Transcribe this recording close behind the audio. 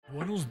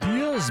Buenos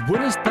días,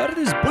 buenas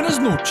tardes, buenas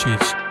noches.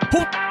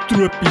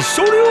 Otro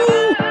episodio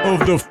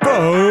of The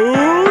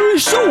Fry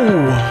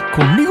Show.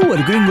 Conmigo,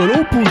 el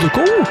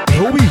gringolo.com,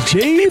 Robbie J.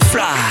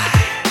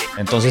 Fry.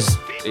 Entonces,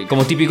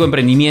 como típico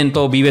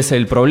emprendimiento, vives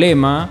el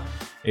problema,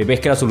 ves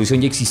que la solución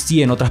ya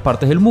existía en otras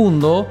partes del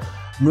mundo,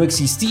 no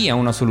existía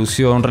una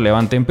solución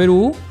relevante en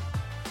Perú,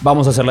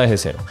 vamos a hacerla desde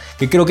cero.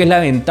 Que creo que es la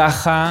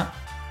ventaja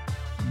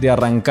de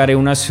arrancar en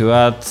una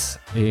ciudad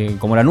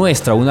como la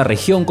nuestra, una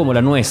región como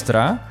la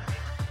nuestra,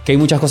 que hay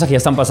muchas cosas que ya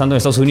están pasando en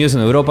Estados Unidos, en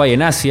Europa y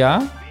en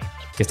Asia,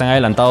 que están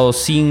adelantados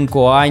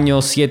 5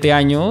 años, 7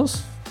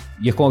 años,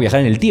 y es como viajar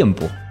en el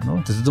tiempo, ¿no?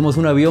 Entonces tú tomas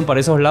un avión para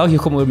esos lados y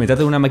es como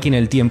meterte en una máquina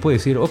del tiempo y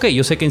decir, ok,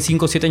 yo sé que en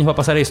 5 o 7 años va a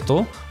pasar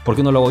esto, ¿por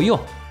qué no lo hago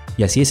yo?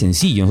 Y así de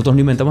sencillo, nosotros no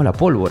inventamos la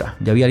pólvora,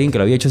 ya había alguien que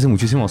lo había hecho hace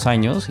muchísimos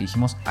años y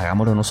dijimos,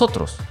 hagámoslo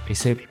nosotros.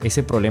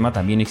 Ese problema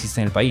también existe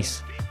en el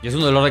país. Y es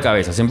un dolor de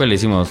cabeza, siempre le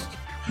decimos,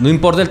 no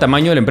importa el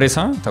tamaño de la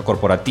empresa, está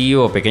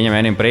corporativo, pequeña,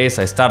 mediana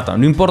empresa, startup,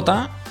 no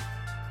importa.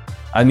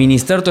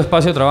 Administrar tu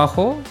espacio de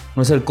trabajo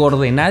no es el core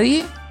de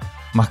nadie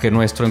más que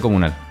nuestro en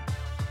Comunal.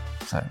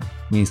 O sea,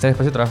 administrar el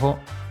espacio de trabajo,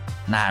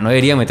 no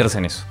debería meterse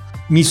en eso.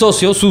 Mi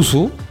socio,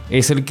 Susu,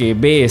 es el que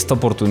ve esta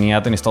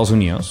oportunidad en Estados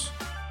Unidos.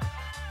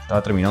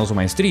 Estaba terminando su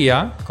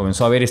maestría,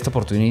 comenzó a ver esta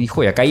oportunidad y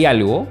dijo, y acá hay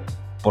algo,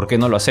 ¿por qué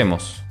no lo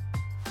hacemos?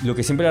 Y lo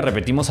que siempre le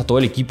repetimos a todo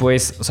el equipo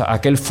es, o sea,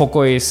 acá el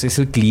foco es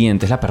el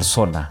cliente, es la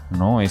persona,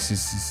 ¿no? Es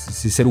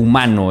el ser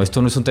humano.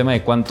 Esto no es un tema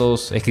de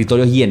cuántos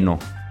escritorios lleno.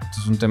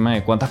 Esto es un tema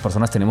de cuántas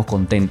personas tenemos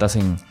contentas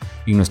en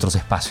nuestros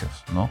espacios,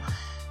 ¿no?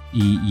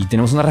 Y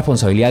tenemos una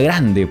responsabilidad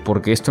grande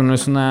porque esto no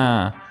es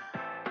una,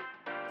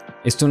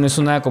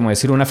 como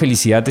decir, una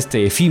felicidad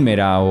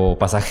efímera o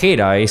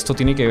pasajera. Esto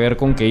tiene que ver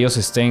con que ellos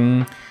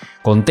estén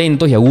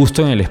contentos y a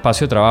gusto en el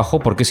espacio de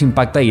trabajo porque eso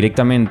impacta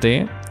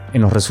directamente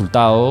en los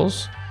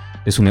resultados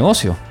de su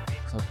negocio.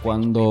 O sea,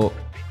 cuando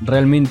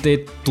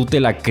realmente tú te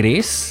la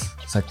crees,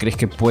 o sea, crees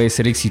que puedes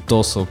ser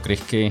exitoso,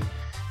 crees que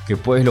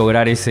puedes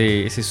lograr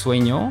ese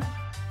sueño,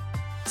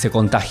 se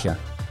contagia.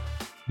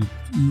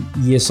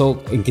 ¿Y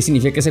eso en qué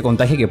significa que se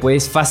contagia? Que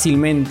puedes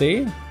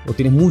fácilmente, o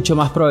tienes mucha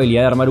más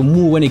probabilidad de armar un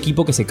muy buen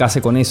equipo que se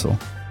case con eso.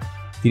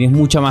 Tienes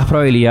mucha más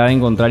probabilidad de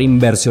encontrar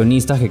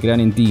inversionistas que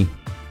crean en ti.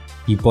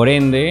 Y por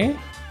ende,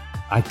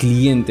 a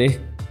clientes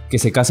que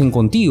se casen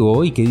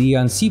contigo y que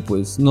digan, sí,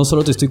 pues no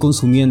solo te estoy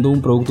consumiendo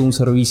un producto o un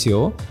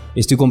servicio,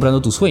 estoy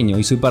comprando tu sueño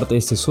y soy parte de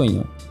este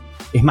sueño.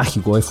 Es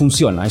mágico,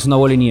 funciona, es una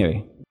bola de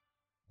nieve.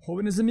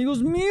 Jóvenes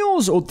amigos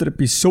míos, otro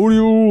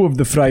episodio of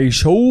The Fry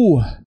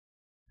Show.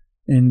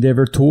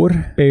 Endeavor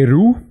Tour,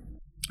 Perú.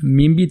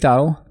 Mi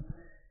invitado,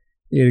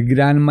 el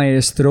gran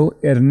maestro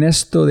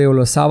Ernesto de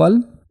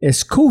Olazával,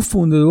 es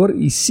cofundador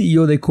y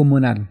CEO de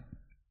Comunal.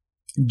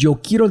 Yo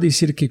quiero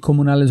decir que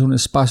Comunal es un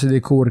espacio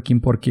de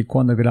coworking porque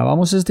cuando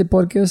grabamos este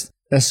podcast,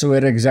 eso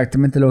era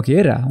exactamente lo que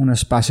era, un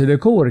espacio de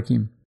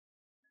coworking.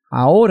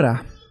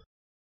 Ahora,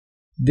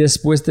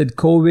 después del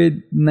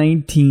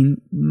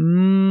COVID-19,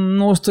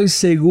 no estoy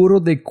seguro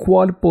de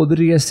cuál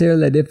podría ser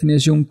la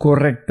definición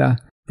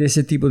correcta de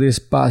ese tipo de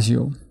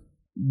espacio.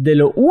 De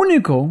lo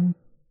único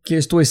que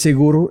estoy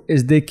seguro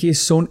es de que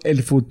son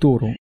el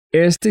futuro.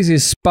 Estos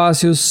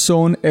espacios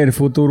son el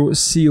futuro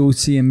sí o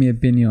sí, en mi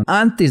opinión.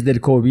 Antes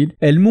del COVID,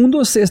 el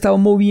mundo se estaba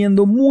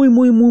moviendo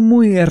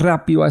muy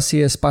rápido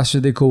hacia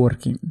espacios de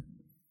coworking.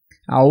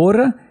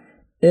 Ahora,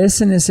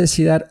 esa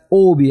necesidad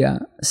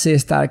obvia se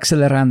está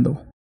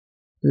acelerando.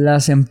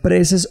 Las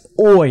empresas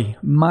hoy,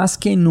 más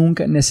que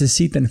nunca,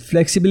 necesitan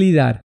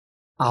flexibilidad,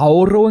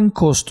 ahorro en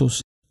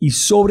costos y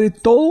sobre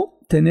todo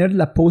tener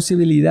la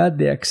posibilidad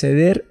de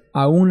acceder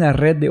a una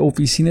red de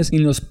oficinas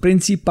en los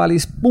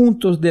principales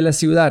puntos de la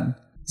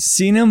ciudad.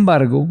 Sin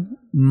embargo,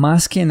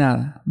 más que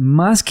nada,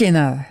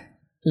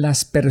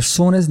 las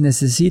personas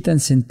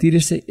necesitan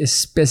sentirse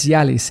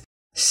especiales,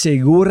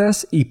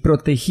 seguras y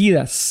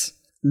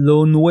protegidas.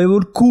 Lo nuevo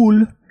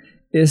cool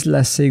es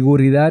la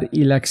seguridad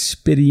y la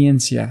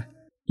experiencia.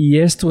 Y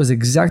esto es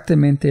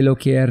exactamente lo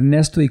que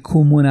Ernesto y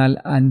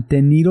Comunal han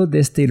tenido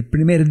desde el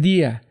primer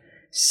día.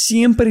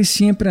 Siempre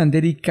han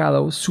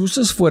dedicado sus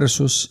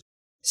esfuerzos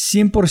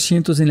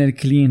 100% en el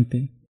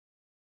cliente.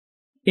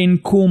 En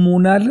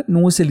Comunal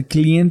no es el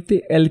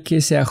cliente el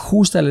que se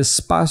ajusta al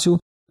espacio,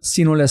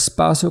 sino el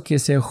espacio que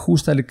se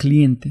ajusta al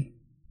cliente.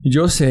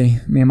 Yo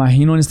sé, me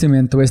imagino en este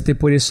momento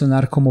puede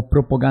sonar como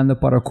propaganda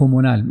para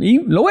Comunal.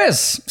 Y lo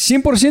es,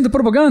 100%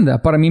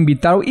 propaganda para mi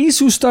invitado y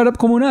su startup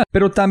Comunal.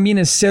 Pero también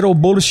es cero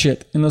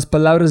bullshit. En las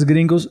palabras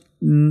gringos,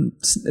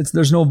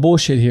 there's no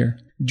bullshit here.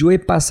 Yo he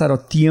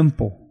pasado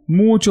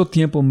mucho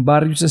tiempo en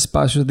varios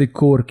espacios de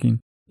coworking,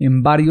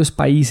 en varios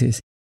países,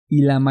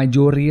 y la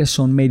mayoría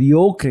son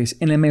mediocres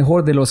en el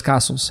mejor de los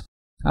casos.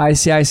 Hay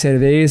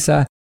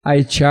cerveza,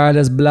 hay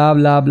charlas, bla.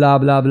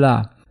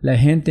 La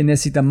gente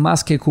necesita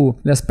más que cool.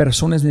 Las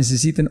personas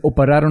necesitan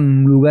operar en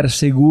un lugar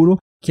seguro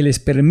que les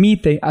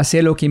permite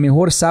hacer lo que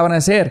mejor saben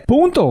hacer.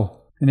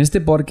 ¡Punto! En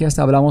este podcast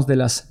hablamos de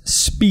las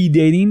speed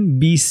dating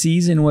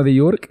VCs en Nueva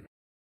York,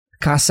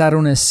 cazar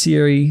una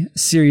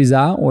Series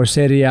A o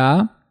Serie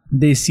A,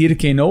 decir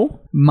que no,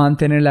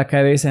 mantener la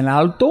cabeza en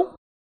alto,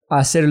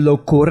 hacer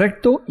lo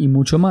correcto y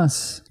mucho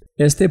más.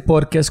 Este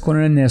podcast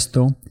con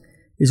Ernesto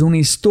es una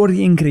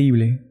historia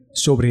increíble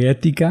sobre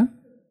ética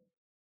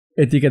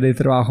de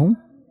trabajo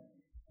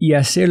y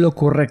hacer lo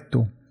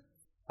correcto.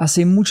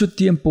 Hace mucho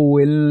tiempo,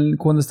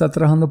 cuando estaba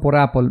trabajando por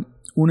Apple,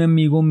 un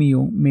amigo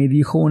mío me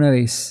dijo una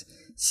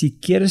vez, si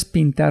quieres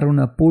pintar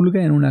una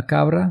pulga en una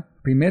cabra,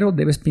 primero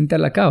debes pintar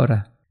la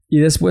cabra. Y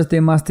después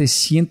de más de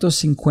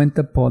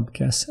 150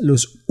 podcasts,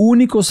 los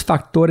únicos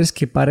factores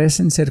que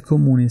parecen ser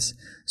comunes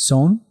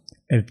son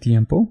el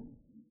tiempo,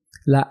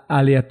 la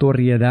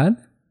aleatoriedad,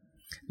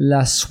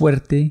 la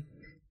suerte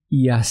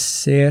y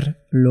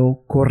hacer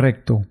lo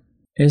correcto.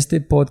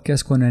 Este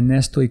podcast con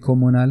Ernesto y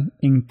Comunal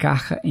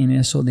encaja en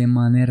eso de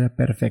manera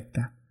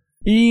perfecta.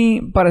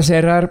 Y para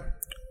cerrar,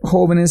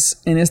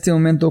 jóvenes, en este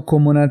momento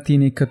Comunal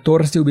tiene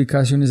 14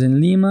 ubicaciones en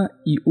Lima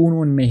y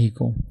 1 en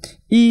México.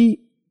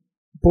 Y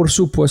por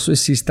supuesto,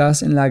 si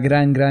estás en la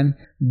gran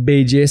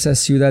belleza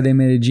ciudad de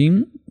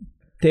Medellín,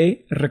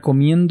 te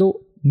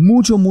recomiendo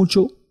mucho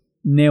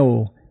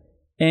Neo.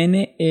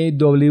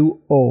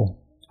 N-E-W-O.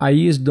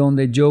 Ahí es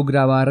donde yo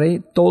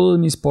grabaré todos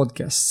mis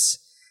podcasts.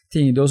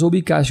 Tiene 2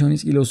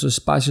 ubicaciones y los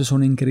espacios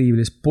son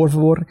increíbles. Por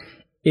favor,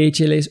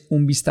 écheles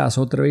un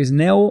vistazo. Otra vez,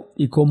 Neo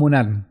y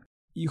Comunal.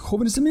 Y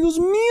jóvenes amigos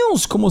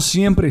míos, como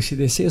siempre, si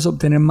deseas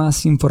obtener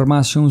más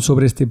información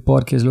sobre este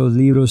podcast, los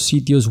libros,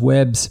 sitios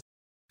web,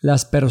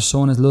 las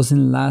personas, los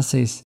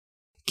enlaces,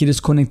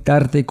 quieres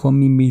conectarte con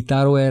mi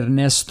invitado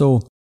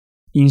Ernesto,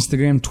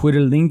 Instagram,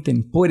 Twitter,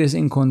 LinkedIn, puedes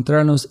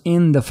encontrarnos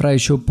en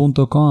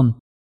thefryshow.com.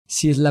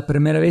 Si es la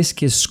primera vez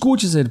que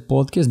escuchas el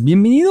podcast,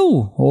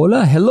 bienvenido.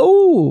 Hola,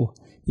 hello.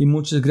 Y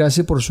muchas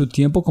gracias por su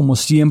tiempo, como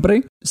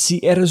siempre. Si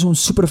eres un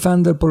super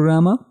fan del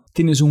programa,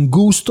 tienes un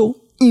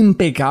gusto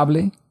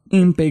impecable.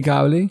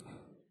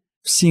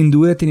 Sin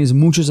duda tienes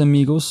muchos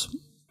amigos.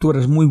 Tú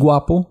eres muy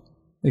guapo,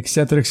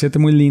 etcétera,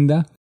 muy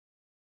linda.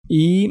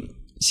 Y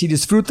si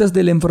disfrutas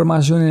de la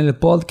información en el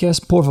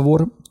podcast, por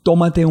favor,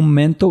 tómate un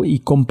momento y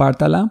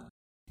compártala.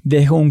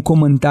 Deja un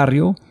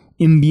comentario,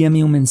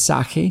 envíame un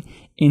mensaje,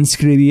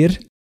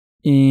 inscribir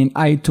en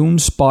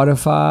iTunes,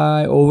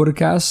 Spotify,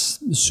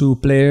 Overcast,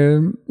 su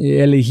player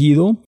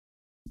elegido.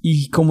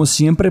 Y como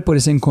siempre,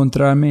 puedes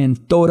encontrarme en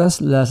todas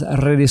las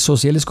redes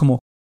sociales como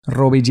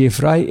Robbie J.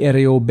 Fry,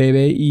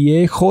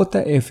 R-O-B-B-I-E,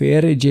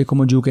 J-F-R, J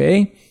como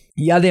Yuke.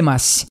 Y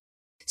además,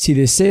 si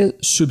deseas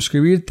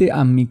suscribirte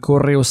a mi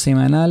correo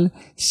semanal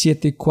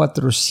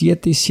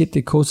 747,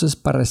 7 cosas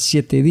para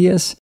 7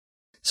 días.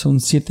 Son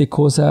 7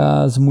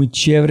 cosas muy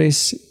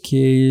chéveres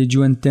que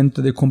yo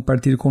intento de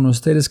compartir con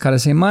ustedes cada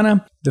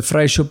semana.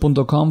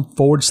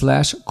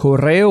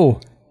 thefryshow.com/correo.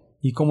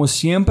 Y como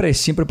siempre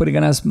puedes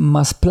ganar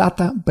más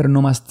plata, pero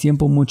no más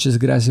tiempo. Muchas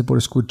gracias por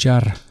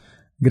escuchar.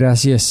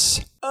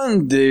 Gracias.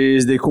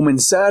 Antes de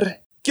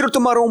comenzar, quiero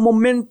tomar un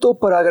momento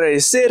para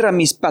agradecer a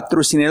mis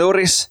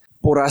patrocinadores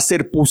por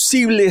hacer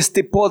posible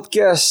este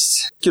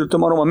podcast. Quiero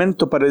tomar un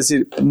momento para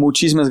decir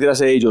muchísimas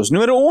gracias a ellos.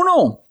 Número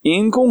 1,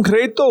 En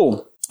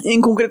Concreto. En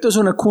Concreto es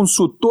una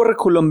consultora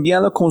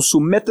colombiana con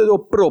su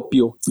método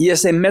propio, y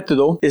ese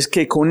método es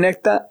que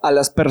conecta a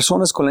las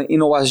personas con la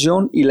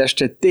innovación y la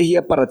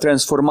estrategia para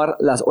transformar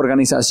las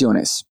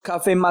organizaciones.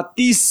 Café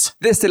Matiz,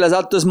 desde las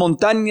altas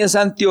montañas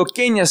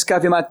antioqueñas.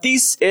 Café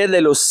Matiz es de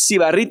los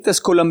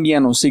cibarritas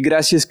colombianos, y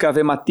gracias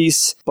Café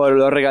Matiz por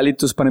los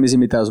regalitos para mis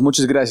invitados.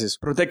 Muchas gracias.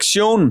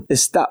 Protección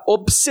está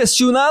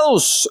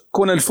obsesionados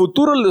con el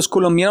futuro de los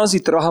colombianos y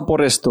trabaja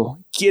por esto.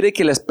 Quiere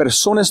que las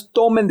personas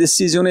tomen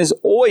decisiones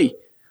hoy,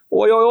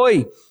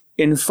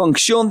 en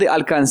función de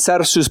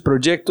alcanzar sus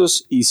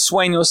proyectos y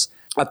sueños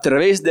a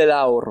través del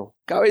ahorro.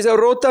 Cabeza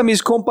Rota,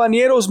 mis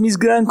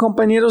gran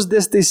compañeros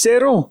desde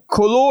cero.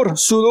 Color,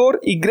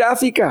 sudor y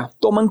gráfica.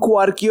 Toman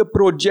cualquier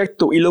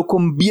proyecto y lo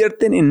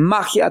convierten en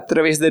magia a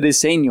través de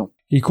diseño.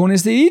 Y con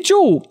este dicho,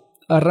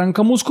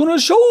 arrancamos con el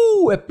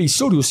show.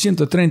 Episodio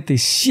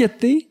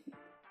 137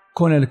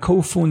 con el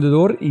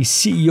cofundador y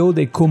CEO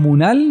de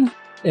Comunal.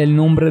 El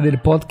nombre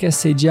del podcast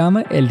se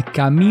llama El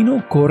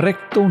Camino,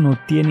 Correcto, no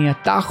tiene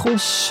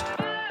atajos.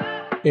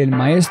 El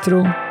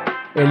maestro,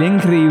 el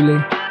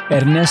increíble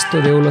Ernesto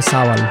de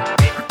Olazával.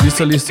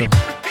 Listo.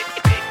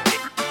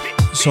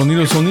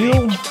 Sonido.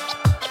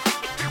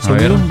 A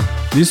ver.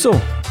 Listo.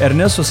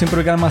 Ernesto,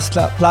 siempre gana más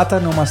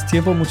plata, no más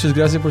tiempo. Muchas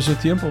gracias por su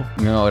tiempo.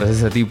 No,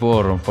 gracias a ti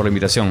por la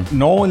invitación.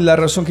 No, la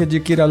razón que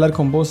yo quiero hablar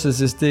con vos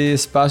es este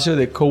espacio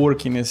de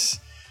coworking.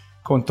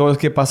 Con todos los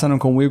que pasan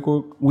con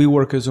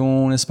WeWork es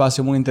un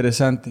espacio muy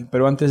interesante.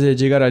 Pero antes de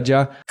llegar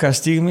allá,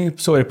 castígame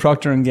sobre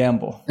Procter &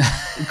 Gamble.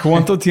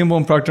 ¿Cuánto tiempo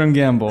en Procter &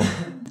 Gamble?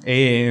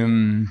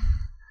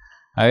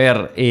 A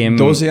ver...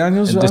 12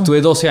 años.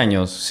 Estuve 12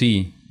 años,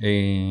 sí.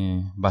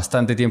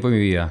 Bastante tiempo en mi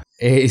vida.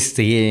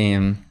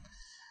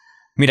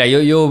 Mira,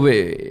 yo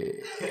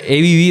he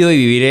vivido y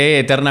viviré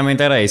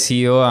eternamente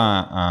agradecido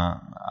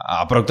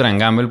a Procter &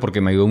 Gamble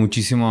porque me ayudó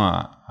muchísimo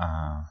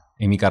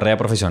en mi carrera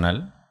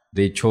profesional.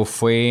 De hecho,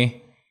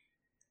 fue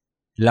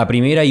la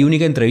primera y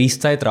única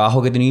entrevista de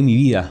trabajo que he tenido en mi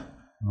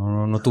vida.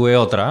 No tuve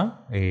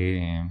otra.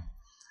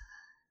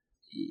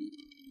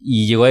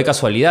 Y llegó de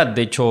casualidad.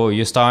 De hecho,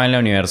 yo estaba en la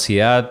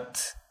universidad,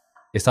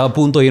 estaba a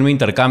punto de irme a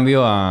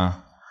intercambio a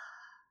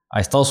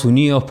Estados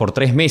Unidos por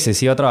 3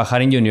 meses. Iba a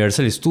trabajar en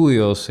Universal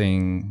Studios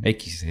en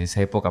X. En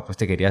esa época pues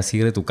te querías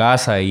ir de tu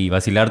casa y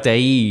vacilarte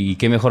ahí. Y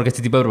qué mejor que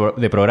este tipo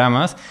de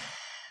programas.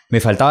 Me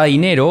faltaba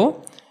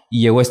dinero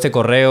y llegó este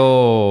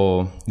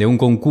correo de un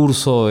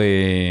concurso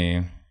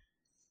de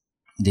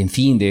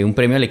un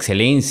premio a la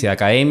excelencia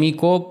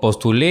académico.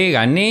 Postulé,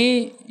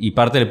 gané y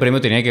parte del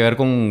premio tenía que ver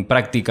con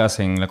prácticas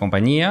en la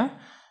compañía.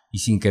 Y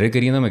sin querer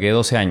queriendo me quedé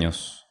 12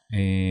 años.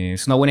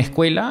 Es una buena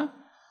escuela.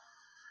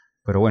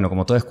 Pero bueno,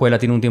 como toda escuela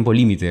tiene un tiempo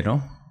límite,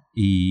 ¿no?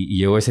 Y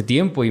llegó ese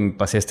tiempo y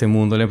pasé a este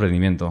mundo del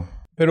emprendimiento.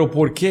 ¿Pero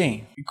por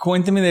qué?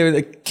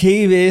 Cuéntame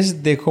qué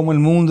ves de cómo el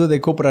mundo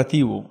de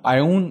cooperativo.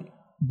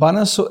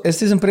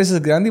 ¿Estas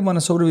empresas grandes van a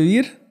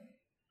sobrevivir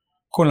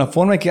con la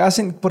forma que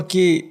hacen?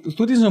 Porque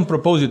tú tienes un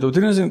propósito, tú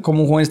tienes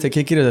como Juan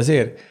 ¿qué quieres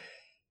hacer?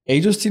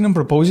 Ellos tienen un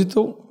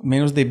propósito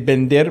menos de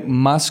vender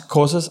más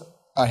cosas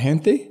a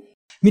gente.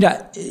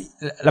 Mira,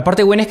 la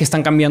parte buena es que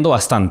están cambiando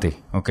bastante,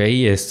 ¿ok?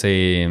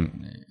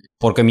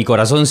 Porque mi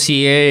corazón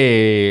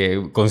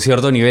sigue con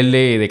cierto nivel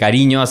de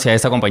cariño hacia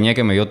esta compañía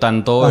que me dio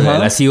tanto.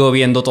 La sigo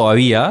viendo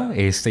todavía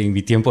en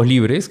mis tiempos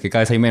libres, que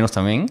cada vez hay menos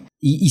también.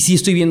 Y sí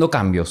estoy viendo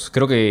cambios.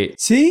 Creo que...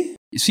 ¿Sí?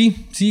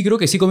 Sí, creo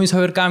que sí comienzo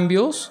a ver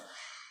cambios.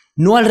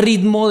 No al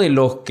ritmo de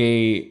los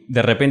que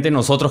de repente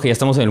nosotros que ya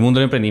estamos en el mundo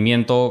del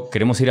emprendimiento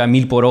queremos ir a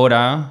 1000 por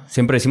hora.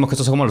 Siempre decimos que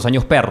estos son como los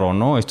años perro,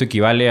 ¿no? Esto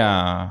equivale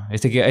a...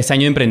 Este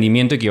año de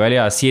emprendimiento equivale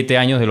a 7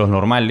 años de los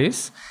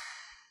normales.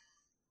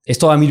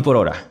 Esto va a 1000 por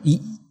hora.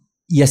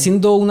 Y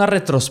haciendo una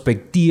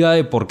retrospectiva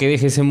de por qué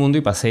dejé ese mundo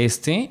y pasé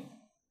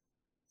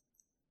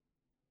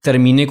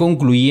terminé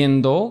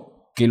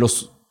concluyendo que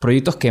los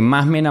proyectos que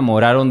más me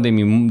enamoraron de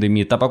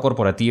mi etapa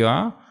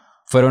corporativa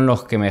fueron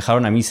los que me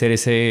dejaron a mí ser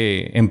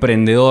ese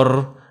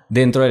emprendedor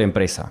dentro de la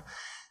empresa.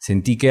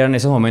 Sentí que eran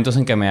esos momentos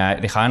en que me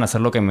dejaban hacer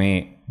lo que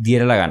me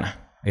diera la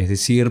gana. Es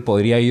decir,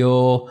 podría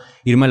yo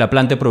irme a la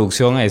planta de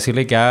producción a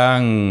decirle que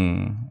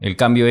hagan el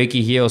cambio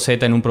X, Y o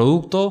Z en un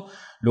producto.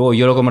 Luego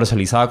yo lo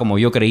comercializaba como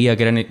yo creía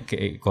que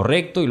era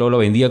correcto y luego lo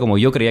vendía como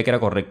yo creía que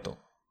era correcto.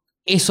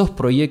 Esos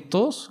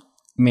proyectos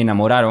me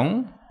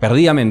enamoraron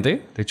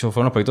perdidamente. De hecho,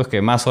 fueron los proyectos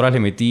que más horas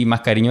le metí,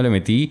 más cariño le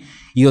metí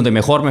y donde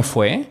mejor me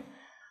fue.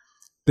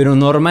 Pero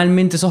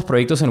normalmente esos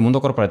proyectos en el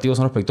mundo corporativo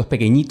son los proyectos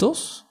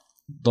pequeñitos,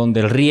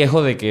 donde el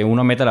riesgo de que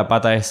uno meta la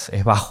pata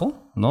es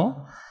bajo,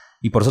 ¿no?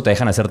 Y por eso te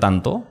dejan hacer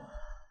tanto.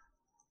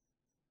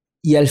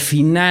 Y al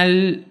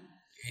final...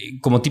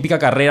 Como típica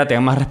carrera te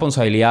dan más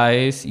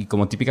responsabilidades y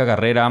como típica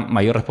carrera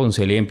mayor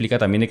responsabilidad implica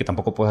también de que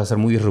tampoco puedes ser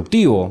muy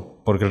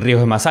disruptivo porque el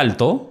riesgo es más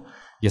alto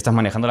y estás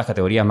manejando las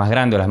categorías más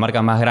grandes o las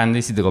marcas más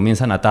grandes y te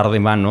comienzan a atar de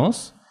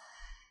manos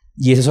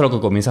y eso es lo que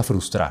comienza a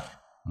frustrar,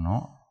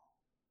 ¿no?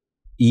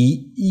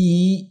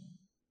 Y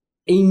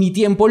en mi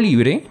tiempo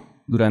libre,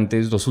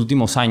 durante los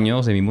últimos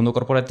años de mi mundo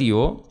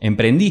corporativo,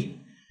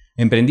 emprendí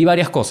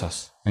varias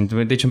cosas.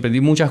 De hecho, emprendí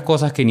muchas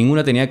cosas que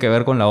ninguna tenía que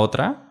ver con la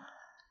otra.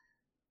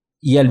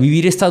 Y al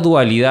vivir esta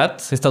dualidad,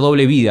 esta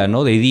doble vida,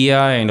 ¿no? De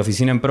día en la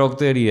oficina en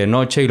Procter y de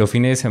noche y los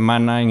fines de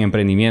semana en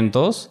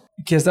emprendimientos.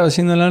 ¿Qué estaba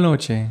haciendo en la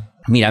noche?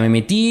 Mira, me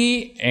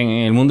metí en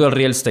el mundo del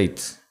real estate.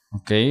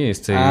 Ok.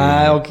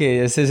 Ok.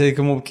 Es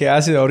como que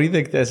hace ahorita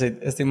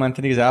man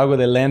tiene que hacer algo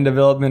de land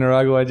development o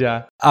algo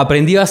allá.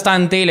 Aprendí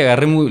bastante y le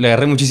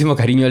agarré muchísimo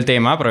cariño al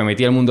tema, pero me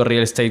metí al mundo del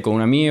real estate con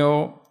un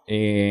amigo.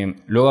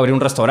 Luego abrí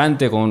un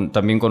restaurante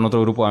también con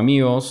otro grupo de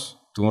amigos.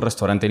 Tuve un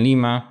restaurante en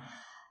Lima.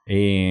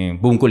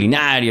 Boom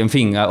culinario, en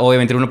fin,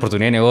 obviamente era una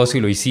oportunidad de negocio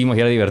y lo hicimos y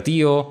era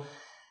divertido.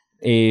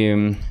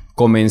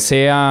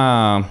 Comencé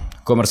a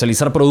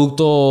comercializar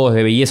productos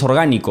de belleza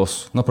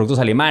orgánicos, unos productos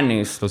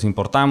alemanes, los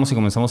importamos y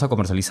comenzamos a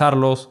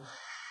comercializarlos.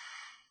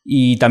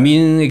 Y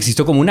también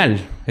existió Comunal.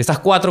 Estas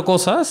 4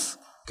 cosas,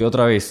 que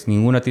otra vez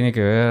ninguna tiene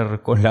que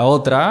ver con la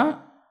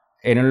otra,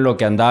 eran lo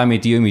que andaba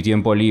metido en mi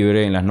tiempo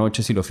libre en las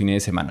noches y los fines de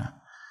semana.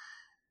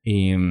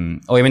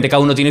 Obviamente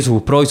cada uno tiene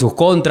sus pros y sus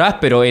contras,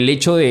 pero el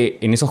hecho de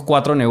en esos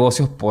 4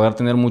 negocios poder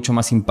tener mucho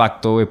más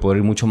impacto, de poder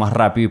ir mucho más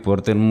rápido y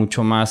poder tener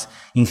mucho más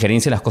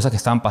injerencia en las cosas que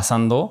estaban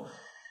pasando,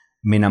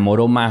 me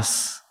enamoró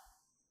más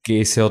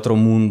que ese otro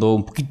mundo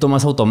un poquito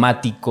más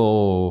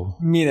automático.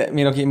 Mira,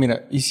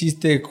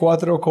 hiciste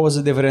 4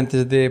 cosas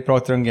diferentes de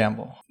Procter &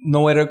 Gamble.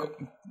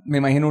 Me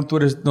imagino tú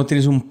no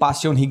tienes una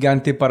pasión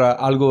gigante para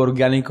algo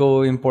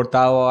orgánico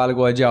importado,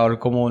 algo allá, o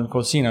como en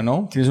cocina,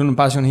 ¿no? ¿Tienes una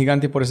pasión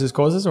gigante por esas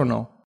cosas o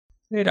no?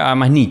 Era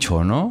más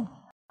nicho,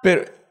 ¿no?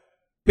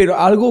 Pero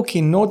algo que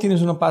no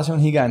tienes una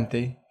pasión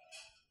gigante,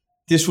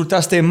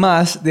 disfrutaste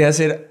más de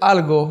hacer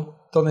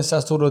algo donde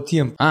estás todo el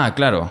tiempo. Ah,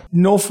 claro.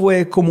 No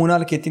fue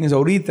Comunal que tienes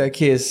ahorita,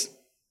 que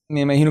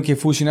me imagino que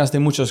fusionaste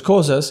muchas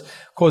cosas,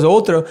 cosa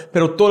otra,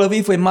 pero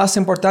todavía fue más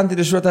importante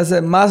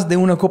disfrutar más de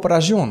una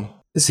cooperación.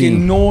 Es que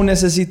no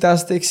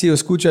necesitaste, si lo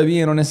escuchas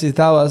bien, no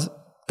necesitabas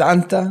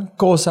tanta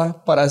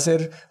cosa para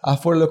hacer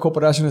afuera de la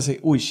cooperación. Decir,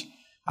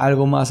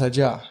 algo más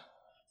allá.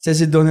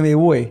 Ese es donde me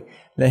voy.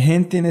 La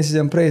gente en esas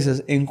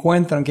empresas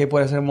encuentran que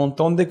puede hacer un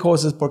montón de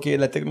cosas porque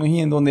la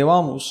tecnología en donde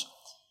vamos,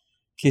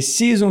 que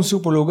sí es un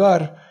super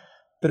lugar,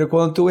 pero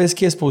cuando tú ves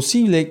que es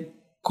posible,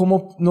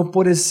 ¿cómo no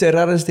puedes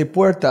cerrar esta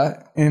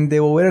puerta en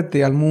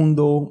devolverte al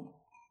mundo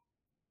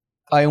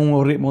a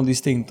un ritmo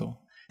distinto?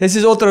 Esa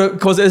es otra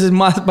cosa, esa es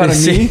más para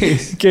mí,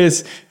 que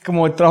es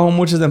como trabajo en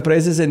muchas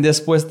empresas y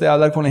después de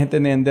hablar con la gente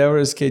en Endeavor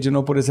es que yo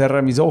no puedo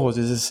cerrar mis ojos.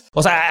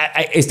 O sea,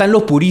 están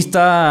los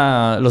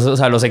puristas,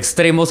 los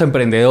extremos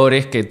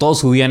emprendedores que toda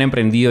su vida han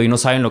emprendido y no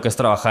saben lo que es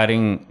trabajar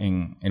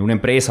en una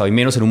empresa o y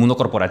menos en un mundo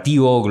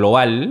corporativo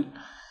global.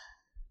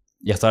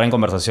 Y hasta ahora en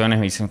conversaciones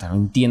me dicen, no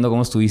entiendo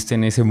cómo estuviste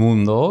en ese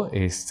mundo.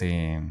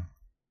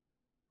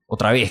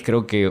 Otra vez,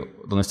 creo que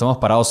donde estamos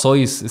parados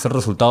hoy es el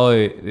resultado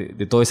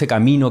de todo ese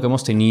camino que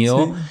hemos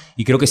tenido. Sí.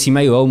 Y creo que sí me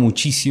ha ayudado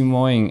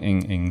muchísimo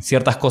en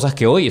ciertas cosas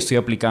que hoy estoy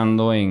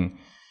aplicando en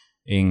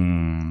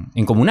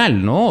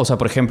Comunal, ¿no? O sea,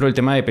 por ejemplo, el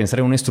tema de pensar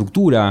en una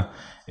estructura,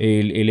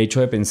 el hecho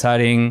de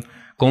pensar en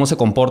cómo se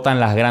comportan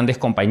las grandes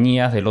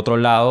compañías del otro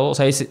lado. O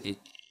sea,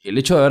 el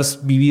hecho de haber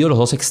vivido los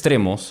dos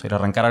extremos, el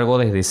arrancar algo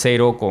desde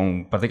cero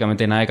con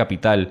prácticamente nada de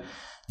capital,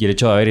 y el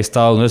hecho de haber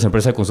estado en una de las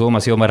empresas de consumo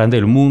masivo más grandes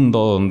del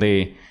mundo,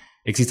 donde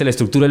existe la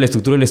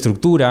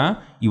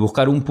estructura, y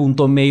buscar un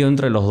punto medio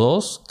entre los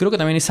dos, creo que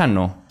también es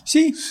sano.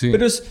 Sí.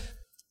 Pero es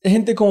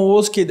gente como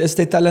vos que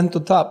este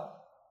talento top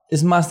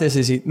es más de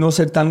ese, no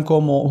ser tan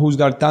como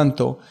juzgar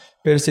tanto,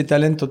 pero ese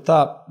talento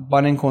top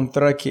van a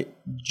encontrar que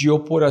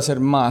yo puedo hacer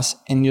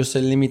más y yo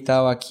soy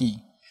limitado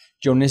aquí.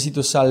 Yo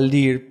necesito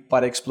salir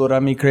para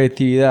explorar mi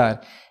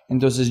creatividad.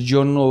 Entonces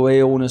yo no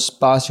veo un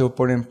espacio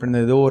por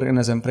emprendedor en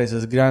las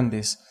empresas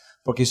grandes,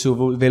 porque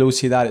su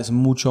velocidad es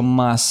mucho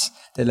más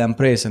de la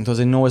empresa.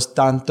 Entonces no es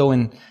tanto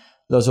en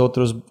los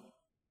otros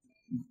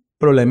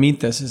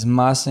problemitas, es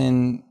más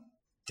en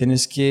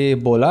tienes que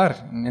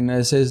volar.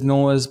 Entonces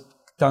no es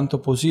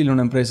tanto posible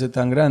una empresa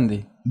tan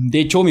grande. De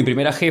hecho, mi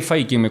primera jefa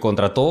y quien me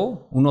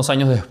contrató, unos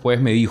años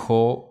después me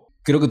dijo,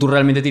 creo que tú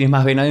realmente tienes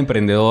más vena de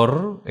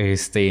emprendedor.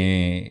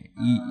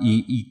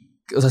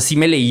 O sea, sí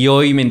me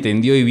leyó y me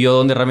entendió y vio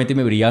dónde realmente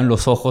me brillaban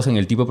los ojos en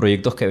el tipo de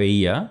proyectos que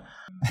veía.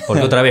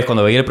 Porque otra vez,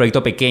 cuando veía el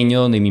proyecto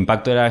pequeño, donde mi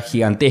impacto era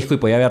gigantesco y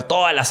podía ver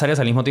todas las áreas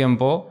al mismo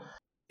tiempo,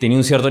 tenía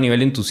un cierto nivel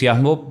de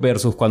entusiasmo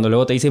versus cuando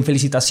luego te dicen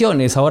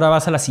felicitaciones, ahora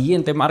vas a la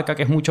siguiente marca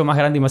que es mucho más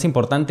grande y más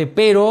importante,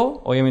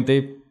 pero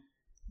obviamente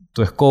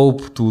tu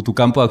scope, tu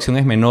campo de acción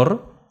es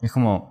menor. Es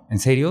como, ¿en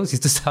serio? Si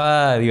esto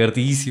estaba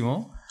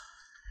divertidísimo.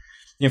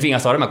 Y en fin,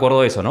 hasta ahora me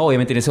acuerdo de eso, ¿no?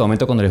 Obviamente en ese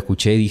momento cuando lo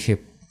escuché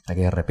dije que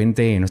de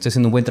repente no estoy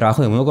haciendo un buen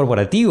trabajo en el mundo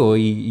corporativo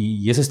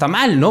y eso está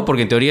mal, ¿no?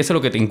 Porque en teoría eso es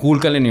lo que te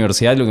inculca en la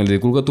universidad, lo que te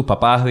inculca a tus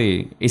papás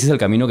de ese es el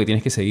camino que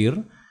tienes que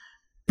seguir.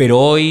 Pero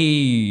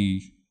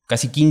hoy,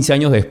 casi 15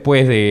 años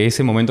después de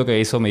ese momento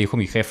que eso me dijo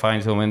mi jefa en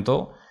ese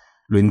momento,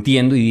 lo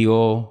entiendo y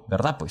digo,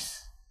 ¿verdad?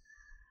 Pues.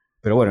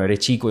 Pero bueno, eres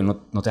chico y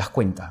no te das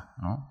cuenta,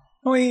 ¿no?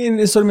 No,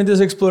 y solamente es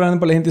explorando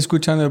para la gente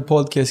escuchando el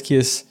podcast que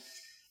es...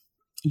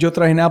 Yo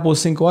trabajé en Apple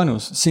 5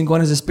 años. 5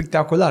 años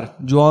espectacular.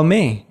 Yo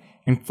amé.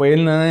 Fue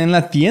en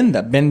la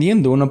tienda,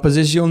 vendiendo una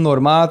posición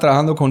normal,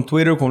 trabajando con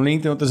Twitter, con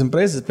LinkedIn, otras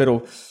empresas,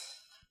 pero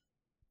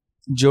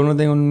yo no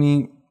tengo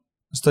ni...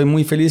 Estoy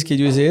muy feliz que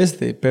yo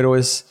hice pero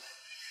es...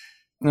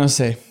 No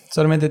sé,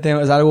 solamente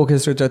es algo que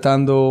estoy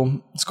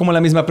tratando... Es como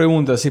la misma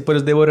pregunta, si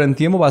puedes devorar en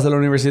tiempo, ¿vas a la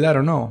universidad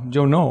o no?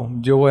 Yo no,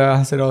 yo voy a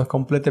hacer algo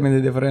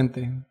completamente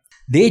diferente.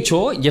 De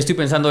hecho, ya estoy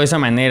pensando de esa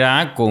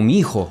manera con mi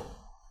hijo,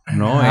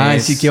 ¿no?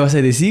 Sí, ¿qué vas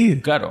a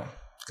decir? Claro,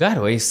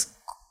 es...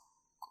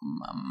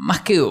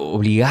 Más que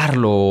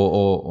obligarlo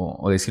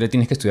o decirle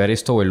tienes que estudiar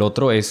esto o el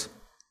otro, es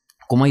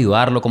cómo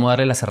ayudarlo, cómo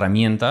darle las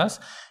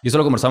herramientas. Y eso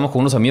lo conversamos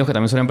con unos amigos que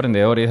también son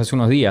emprendedores hace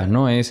unos días,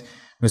 ¿no? Es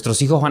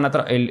nuestros hijos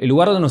el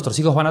lugar donde nuestros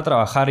hijos van a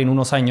trabajar en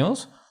unos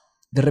años,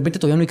 de repente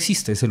todavía no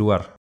existe ese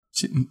lugar.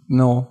 Sí,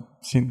 no,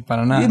 sí,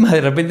 para nada. Y además,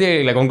 de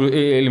repente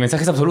el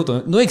mensaje es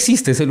absoluto. No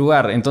existe ese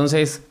lugar.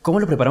 Entonces,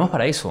 ¿cómo lo preparamos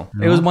para eso?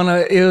 ¿No?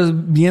 Ellos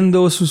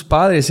viendo sus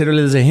padres,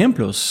 serles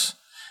ejemplos.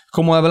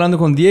 Como hablando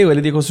con Diego,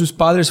 él dijo, sus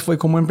padres fue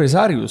como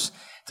empresarios.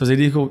 Entonces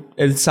él dijo,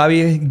 él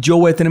sabía, yo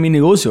voy a tener mi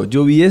negocio.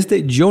 Yo vi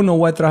yo no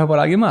voy a trabajar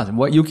para alguien más.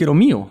 Yo quiero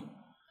mío.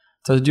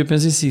 Entonces yo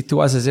pensé, si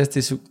tú haces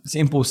es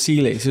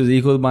imposible. Sus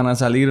hijos van a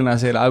salir a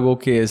hacer algo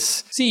que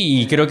es...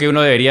 Sí, y creo que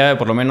uno debería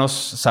por lo menos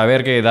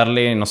saber que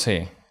darle, no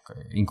sé,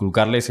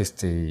 inculcarles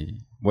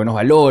buenos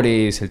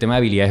valores, el tema de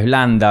habilidades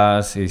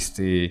blandas,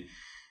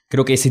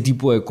 creo que ese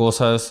tipo de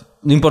cosas,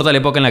 no importa la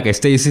época en la que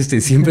estés,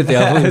 siempre te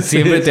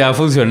va a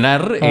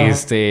funcionar.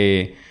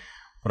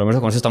 Por lo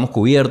menos con eso estamos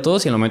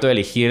cubiertos. Y en el momento de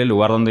elegir el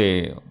lugar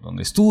donde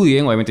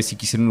estudien, obviamente sí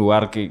quisiera un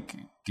lugar que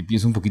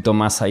piense un poquito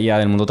más allá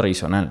del mundo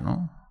tradicional,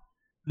 ¿no?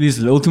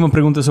 Listo, la última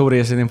pregunta sobre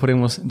eso,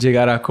 podemos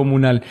llegar a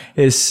Comunal,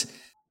 es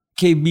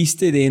 ¿qué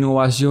viste de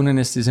innovación en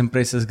estas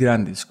empresas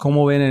grandes?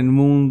 ¿Cómo ven el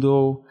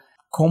mundo?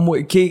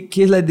 ¿Qué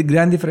es la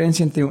gran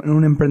diferencia entre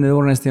un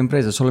emprendedor en esta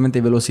empresa? ¿Solamente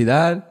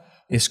velocidad?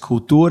 ¿Es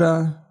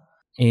cultura?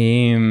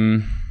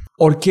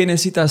 ¿Por qué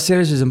necesitas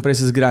hacer esas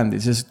empresas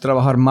grandes? ¿Es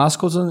trabajar más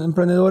con los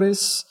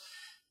emprendedores?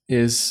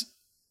 ¿Es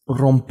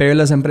romper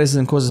las empresas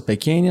en cosas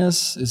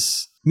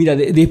pequeñas? Mira,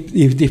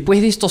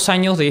 después de estos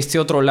años de este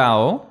otro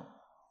lado,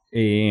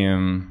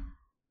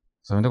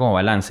 solamente como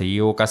balance.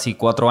 Llevo casi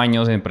 4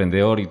 años de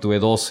emprendedor y tuve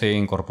 12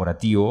 en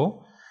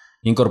corporativo.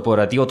 Y en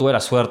corporativo tuve la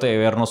suerte de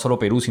ver no solo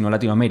Perú, sino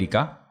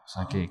Latinoamérica. O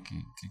sea, que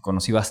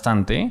conocí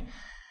bastante.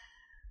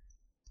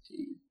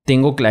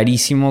 Tengo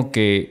clarísimo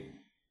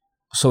que,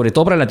 sobre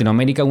todo para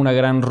Latinoamérica, una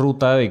gran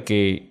ruta de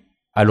que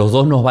a los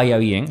dos nos vaya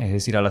bien, es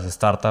decir, a las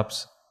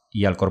startups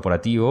y al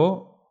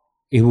corporativo,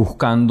 es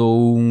buscando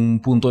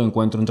un punto de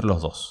encuentro entre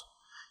los dos.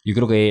 Yo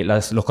creo que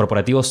los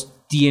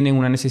corporativos tienen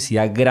una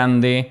necesidad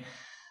grande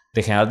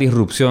de generar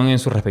disrupción en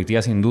sus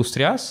respectivas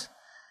industrias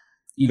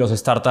y los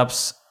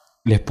startups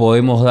les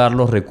podemos dar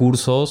los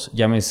recursos,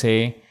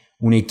 llámese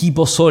un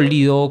equipo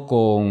sólido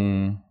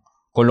con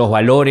los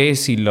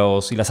valores y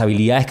las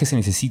habilidades que se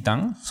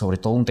necesitan, sobre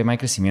todo un tema de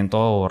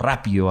crecimiento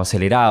rápido,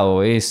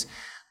 acelerado,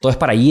 todo es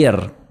para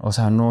ayer. O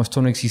sea,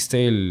 esto no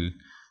existe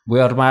voy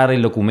a armar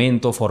el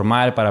documento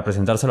formal para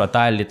presentárselo a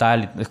tal, de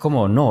tal. Es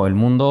como, no, el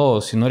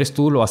mundo, si no eres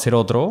tú, lo va a hacer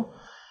otro.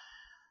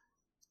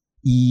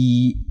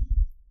 Y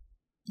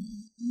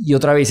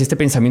otra vez, este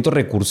pensamiento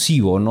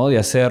recursivo, ¿no? De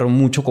hacer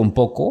mucho con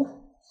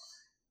poco.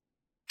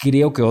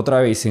 Creo que otra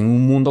vez, en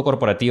un mundo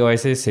corporativo a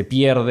veces se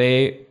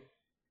pierde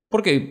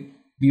porque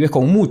vives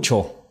con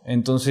mucho.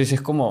 Entonces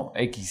es como,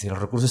 el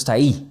recurso está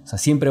ahí. O sea,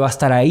 siempre va a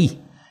estar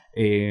ahí.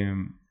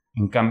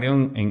 En cambio,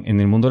 en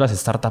el mundo de las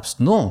startups,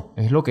 no.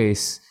 Es lo que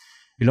es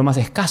lo más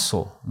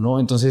escaso, ¿no?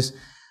 Entonces,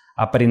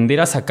 aprender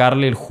a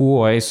sacarle el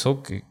jugo a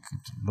eso, que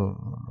lo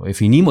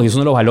definimos, y es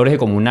uno de los valores de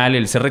Comunal,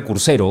 el ser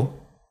recursero,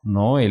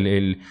 ¿no?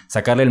 El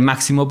sacarle el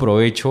máximo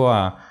provecho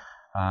a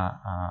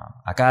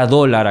cada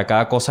dólar, a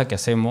cada cosa que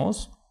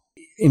hacemos.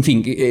 En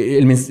fin,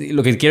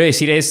 lo que quiero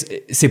decir es,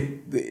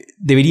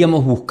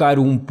 deberíamos buscar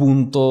un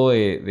punto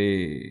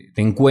de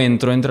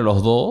encuentro entre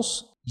los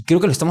dos. Y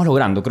creo que lo estamos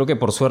logrando. Creo que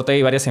por suerte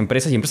hay varias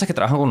empresas y empresas que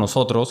trabajan con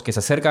nosotros, que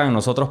se acercan a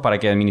nosotros para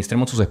que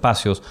administremos sus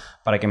espacios,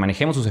 para que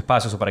manejemos sus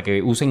espacios o para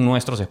que usen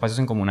nuestros espacios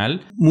en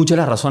Comunal. Muchas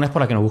de las razones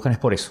por las que nos buscan es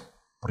por eso.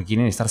 Porque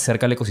quieren estar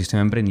cerca del ecosistema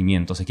de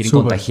emprendimiento, se quieren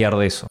contagiar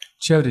de eso.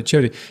 Chévere,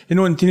 chévere. Y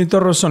no, tiene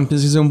toda razón,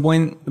 pienso que es un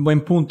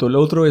buen punto.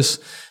 Lo otro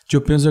es,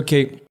 yo pienso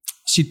que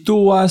si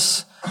tú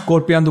vas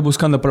golpeando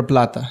buscando por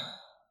plata,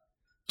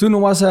 tú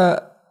no vas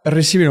a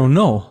recibir un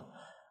no.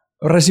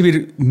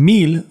 Recibir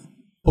 1000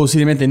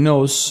 posiblemente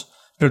nos,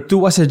 pero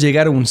tú vas a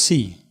llegar a un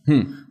sí.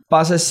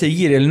 Vas a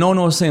seguir. El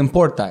no se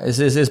importa.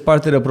 Es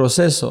parte del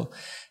proceso.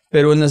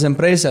 Pero en las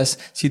empresas,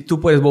 si tú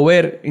puedes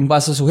mover en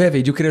base a su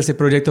jefe, yo quiero este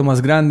proyecto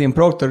más grande en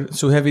Procter,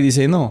 su jefe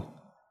dice no.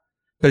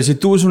 Pero si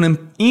tú eres un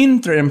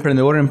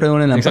emprendedor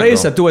en la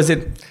empresa, tú vas a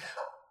decir,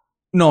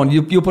 no,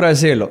 yo puedo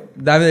hacerlo.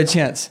 Dame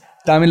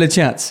la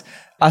chance.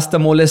 Hasta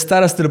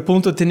molestar hasta el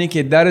punto de tener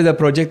que dar el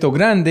proyecto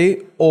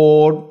grande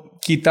o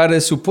quitar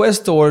de su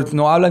puesto o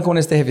no hablan con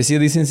este jefe. Si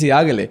dicen, sí,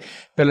 hágale.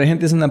 Pero la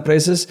gente en las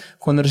empresas,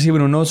 cuando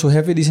reciben un no, su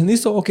jefe dicen,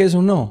 listo, ok, es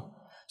un no.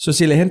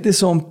 Si la gente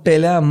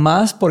pelea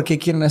más porque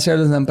quieren hacer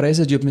las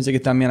empresas, yo pienso que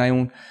también hay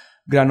una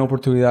gran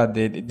oportunidad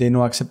de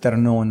no aceptar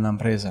no en la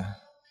empresa.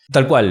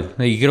 Tal cual.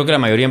 Y creo que la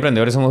mayoría de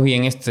emprendedores somos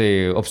bien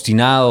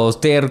obstinados,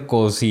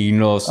 tercos y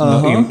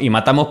y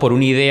matamos por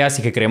una idea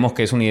si que creemos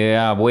que es una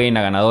idea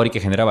buena, ganadora y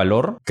que genera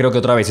valor. Creo que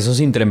otra vez esos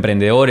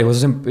intraemprendedores,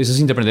 esos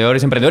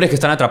emprendedores que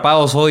están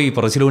atrapados hoy,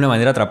 por decirlo de una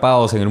manera,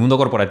 atrapados en el mundo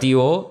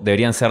corporativo,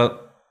 deberían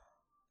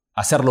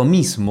hacer lo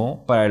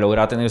mismo para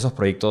lograr tener esos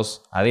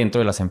proyectos adentro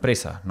de las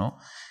empresas, ¿no?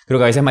 Creo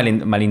que a veces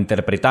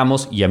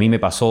malinterpretamos, y a mí me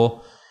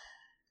pasó,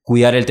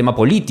 cuidar el tema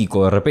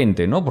político de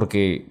repente, ¿no?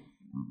 Porque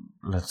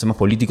los temas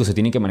políticos se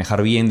tienen que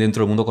manejar bien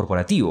dentro del mundo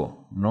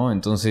corporativo, ¿no?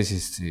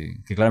 Entonces,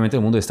 que claramente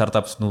el mundo de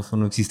startups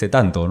no existe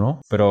tanto,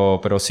 ¿no? Pero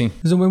sí.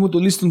 Es un buen punto.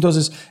 Listo,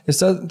 entonces,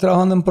 estás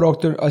trabajando en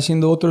Procter,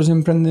 haciendo otros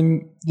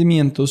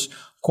emprendimientos.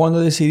 ¿Cuándo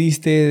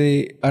decidiste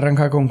de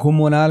arrancar con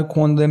Comunal?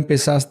 ¿Cuándo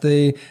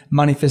empezaste a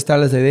manifestar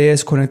las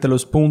ideas, conectar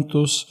los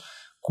puntos?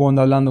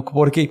 ¿Cuándo hablando?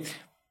 Porque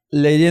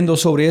leyendo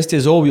sobre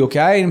es obvio que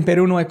en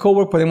Perú no hay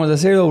cowork, podemos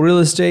hacerlo,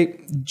 real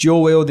estate,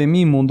 yo veo de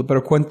mi mundo,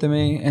 pero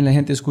cuéntame en la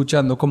gente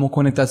escuchando, ¿cómo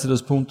conectaste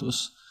los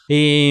puntos?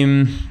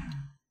 De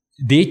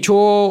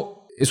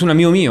hecho, es un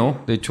amigo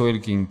mío, de hecho,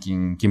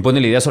 quien pone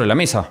la idea sobre la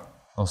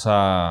mesa. O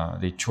sea,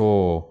 de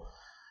hecho,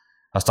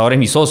 hasta ahora es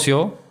mi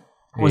socio.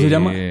 ¿Cómo se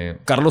llama?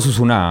 Carlos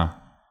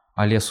Susuna,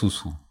 alias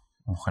Susu.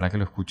 Ojalá que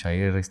lo escuche.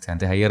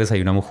 Antes de ayer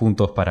desayunamos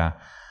juntos para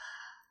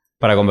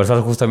conversar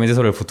justamente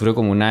sobre el futuro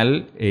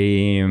Comunal.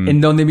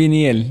 ¿En dónde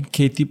viene él?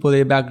 ¿Qué tipo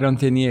de background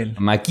tiene él?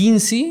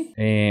 McKinsey.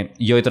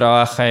 Y hoy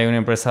trabaja en una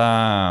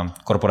empresa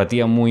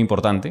corporativa muy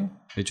importante.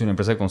 De hecho, una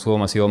empresa de consumo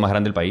masivo más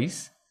grande del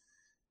país.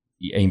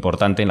 E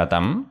importante en la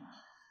TAM.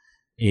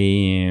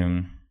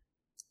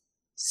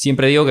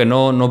 Siempre digo que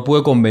no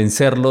pude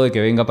convencerlo de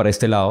que venga para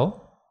este lado.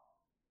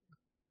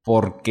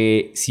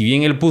 Porque si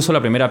bien él puso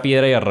la primera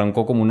piedra y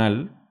arrancó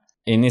Comunal,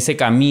 en ese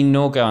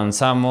camino que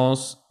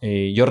avanzamos,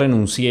 yo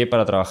renuncié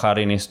para trabajar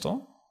en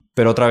esto,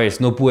 pero otra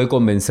vez no pude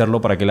convencerlo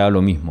para que él haga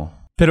lo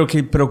mismo. ¿Pero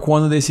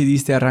cuándo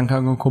decidiste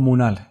arrancar con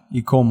Comunal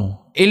y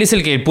cómo? Él es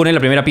el que pone la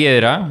primera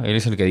piedra, él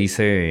es el que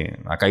dice,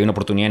 acá hay una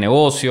oportunidad de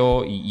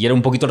negocio, y era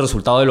un poquito el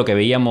resultado de lo que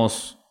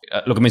veíamos,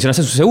 lo que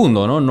mencionaste en su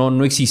segundo, ¿no?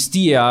 No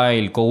existía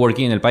el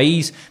coworking en el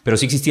país, pero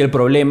sí existía el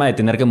problema de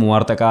tener que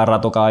mudarte a cada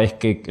rato cada vez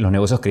que los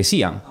negocios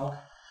crecían.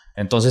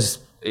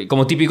 Entonces,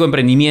 como típico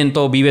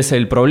emprendimiento, vives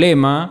el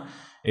problema,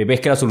 ves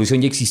que la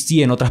solución ya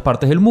existía en otras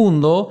partes del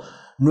mundo,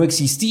 no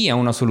existía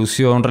una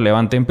solución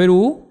relevante en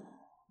Perú,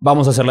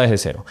 vamos a hacerla desde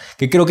cero.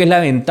 Que creo que es la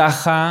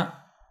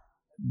ventaja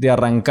de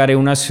arrancar en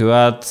una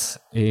ciudad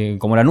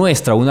como la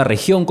nuestra, una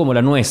región como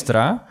la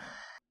nuestra,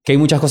 que hay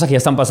muchas cosas que ya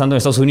están pasando en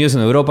Estados Unidos,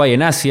 en Europa y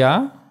en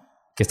Asia,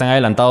 que están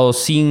adelantados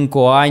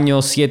 5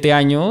 años, 7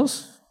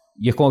 años,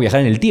 y es como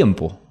viajar en el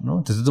tiempo, ¿no?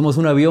 Entonces tú tomas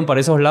un avión para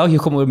esos lados y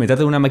es como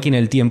meterte en una máquina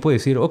del tiempo y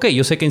decir, ok,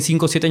 yo sé que en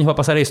 5 o 7 años va a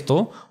pasar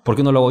esto, ¿por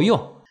qué no lo hago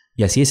yo?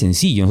 Y así de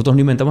sencillo, nosotros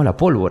no inventamos la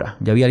pólvora.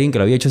 Ya había alguien que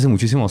lo había hecho hace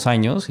muchísimos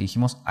años y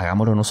dijimos,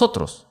 hagámoslo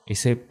nosotros.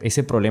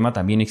 Ese problema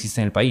también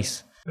existe en el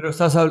país. Pero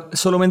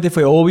solamente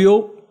fue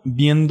obvio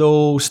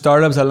viendo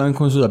startups hablando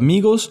con sus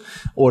amigos,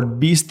 o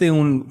viste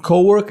un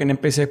cowork,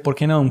 empecé, ¿por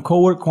qué no un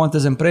cowork?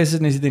 ¿Cuántas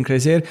empresas necesitan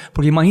crecer?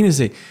 Porque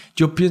imagínense,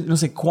 yo no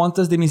sé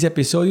cuántos de mis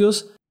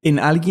episodios en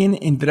alguien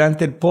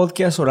entrante el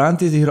podcast o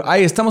antes dijeron,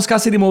 ay, estamos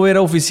casi de mover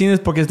a oficinas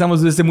porque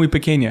estamos desde muy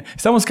pequeña.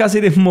 Estamos casi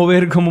de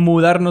mover como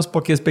mudarnos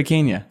porque es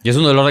pequeña. Y es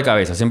un dolor de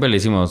cabeza. Siempre le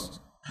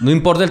decimos, no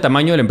importa el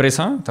tamaño de la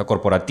empresa, está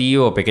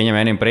corporativo, pequeña,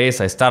 mediana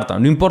empresa, startup,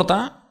 no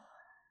importa.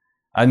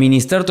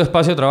 Administrar tu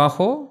espacio de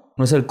trabajo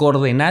no es el core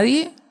de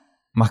nadie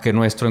más que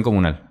nuestro en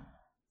Comunal.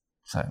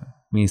 O sea,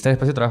 administrar el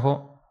espacio de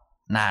trabajo,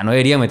 nada, no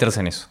debería meterse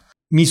en eso.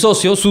 Mi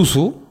socio,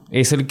 Susu,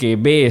 es el que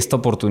ve esta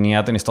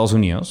oportunidad en Estados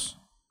Unidos.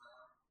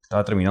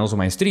 Estaba terminando su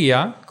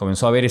maestría,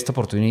 comenzó a ver esta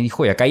oportunidad y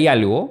dijo, y acá hay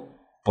algo,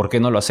 ¿por qué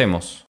no lo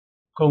hacemos?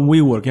 Con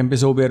WeWork,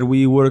 empezó a ver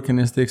WeWork en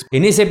este...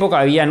 En esa época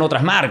habían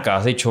otras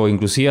marcas, de hecho,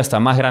 inclusive hasta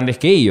más grandes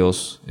que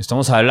ellos.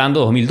 Estamos hablando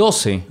de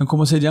 2012.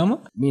 ¿Cómo se llama?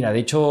 Mira, de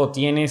hecho,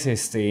 tienes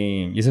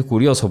y eso es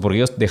curioso, porque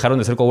ellos dejaron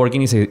de hacer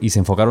coworking y se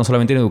enfocaron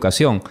solamente en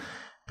educación.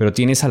 Pero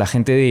tienes a la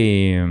gente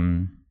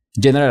de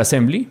General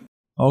Assembly,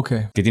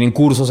 okay, que tienen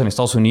cursos en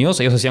Estados Unidos.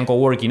 Ellos hacían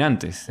coworking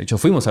antes. De hecho,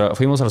 fuimos a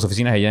las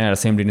oficinas de General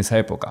Assembly en esa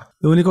época.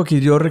 Lo único que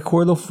yo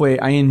recuerdo fue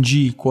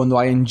ING,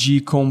 cuando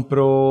ING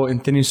compró,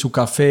 tenía su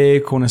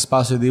café con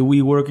espacio de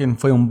WeWork,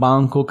 fue un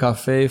banco,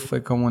 café,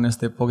 fue como en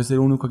este época. Es el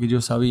único que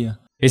yo sabía.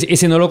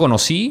 Ese no lo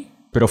conocí,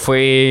 pero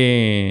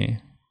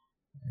fue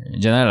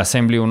General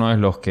Assembly uno de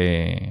los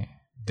que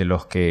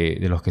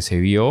se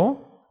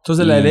vio.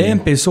 Entonces la idea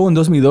empezó en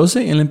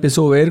 2012, él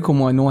empezó a ver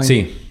como no hay...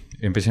 Sí,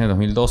 empecé en el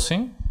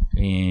 2012.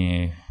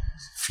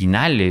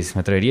 Finales, me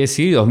atrevería a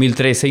decir,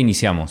 2013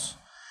 iniciamos.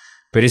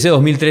 Pero ese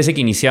 2013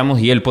 que iniciamos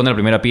y él pone la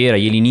primera piedra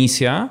y él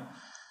inicia,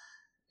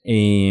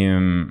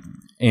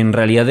 en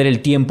realidad era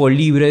el tiempo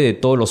libre de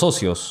todos los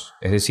socios.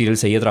 Es decir, él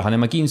seguía trabajando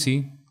en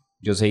McKinsey,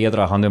 yo seguía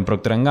trabajando en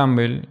Procter &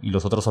 Gamble y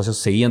los otros socios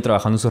seguían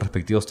trabajando en sus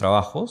respectivos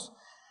trabajos.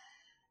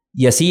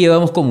 Y así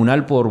llevamos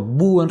Comunal por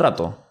muy buen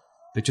rato.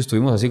 De hecho,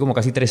 estuvimos así como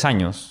casi 3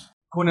 años.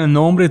 ¿Con el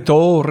nombre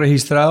todo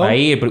registrado?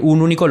 Ahí,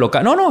 un único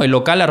local. No, el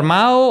local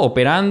armado,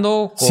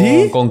 operando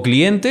con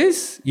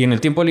clientes y en el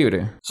tiempo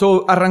libre.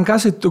 So,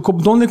 arrancaste,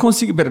 ¿dónde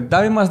consigues? Pero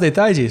dame más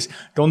detalles.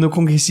 ¿Dónde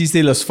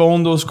conseguiste los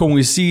fondos? ¿Cómo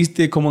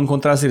hiciste? ¿Cómo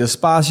encontraste el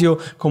espacio?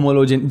 ¿Cómo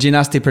lo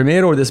llenaste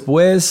primero o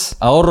después?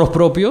 Ahorros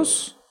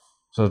propios.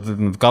 O sea,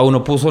 cada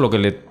uno puso lo que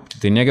le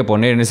tenía que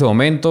poner en ese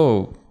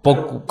momento.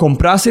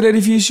 ¿Compraste el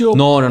edificio?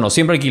 No.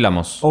 Siempre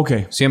alquilamos. Ok.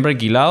 Siempre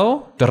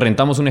alquilado. Te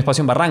rentamos un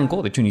espacio en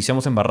Barranco. De hecho,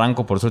 iniciamos en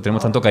Barranco. Por eso le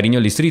tenemos tanto cariño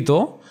al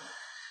distrito.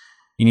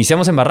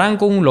 Iniciamos en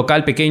Barranco, un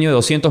local pequeño de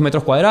 200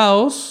 metros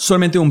cuadrados.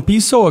 ¿Solamente un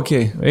piso o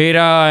qué?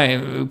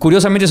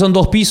 Curiosamente son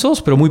 2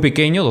 pisos, pero muy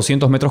pequeño.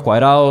 200 metros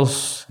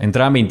cuadrados.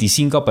 Entraban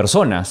 25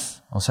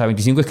 personas. O sea,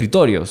 25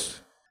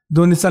 escritorios.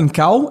 ¿Dónde está el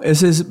CAO?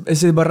 ¿Ese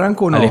es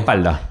Barranco o no? A la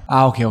espalda.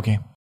 Ah, ok.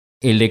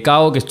 El de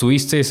CAO que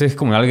estuviste, ese es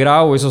Comunal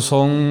Grau, ese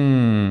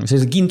es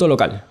el quinto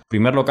local. El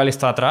primer local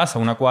está atrás, a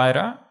una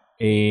cuadra.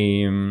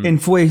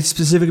 ¿Fue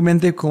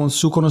específicamente con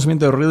su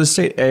conocimiento de real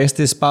estate?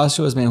 ¿Este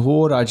espacio es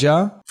mejor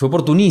allá? Fue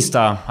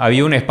oportunista.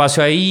 Había un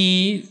espacio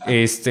ahí.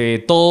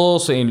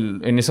 Todos,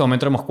 en ese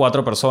momento éramos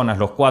 4 personas.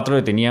 Los 4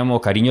 le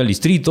teníamos cariño al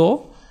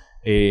distrito.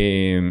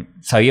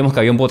 Sabíamos que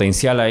había un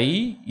potencial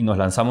ahí y nos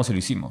lanzamos y lo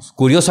hicimos.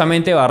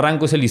 Curiosamente,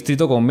 Barranco es el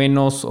distrito con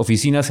menos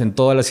oficinas en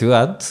toda la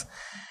ciudad.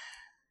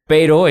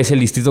 Pero es el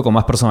distrito con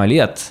más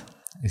personalidad.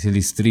 Es el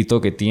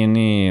distrito que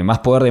tiene más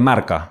poder de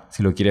marca,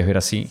 si lo quieres ver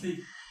así. Sí.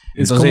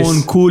 Entonces, es como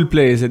un cool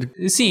place.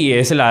 Sí,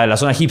 es la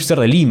zona hipster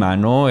de Lima,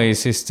 ¿no?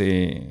 Es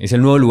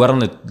el nuevo lugar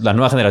donde las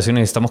nuevas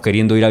generaciones estamos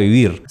queriendo ir a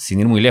vivir. Sin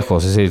ir muy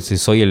lejos.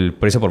 Soy el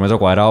precio por metro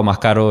cuadrado más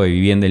caro de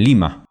vivienda en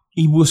Lima.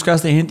 ¿Y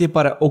buscaste gente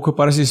para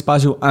ocupar ese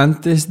espacio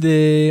antes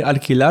de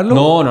alquilarlo?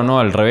 No,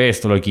 al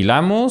revés. Lo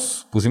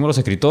alquilamos, pusimos los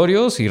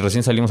escritorios y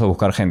recién salimos a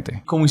buscar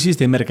gente. ¿Cómo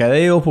hiciste?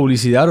 ¿Mercadeo,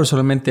 publicidad o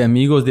solamente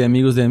amigos de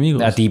amigos de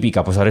amigos? La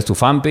típica, pues abres tu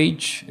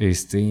fanpage,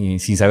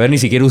 sin saber ni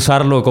siquiera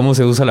usarlo, cómo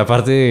se usa la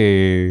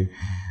parte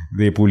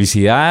de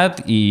publicidad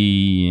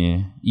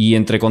y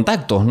entre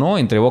contactos, ¿no?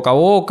 Entre boca a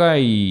boca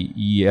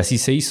y así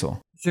se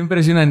hizo. Es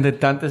impresionante,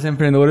 tantos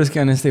emprendedores que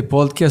en este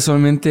podcast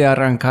solamente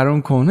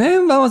arrancaron con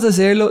vamos a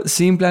hacerlo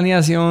sin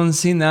planeación,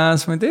 sin nada,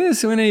 solamente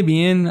suena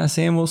bien,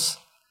 hacemos.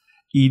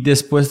 Y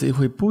después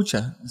dijo,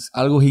 pucha, es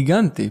algo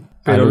gigante.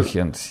 Pero Algo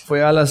gigante.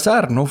 fue al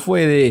azar, no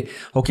fue de,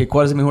 ok,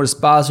 ¿cuál es el mejor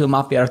espacio?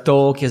 Mapear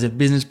todo, ¿qué es el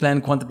business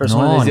plan? ¿Cuántas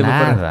personas No, les debo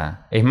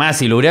nada. Es más,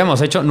 si lo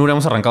hubiéramos hecho, no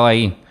hubiéramos arrancado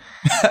ahí.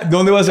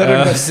 ¿Dónde vas a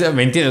arrancar?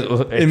 ¿Me entiendes?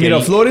 ¿En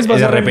Miraflores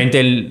vas a arrancar?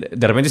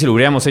 De repente, si lo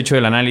hubiéramos hecho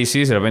el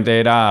análisis, de repente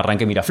era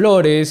arranque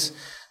Miraflores,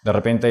 de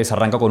repente se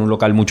arranca con un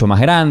local mucho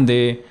más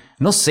grande.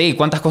 No sé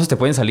cuántas cosas te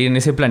pueden salir en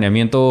ese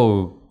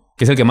planeamiento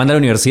que es el que manda la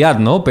universidad,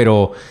 ¿no?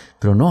 Pero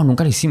no,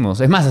 nunca lo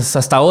hicimos. Es más,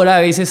 hasta ahora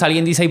a veces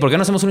alguien dice, ¿y por qué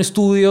no hacemos un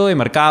estudio de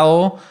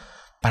mercado?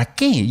 ¿Para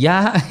qué?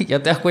 Ya te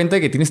das cuenta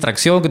de que tienes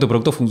tracción, que tu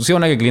producto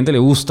funciona, que al cliente le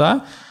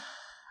gusta.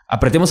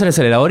 Apretemos el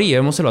acelerador y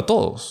llevémoselo a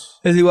todos.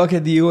 Es igual que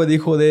Diego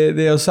dijo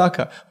de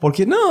Osaka. ¿Por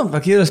qué no?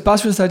 Aquí el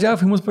espacio está allá,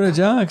 fuimos por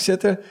allá,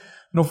 etc.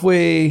 No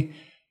fue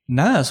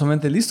nada,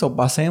 solamente listo.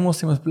 Pasemos,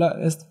 tenemos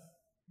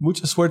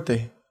mucha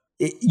suerte.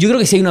 Yo creo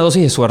que sí hay una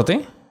dosis de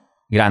suerte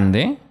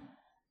grande,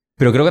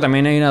 pero creo que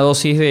también hay una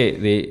dosis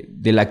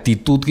de la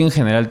actitud que en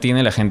general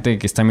tiene la gente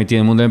que está metida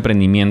en el mundo de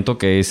emprendimiento,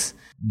 que es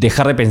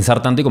dejar de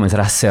pensar tanto y comenzar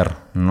a hacer,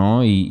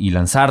 ¿no? Y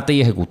lanzarte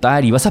y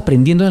ejecutar, y vas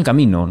aprendiendo en el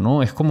camino,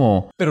 ¿no? Es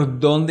como... Pero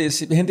 ¿dónde?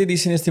 La gente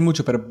dice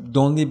mucho, pero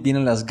 ¿dónde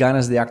vienen las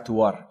ganas de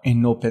actuar y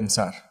no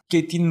pensar?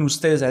 ¿Qué tienen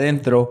ustedes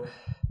adentro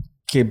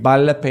que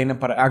vale la pena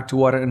para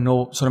actuar,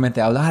 no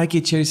solamente hablar, ay,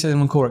 qué chévere si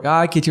hacemos un cowork,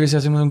 ay, qué chévere si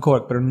hacemos un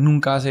cowork, pero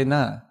nunca hace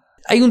nada?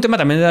 Hay un tema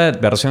también de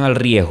adversión al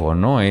riesgo,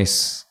 ¿no?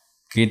 Es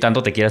qué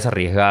tanto te quieras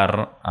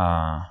arriesgar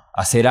a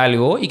hacer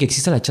algo y que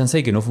exista la chance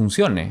de que no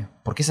funcione,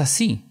 porque es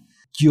así.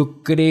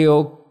 Yo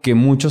creo que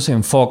muchos se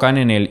enfocan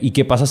en el ¿y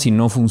qué pasa si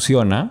no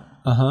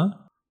funciona?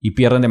 Ajá. Y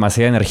pierden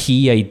demasiada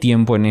energía y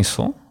tiempo en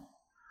eso,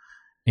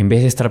 en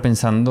vez de estar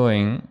pensando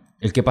en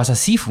el qué pasa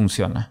si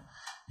funciona.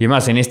 Y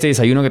además, en este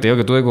desayuno que te digo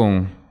que tuve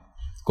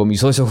con mi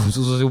socio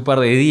hace un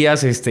par de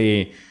días,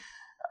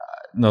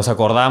 nos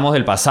acordamos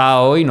del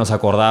pasado y nos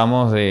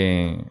acordamos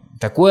de...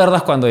 ¿Te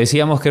acuerdas cuando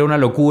decíamos que era una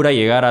locura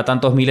llegar a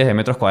tantos miles de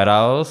metros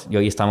cuadrados? Y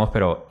hoy estamos,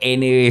 pero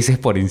N veces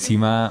por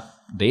encima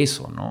de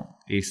eso, ¿no?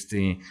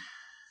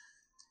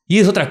 Y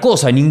es otra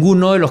cosa.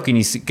 Ninguno de los que...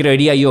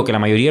 Creería yo que la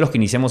mayoría de los que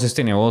iniciamos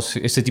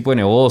este tipo de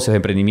negocios, de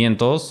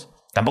emprendimientos,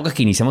 tampoco es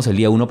que iniciamos el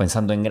día uno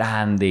pensando en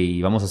grande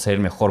y vamos a ser el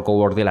mejor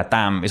cowork de la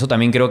TAM. Eso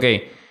también creo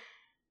que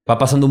va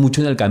pasando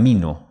mucho en el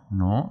camino,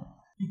 ¿no?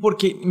 ¿Y por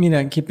qué?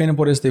 Mira, qué pena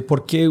por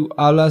 ¿por qué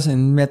hablas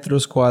en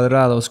metros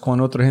cuadrados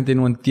cuando otra gente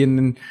no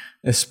entiende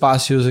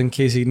espacios en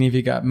qué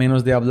significa?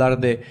 Menos de hablar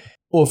de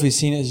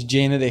oficinas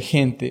llenas de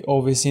gente,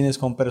 oficinas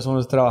con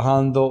personas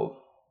trabajando,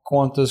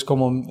 cuántos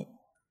como...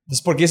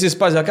 Es porque ese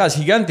espacio acá es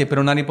gigante,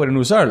 pero nadie puede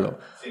usarlo.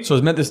 Sí.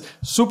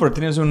 Súper,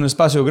 tienes un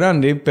espacio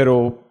grande,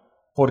 pero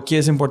 ¿por qué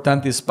es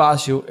importante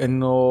espacio y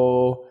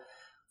no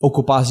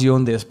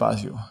ocupación de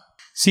espacio?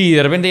 Sí,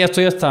 de repente ya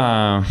estoy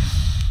hasta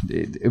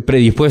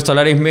predispuesto a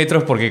hablar en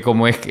metros porque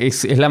como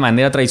es la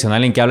manera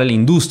tradicional en que habla la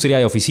industria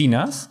de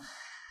oficinas.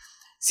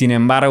 Sin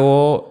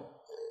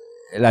embargo,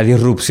 la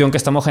disrupción que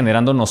estamos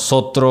generando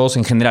nosotros,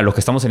 en general, los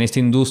que estamos en esta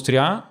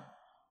industria,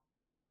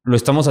 lo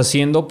estamos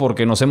haciendo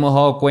porque nos hemos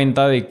dado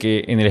cuenta de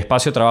que en el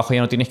espacio de trabajo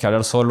ya no tienes que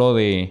hablar solo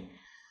del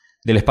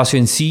espacio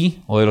en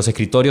sí o de los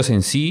escritorios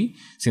en sí,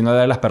 sino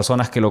de las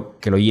personas que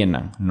lo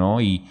llenan, ¿no?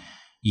 Y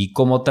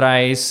cómo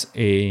traes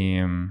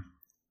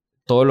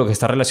todo lo que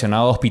está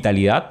relacionado a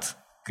hospitalidad,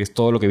 que es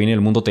todo lo que viene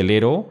del mundo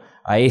hotelero,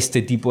 a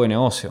este tipo de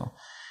negocio.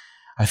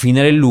 Al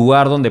final, el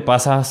lugar donde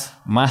pasas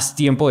más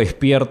tiempo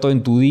despierto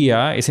en tu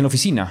día es en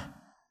oficina.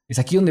 Es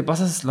aquí donde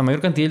pasas la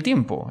mayor cantidad del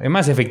tiempo. Es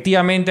más,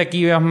 efectivamente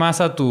aquí veas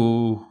más a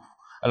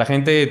la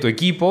gente de tu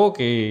equipo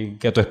que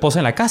a tu esposa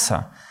en la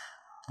casa.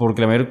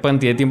 Porque la mayor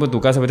cantidad de tiempo en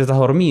tu casa a veces estás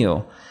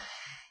dormido.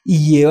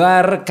 Y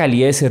llevar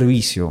calidad de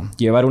servicio,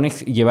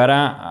 llevar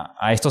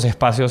a estos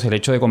espacios el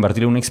hecho de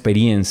convertirlo en una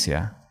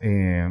experiencia.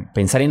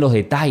 Pensar en los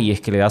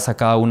detalles que le das a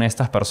cada una de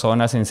estas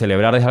personas, en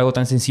celebrar desde algo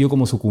tan sencillo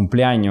como su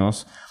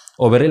cumpleaños.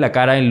 O verle la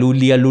cara el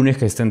día lunes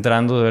que está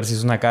entrando, de ver si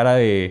es una cara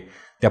de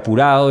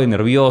apurado, de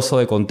nervioso,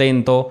 de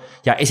contento.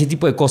 Ya, ese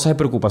tipo de cosas de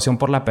preocupación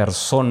por la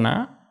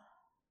persona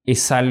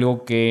es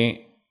algo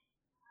que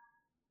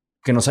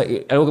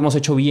hemos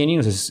hecho bien y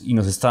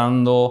nos está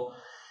dando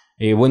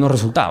buenos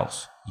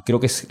resultados. Y creo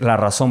que es la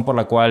razón por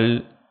la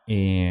cual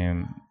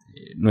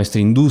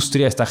nuestra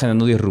industria está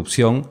generando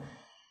disrupción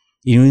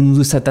y una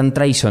industria tan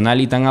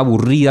tradicional y tan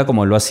aburrida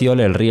como lo ha sido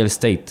la del real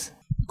estate.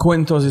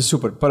 Entonces,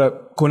 súper.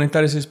 Para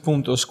conectar esos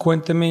puntos,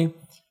 cuéntame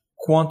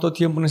cuánto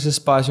tiempo en ese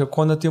espacio,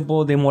 cuánto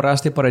tiempo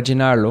demoraste para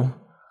llenarlo,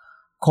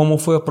 cómo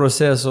fue el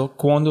proceso,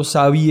 cuándo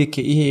sabía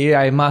que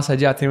hay más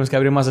allá, tenemos que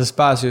abrir más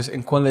espacios,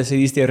 en cuándo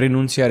decidiste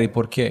renunciar y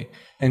por qué,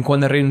 en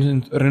cuándo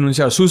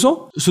renunciar.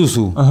 ¿Susu?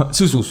 Susu. Ajá,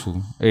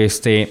 Susu.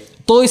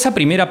 Toda esa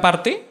primera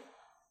parte,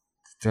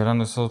 estoy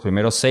hablando de esos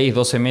primeros 6,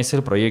 12 meses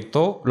del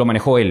proyecto, lo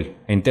manejó él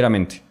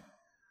enteramente.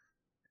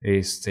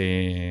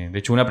 De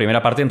hecho, una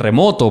primera parte en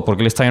remoto,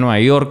 porque él está en Nueva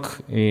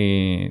York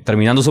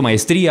terminando su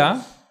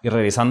maestría y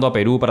regresando a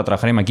Perú para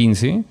trabajar en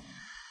McKinsey.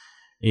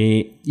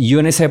 Y yo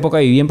en esa época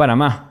viví en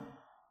Panamá.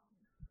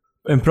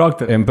 ¿En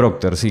Procter? En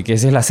Procter, sí, que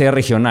esa es la sede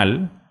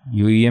regional.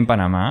 Yo viví en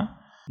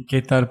Panamá.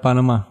 ¿Qué tal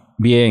Panamá?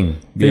 Bien.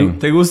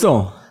 ¿Te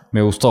gustó?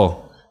 Me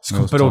gustó.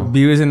 Pero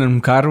vives en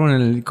un carro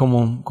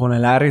como con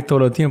el aire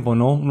todo el tiempo,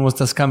 ¿no? No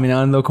estás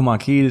caminando como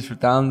aquí,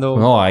 disfrutando.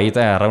 No, ahí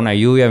te agarra una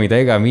lluvia a mitad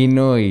de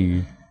camino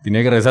y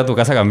tienes que regresar a tu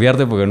casa a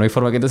cambiarte porque no hay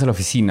forma que entres a la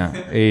oficina.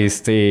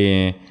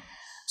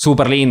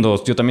 Súper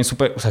lindo. Yo también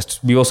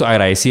vivo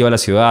agradecido a la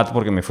ciudad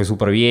porque me fue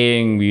súper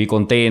bien, viví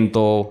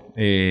contento.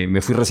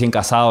 Me fui recién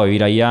casado a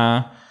vivir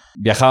allá.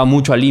 Viajaba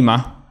mucho a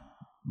Lima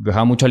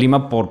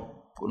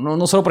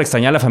no solo por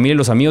extrañar a la familia y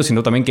los amigos,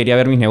 sino también quería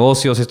ver mis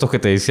negocios, estos que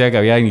te decía que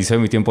había iniciado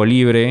en mi tiempo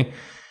libre.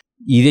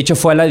 Y de hecho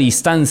fue a la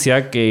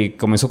distancia que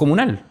comenzó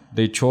Comunal.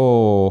 De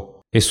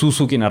hecho, es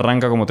Susu quien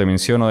arranca, como te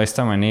menciono, de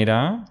esta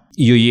manera.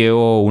 Y yo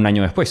llego un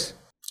año después.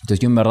 Entonces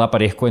yo en verdad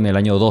aparezco en el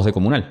año 2 de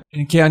Comunal.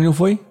 ¿En qué año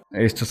fue?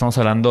 Esto estamos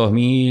hablando de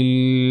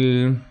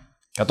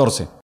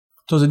 2014.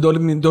 Entonces,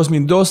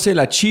 2012,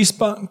 la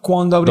chispa,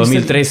 ¿cuándo abriste?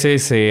 2013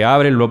 se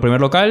abre el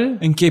primer local.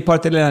 ¿En qué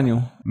parte del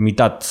año?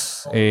 Mitad.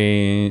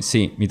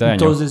 Sí, mitad de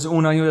año. Entonces,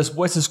 un año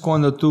después es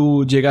cuando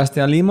tú llegaste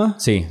a Lima.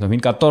 Sí,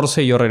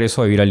 2014 yo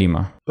regreso a vivir a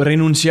Lima.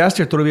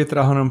 ¿Renunciaste o todavía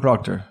trabajando en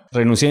Procter?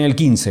 Renuncié en el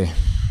 15.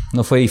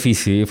 No fue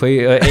difícil.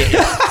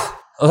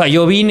 O sea,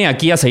 yo vine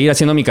aquí a seguir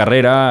haciendo mi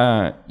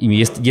carrera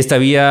y esta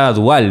vida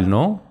dual,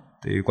 ¿no?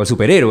 Cual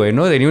superhéroe,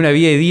 ¿no? Tenía una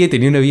vida de día y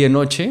tenía una vida de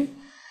noche.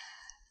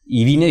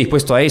 Y vine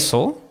dispuesto a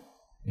eso.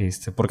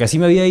 Porque así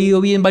me había ido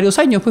bien varios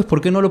años, pues,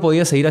 ¿por qué no lo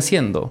podía seguir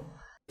haciendo?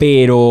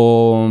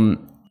 Pero...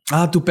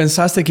 tú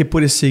pensaste que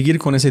puedes seguir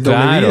con ese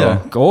doble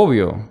vida.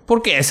 Obvio.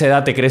 Porque a esa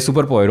edad te crees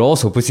súper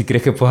poderoso, pues si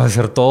crees que puedes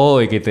hacer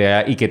todo y que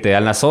te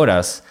dan las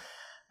horas.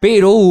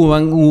 Pero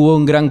hubo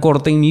un gran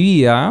corte en mi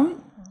vida,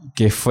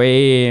 que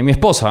fue mi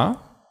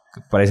esposa,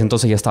 que para ese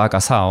entonces ya estaba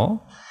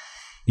casado,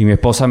 y mi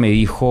esposa me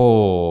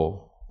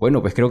dijo,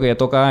 bueno, pues creo que ya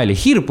toca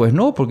elegir, pues,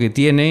 ¿no? Porque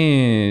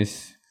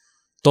tienes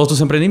todos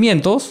tus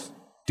emprendimientos...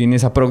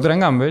 Tienes a Procter &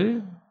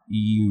 Gamble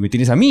y me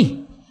tienes a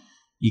mí.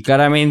 Y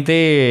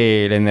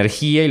claramente la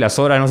energía y las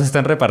horas no se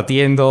están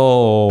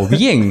repartiendo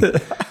bien.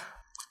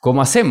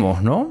 ¿Cómo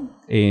hacemos, no?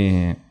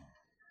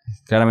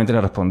 Claramente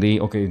le respondí,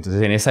 ok,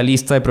 entonces en esa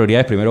lista de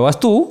prioridades primero vas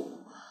tú.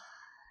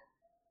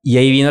 Y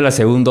ahí vino la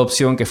segunda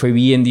opción que fue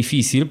bien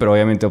difícil, pero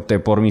obviamente opté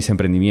por mis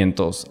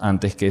emprendimientos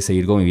antes que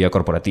seguir con mi vida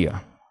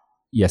corporativa.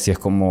 Y así es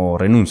como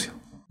renuncio,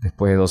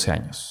 después de 12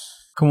 años.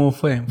 ¿Cómo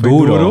fue?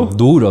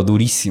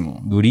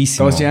 Durísimo.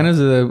 12 años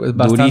es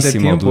bastante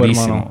tiempo,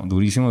 hermano.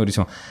 Durísimo.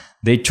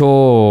 De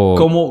hecho...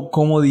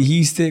 ¿Cómo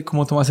dijiste?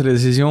 ¿Cómo tomaste la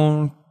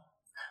decisión?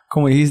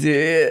 ¿Cómo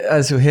dijiste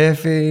a su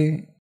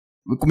jefe?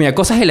 Mira,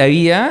 cosas de la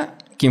vida.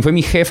 Quien fue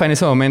mi jefa en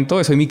ese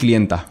momento, soy mi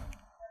clienta.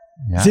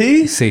 ¿Ya?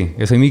 ¿Sí? Sí,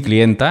 yo soy mi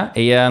clienta.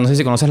 Ella, no sé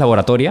si conoces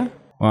Laboratoria.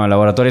 Bueno,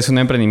 Laboratoria es un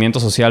emprendimiento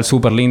social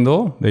súper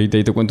lindo. De ahí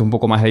te cuento un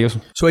poco más de ellos.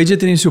 ¿Ella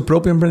tiene su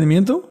propio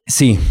emprendimiento?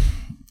 Sí.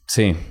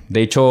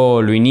 De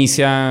hecho, lo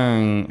inicia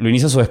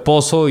su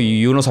esposo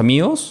y unos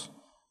amigos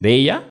de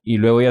ella. Y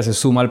luego ella se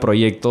suma al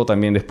proyecto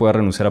también después de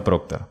renunciar a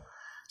Procter.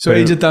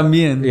 Ella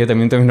también. Ella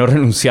también terminó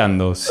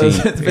renunciando, sí.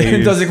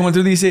 Entonces, como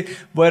tú dices,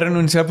 voy a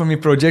renunciar por mi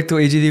proyecto.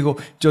 Ella dijo,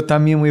 yo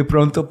también muy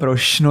pronto, pero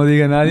no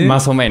diga a nadie.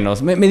 Más o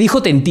menos. Me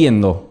dijo, te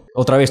entiendo.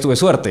 Otra vez tuve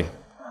suerte.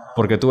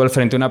 Porque tuve al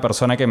frente una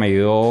persona que me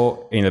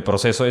ayudó en el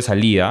proceso de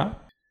salida.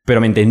 Pero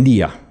me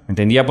entendía. Me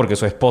entendía porque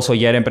su esposo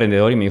ya era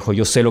emprendedor y me dijo,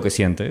 yo sé lo que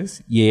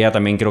sientes. Y ella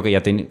también creo que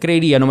ya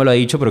creería, no me lo ha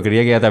dicho, pero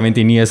creía que ella también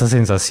tenía esa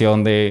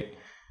sensación de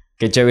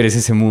qué chévere es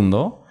ese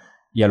mundo.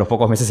 Y a los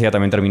pocos meses ella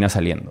también termina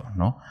saliendo,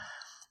 ¿no?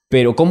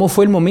 Pero ¿cómo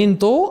fue el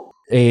momento?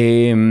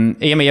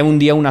 Ella me llama un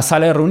día a una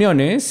sala de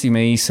reuniones y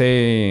me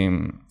dice,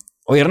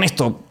 oye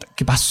Ernesto,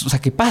 ¿qué pasa? O sea,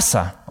 ¿qué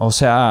pasa? O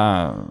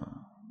sea,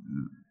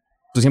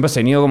 tú siempre has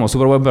tenido como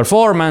súper buen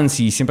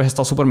performance y siempre has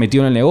estado súper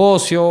metido en el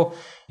negocio.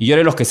 Y yo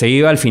era de los que se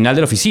iba al final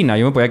de la oficina.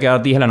 Yo me podía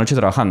quedar 10 de la noche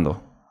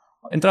trabajando.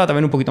 Entraba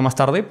también un poquito más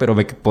tarde, pero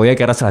me podía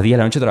quedar hasta las 10 de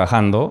la noche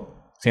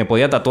trabajando. Si me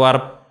podía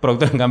tatuar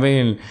Procter &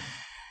 Gamble,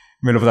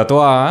 me lo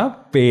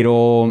tatuaba,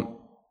 pero...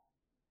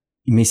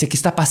 Y me dice, ¿qué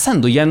está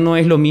pasando? Ya no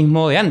es lo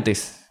mismo de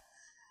antes.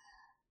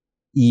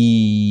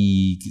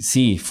 Y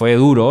sí, fue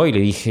duro. Y le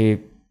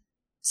dije,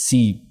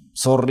 sí,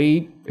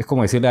 sorry. Es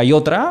como decirle, hay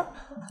otra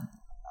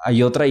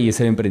y es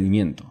el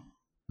emprendimiento,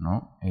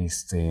 ¿no?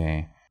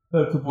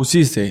 Pero tú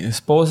pusiste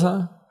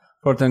esposa,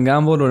 Procter &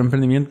 Gamble, o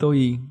emprendimiento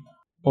y...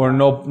 ¿O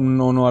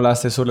no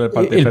hablaste sobre la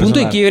parte personal? El punto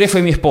de quiebre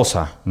fue mi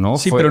esposa, ¿no?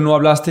 Sí, pero no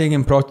hablaste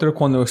en Procter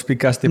cuando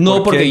explicaste por qué.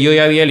 No, porque yo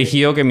ya había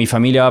elegido que mi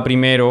familia va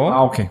primero.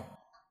 Ok.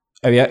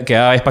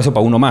 Quedaba espacio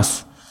para uno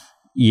más.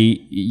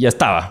 Y ya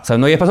estaba. O sea,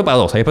 no había espacio para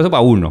dos, había espacio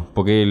para uno.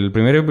 Porque el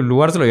primer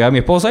lugar se lo llevaba mi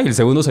esposa y el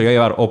segundo se lo iba a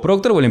llevar o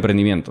Procter o el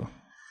emprendimiento.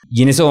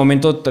 Y en ese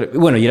momento,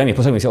 bueno, y era mi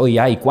esposa que me decía,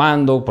 oye, ¿y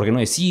cuándo? ¿Por qué no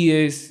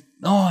decides?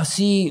 No,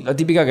 sí, la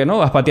típica que no,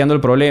 vas pateando el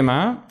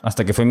problema.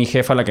 Hasta que fue mi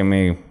jefa la que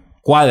me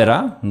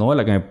cuadra, ¿no?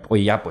 La que me,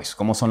 oye, ya, pues,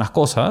 ¿cómo son las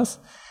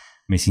cosas?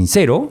 Me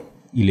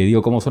sincero y le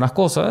digo cómo son las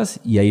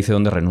cosas y ahí fue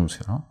donde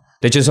renuncio, ¿no?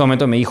 De hecho, en ese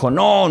momento me dijo,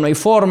 no hay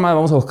forma,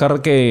 vamos a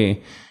buscar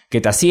que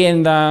te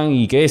asciendan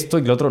y que esto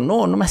y que lo otro.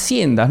 No me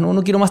asciendas,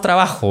 no quiero más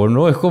trabajo,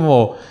 ¿no? Es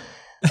como,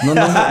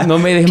 no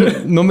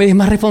me des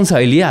más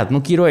responsabilidad,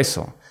 no quiero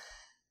eso.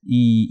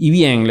 Y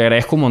bien, le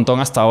agradezco un montón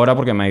hasta ahora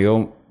porque me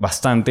ayudó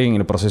bastante en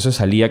el proceso de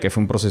salida, que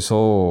fue un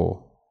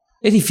proceso...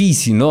 Es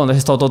difícil, ¿no? Donde has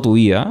estado toda tu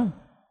vida.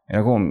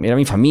 Era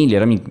mi familia,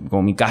 era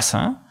como mi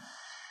casa.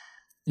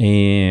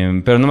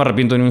 Pero no me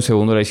arrepiento ni un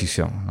segundo de la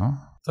decisión,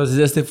 ¿no? Entonces,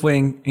 ¿este fue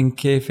en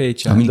qué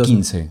fecha?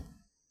 2015.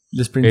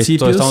 ¿Los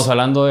principios? Esto estamos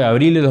hablando de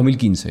abril de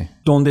 2015.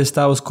 ¿Dónde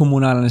estabas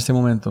Comunal en este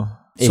momento?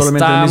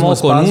 ¿Solamente el mismo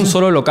Estábamos con espacio? un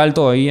solo local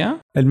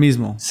todavía. El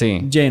mismo.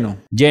 Sí.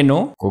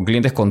 Lleno. Con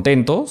clientes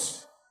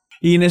contentos.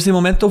 ¿Y en ese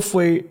momento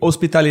fue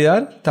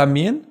hospitalidad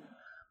también?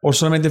 ¿O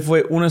solamente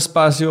fue un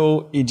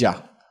espacio y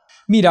ya?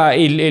 Mira,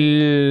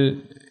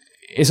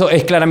 eso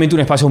es claramente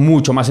un espacio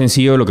mucho más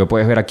sencillo de lo que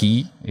puedes ver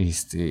aquí.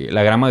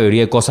 La gran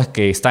mayoría de cosas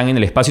que están en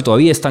el espacio y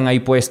todavía están ahí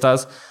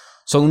puestas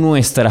son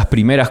nuestras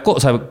primeras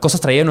cosas,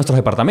 cosas traídas de nuestros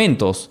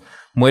departamentos.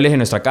 Muebles de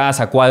nuestra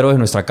casa, cuadros de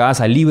nuestra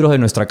casa, libros de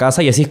nuestra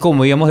casa, y así es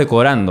como íbamos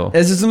decorando.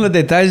 Esos son los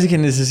detalles que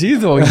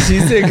necesito.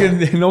 Hiciste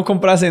que no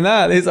compraste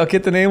nada de eso. ¿Qué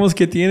tenemos?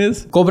 ¿Qué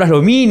tienes? Compras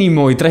lo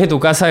mínimo y traes de tu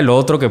casa lo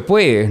otro que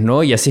puedes,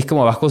 ¿no? Y así es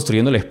como vas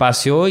construyendo el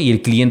espacio y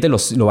el cliente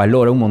lo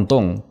valora un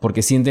montón,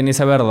 porque sienten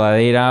esa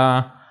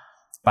verdadera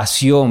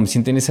pasión,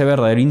 sienten ese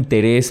verdadero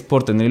interés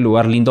por tener el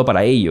lugar lindo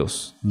para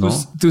ellos, ¿no?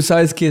 Pues, tú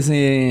sabes que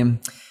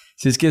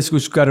si es que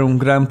escuchar un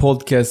gran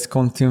podcast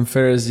con Tim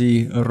Ferriss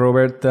y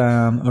Robert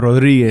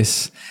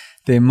Rodríguez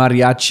de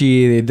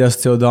Mariachi, de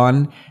Dusk Till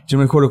Dawn, yo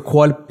me acuerdo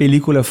cuál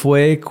película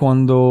fue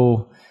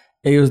cuando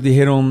ellos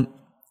dijeron,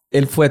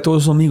 él fue a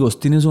todos sus amigos,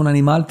 tienes un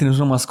animal, tienes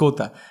una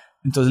mascota.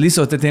 Entonces,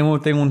 listo, tengo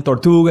una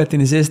tortuga,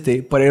 tienes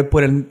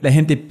la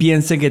gente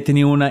piensa que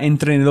tenía un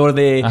entrenador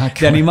de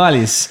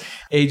animales.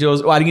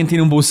 O alguien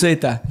tiene un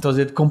buceta.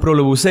 Entonces, compró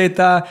la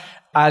buceta,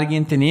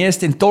 alguien tenía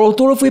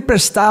todo fue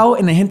prestado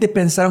y la gente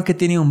pensaron que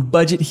tenía un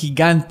budget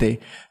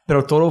gigante,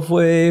 pero todo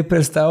fue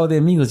prestado de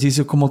amigos. Y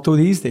eso, como tú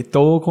dijiste,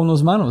 todo con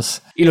las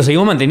manos. Y lo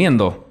seguimos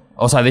manteniendo.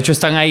 O sea, de hecho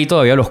están ahí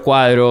todavía los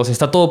cuadros,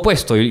 está todo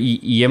puesto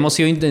y hemos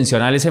sido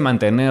intencionales en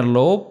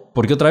mantenerlo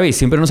porque otra vez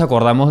siempre nos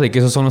acordamos de que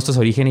esos son nuestros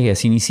orígenes y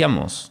así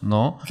iniciamos,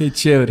 ¿no? Qué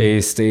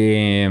chévere.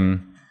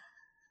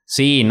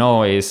 Sí,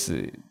 no, es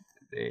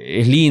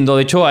lindo.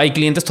 De hecho, hay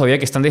clientes todavía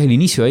que están desde el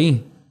inicio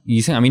ahí y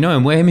dicen, a mí no me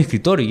mueve mi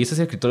escritorio, y ese es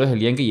el escritorio desde el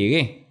día en que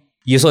llegué.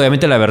 Y es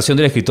obviamente la versión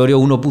del escritorio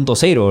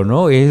 1.0,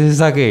 ¿no? Es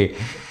esa que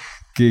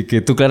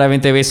tú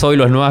claramente ves hoy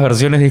las nuevas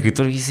versiones de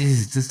escritorio y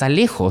dices, esto está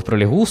lejos, pero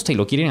les gusta y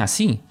lo quieren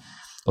así.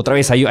 Otra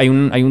vez, hay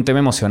un tema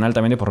emocional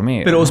también de por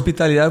medio. Pero ¿no?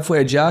 Hospitalidad fue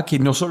allá, que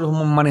nosotros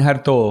vamos a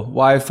manejar todo.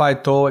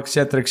 Wi-Fi, todo,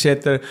 etcétera,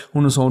 etcétera.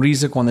 Una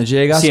sonrisa cuando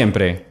llegas.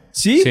 Siempre.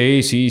 ¿Sí?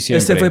 Sí, siempre.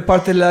 ¿Este fue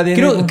parte de la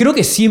ADN? Creo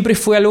que siempre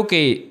fue algo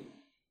que...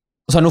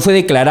 O sea, no fue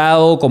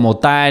declarado como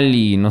tal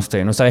y no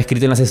estaba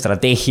escrito en las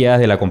estrategias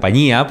de la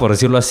compañía, por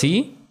decirlo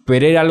así.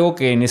 Pero era algo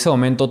que en ese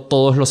momento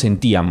todos lo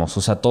sentíamos.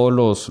 O sea, todos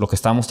los que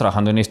estábamos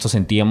trabajando en esto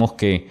sentíamos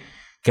que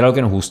era algo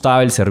que nos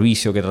gustaba el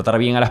servicio, que tratar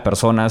bien a las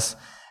personas...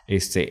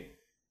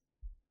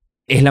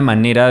 es la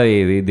manera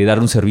de dar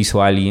un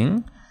servicio a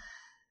alguien,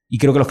 y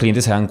creo que los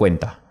clientes se dan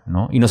cuenta,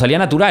 ¿no? Y nos salía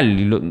natural,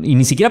 y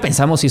ni siquiera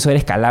pensamos si eso era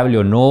escalable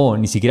o no,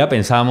 ni siquiera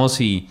pensamos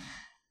si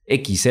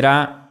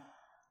era...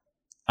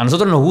 A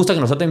nosotros nos gusta que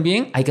nos traten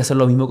bien, hay que hacer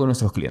lo mismo con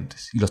nuestros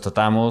clientes, y los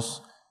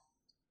tratamos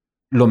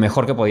lo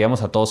mejor que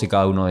podíamos a todos y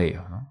cada uno de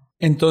ellos, ¿no?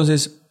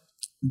 Entonces,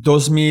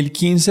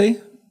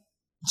 2015,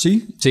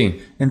 ¿sí? Sí.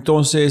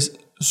 Entonces,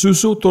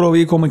 Susu tú lo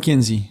vi como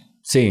McKinsey.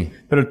 Sí.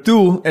 Pero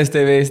tú, esta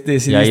vez,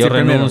 decidiste y ahí yo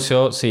primero.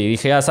 renuncio. Sí,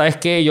 dije, ¿sabes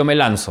qué? Yo me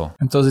lanzo.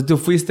 Entonces tú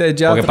fuiste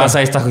ya... Porque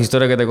pasa esta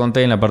historia que te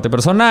conté en la parte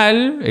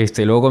personal,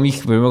 luego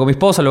primero con mi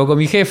esposa, luego con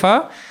mi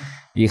jefa,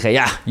 y dije,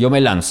 ya, yo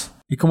me lanzo.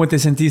 ¿Y cómo te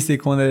sentiste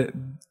cuando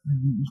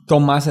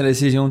tomaste la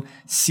decisión,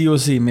 sí o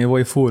sí, me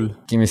voy full?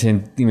 Que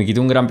me quité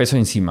un gran peso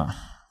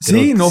encima.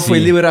 Sí, no fue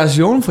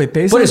liberación, fue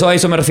peso. Por eso a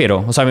eso me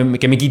refiero. O sea,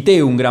 que me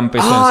quité un gran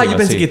peso encima. Yo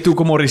pensé que tú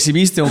como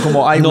recibiste o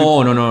como...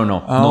 No.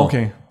 No. Ok.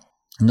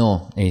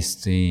 No,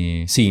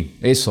 sí,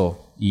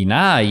 eso. Y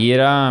nada, y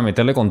era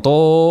meterle con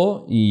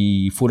todo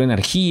y full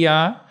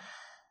energía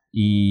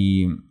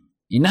y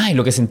nada, y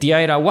lo que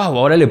sentía era, wow,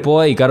 ahora le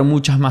puedo dedicar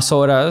muchas más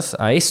horas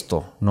a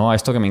esto, ¿no? A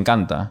esto que me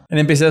encanta. ¿Y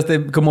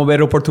empezaste como a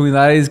ver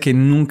oportunidades que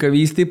nunca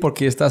viste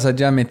porque estás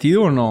allá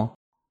metido o no?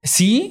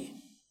 Sí,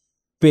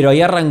 pero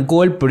ahí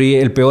arrancó el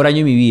peor año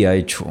de mi vida, de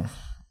hecho.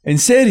 ¿En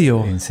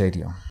serio? En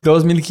serio.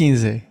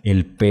 2015.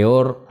 El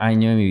peor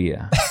año de mi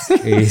vida.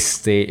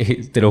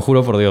 Te lo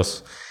juro por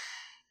Dios.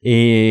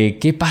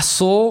 ¿Qué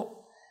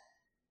pasó?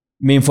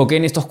 Me enfoqué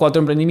en estos 4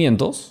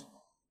 emprendimientos.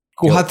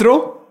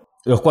 ¿4?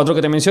 Los 4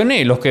 que te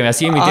mencioné, los que me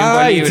hacía en mi tiempo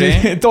libre.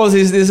 Sí.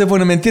 Entonces, ese fue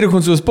una mentira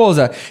con su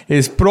esposa.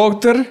 Es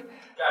Procter,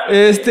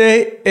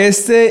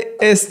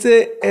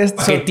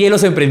 Jeteé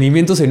los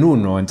emprendimientos en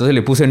uno. Entonces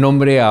le puse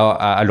nombre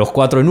a los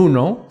 4 en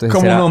uno. Entonces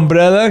como una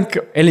umbrella.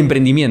 El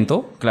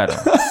emprendimiento, claro.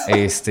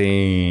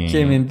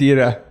 Qué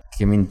mentira.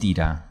 Qué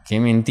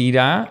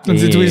mentira.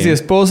 Entonces tuviste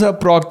esposa,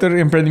 Procter,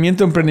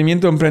 emprendimiento.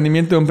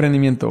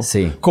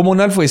 Sí.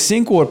 ¿Comunal fue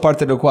 5 o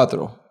parte de los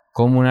 4?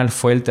 Comunal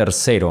fue el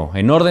tercero.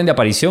 En orden de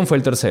aparición fue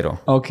el tercero.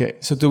 Ok.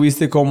 So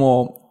tuviste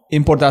como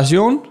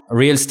importación.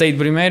 Real estate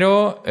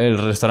primero, el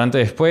restaurante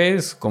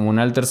después,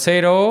 Comunal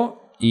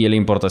tercero y la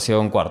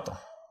importación cuarto.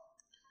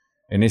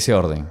 En ese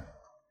orden.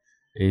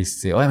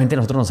 Obviamente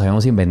nosotros nos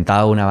habíamos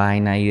inventado una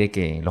vaina ahí de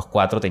que los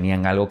 4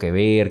 tenían algo que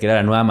ver, que era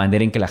la nueva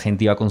manera en que la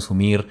gente iba a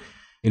consumir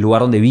el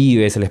lugar donde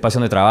vives, el espacio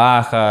donde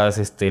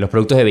trabajas, los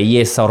productos de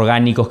belleza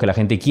orgánicos que la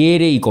gente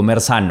quiere y comer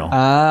sano.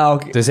 Ah,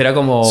 ok. Entonces era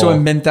como...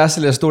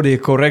 Inventaste la historia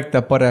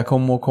correcta para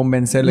como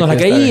convencerle. Nos la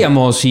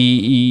creíamos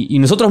y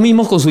nosotros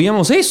mismos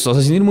consumíamos eso. O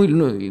sea,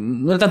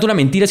 no era tanto una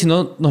mentira,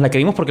 sino nos la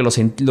creímos porque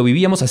lo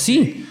vivíamos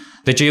así.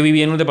 De hecho, yo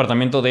vivía en un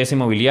departamento de esa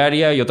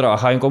inmobiliaria, yo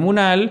trabajaba en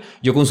Comunal,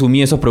 yo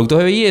consumía esos productos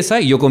de belleza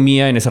y yo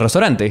comía en ese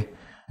restaurante.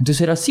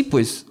 Entonces era así,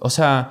 pues. O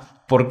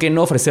sea, ¿por qué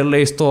no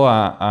ofrecerle esto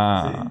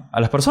a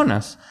las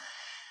personas?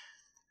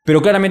 Pero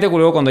claramente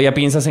luego cuando ya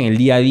piensas en el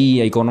día a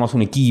día y cómo armas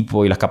un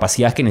equipo y las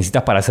capacidades que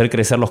necesitas para hacer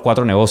crecer los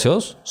 4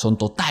 negocios, son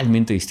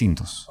totalmente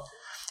distintos.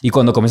 Y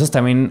cuando comienzas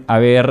también a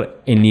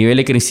ver el nivel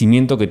de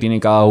crecimiento que tiene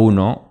cada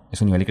uno, es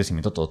un nivel de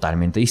crecimiento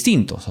totalmente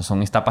distinto. O sea,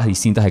 son etapas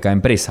distintas de cada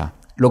empresa.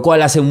 Lo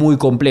cual hace muy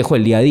complejo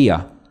el día a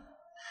día.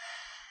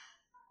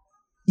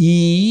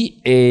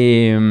 Y...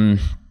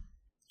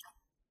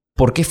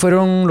 ¿por qué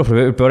fueron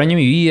el peor año de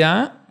mi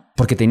vida?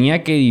 Porque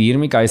tenía que dividir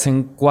mi cabeza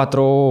en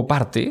 4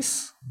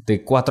 partes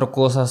de 4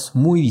 cosas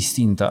muy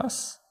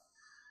distintas.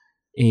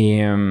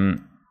 Y ahí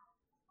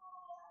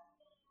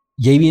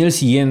viene el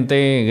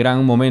siguiente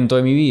gran momento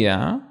de mi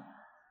vida,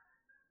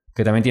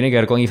 que también tiene que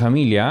ver con mi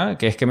familia,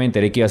 que es que me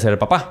enteré que iba a ser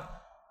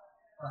papá.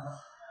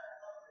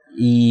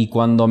 Y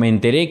cuando me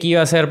enteré que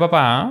iba a ser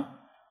papá,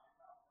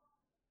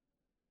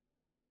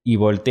 y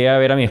volteé a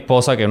ver a mi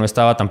esposa, que no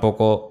estaba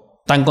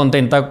tampoco tan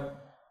contenta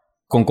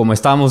con cómo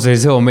estábamos en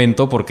ese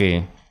momento,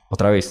 porque...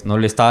 otra vez, no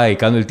le estaba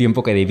dedicando el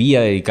tiempo que debía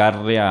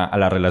dedicarle a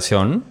la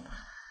relación.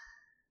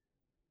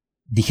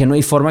 Dije, no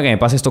hay forma que me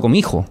pase esto con mi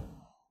hijo.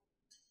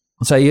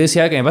 O sea, yo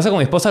decía, que me pase con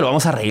mi esposa lo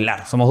vamos a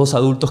arreglar. Somos 2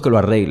 adultos que lo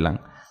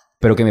arreglan.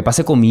 Pero que me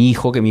pase con mi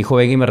hijo, que mi hijo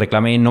venga y me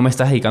reclame, no me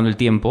estás dedicando el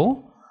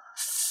tiempo.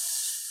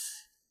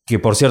 Que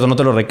por cierto no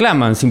te lo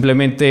reclaman.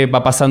 Simplemente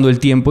va pasando el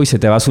tiempo y se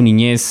te va su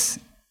niñez.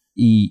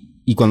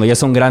 Y cuando ya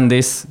son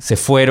grandes, se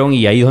fueron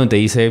y ahí es donde te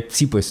dice,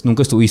 sí, pues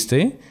nunca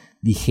estuviste.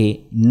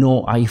 Dije,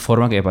 no hay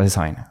forma que me pase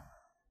esa vaina.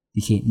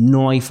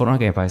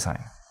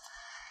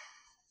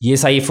 Y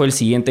ese ahí fue el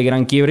siguiente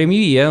gran quiebre en mi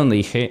vida, donde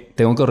dije,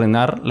 tengo que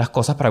ordenar las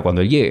cosas para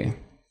cuando él llegue.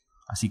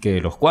 Así que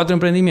de los 4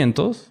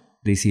 emprendimientos,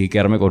 decidí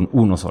quedarme con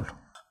uno solo.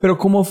 Pero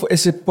 ¿cómo fue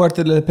ese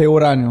parte del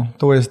peor año,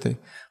 todo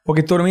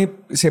Porque todo a mí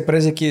se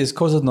parece que es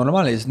cosas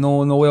normales.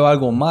 No veo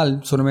algo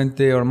mal,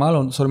 solamente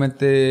normal.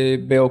 Solamente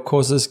veo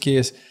cosas que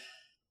es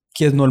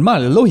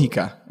normal, es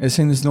lógica.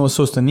 Ese no es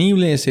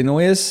sostenible, ese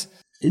no es...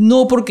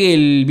 No, porque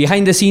el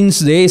behind the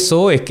scenes de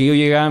eso es que yo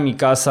llegaba a mi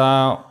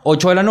casa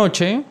 8 de la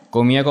noche,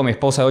 comía con mi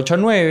esposa de 8 a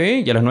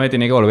 9 y a las 9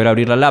 tenía que volver a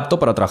abrir la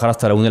laptop para trabajar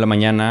hasta la 1 de la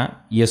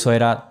mañana y eso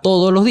era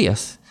todos los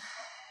días.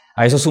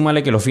 A eso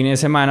súmale que los fines de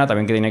semana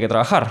también que tenía que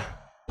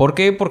trabajar. ¿Por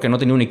qué? Porque no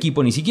tenía un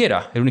equipo ni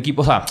siquiera. Era un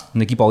equipo,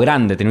 un equipo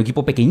grande, tenía un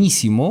equipo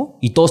pequeñísimo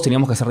y todos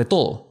teníamos que hacer de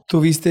todo.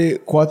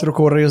 ¿Tuviste 4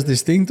 correos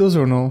distintos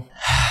o no?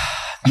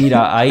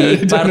 Mira, ahí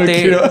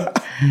parte...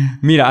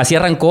 Mira, así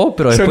arrancó,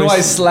 pero después... no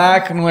hay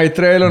Slack, no hay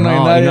Trello, no hay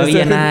nada. No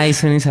había nada de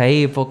eso en esa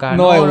época.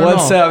 No hay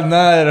WhatsApp,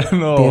 nada.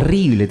 No.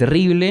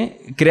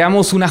 Terrible.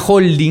 Creamos una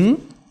holding,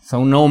 o sea,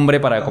 un nombre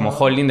para como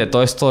holding de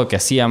todo esto que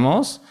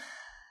hacíamos.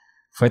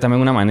 Fue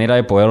también una manera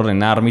de poder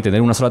ordenarme y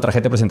tener una sola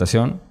tarjeta de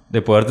presentación,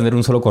 de poder tener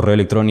un solo correo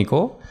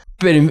electrónico.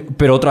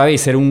 Pero otra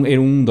vez, era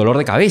un dolor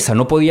de cabeza.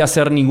 No podía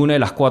hacer ninguna de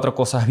las 4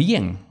 cosas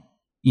bien.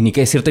 Y ni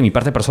qué decirte mi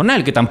parte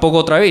personal, que tampoco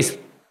otra vez...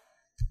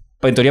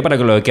 En teoría, para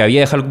que lo que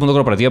había dejado el mundo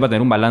corporativo para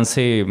tener un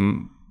balance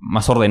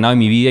más ordenado en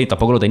mi vida y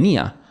tampoco lo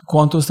tenía.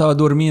 ¿Cuánto estaba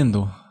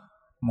durmiendo?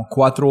 ¿Como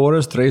 4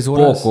 horas, 3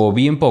 horas? Poco,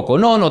 bien poco.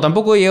 No,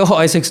 tampoco llegó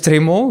a ese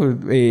extremo.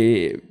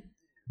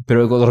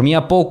 Pero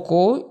dormía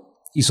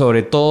poco y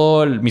sobre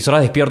todo mis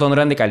horas despierto no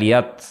eran de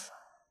calidad,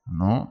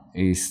 ¿no?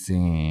 Y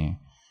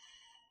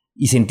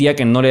sentía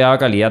que no le daba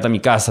calidad a mi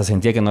casa,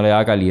 sentía que no le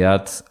daba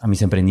calidad a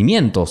mis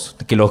emprendimientos.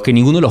 Que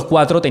ninguno de los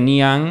 4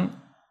 tenían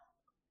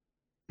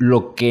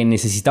lo que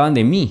necesitaban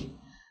de mí,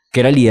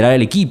 que era liderar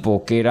el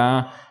equipo, que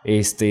era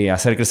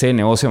hacer crecer el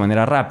negocio de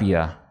manera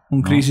rápida.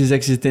 ¿Un crisis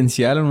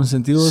existencial en un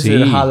sentido? Sí.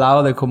 Ser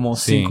jalado de como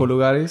 5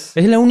 lugares.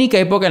 Es la única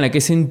época en la que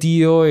he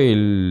sentido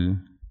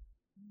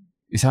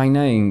esa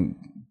vaina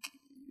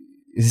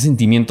ese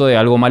sentimiento de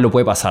algo malo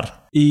puede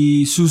pasar.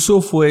 Y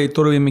Suso fue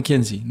todo bien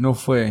McKenzie, no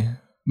fue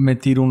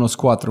meter unos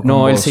 4 con No,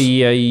 vos. él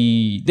seguía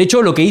ahí. De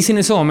hecho, lo que hice en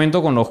ese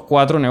momento con los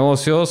 4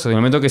 negocios, en el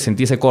momento que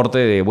sentí ese corte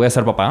de voy a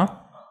ser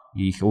papá,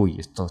 y dije, uy,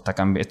 esto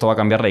va a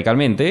cambiar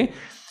radicalmente.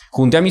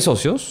 Junté a mis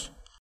socios.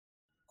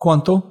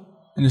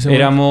 ¿Cuánto? En ese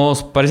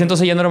Para ese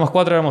entonces ya no éramos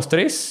 4, éramos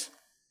 3.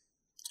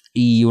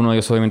 Y uno de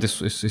ellos obviamente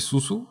es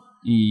Susu.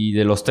 Y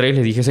de los 3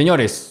 les dije,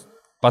 señores,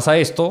 pasa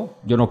esto,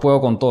 yo no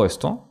puedo con todo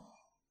esto,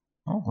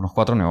 ¿no? Con los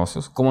 4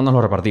 negocios, ¿cómo nos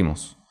lo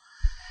repartimos?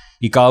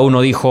 Y cada uno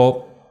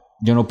dijo,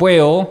 yo no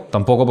puedo,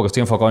 tampoco porque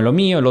estoy enfocado en lo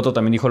mío. El otro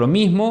también dijo lo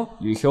mismo.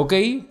 Y dije, ok,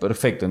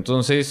 perfecto.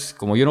 Entonces,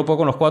 como yo no puedo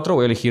con los 4,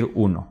 voy a elegir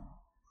uno.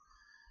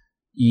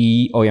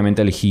 Y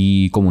obviamente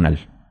elegí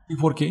Comunal. ¿Y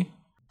por qué?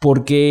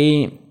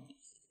 Porque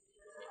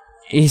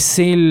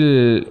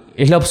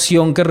es la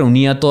opción que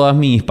reunía todas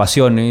mis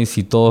pasiones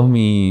y todos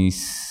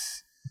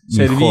mis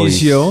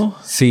servicio,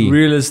 hobbies. Sí.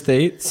 real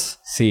estate.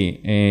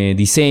 Sí,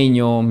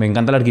 diseño, me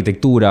encanta la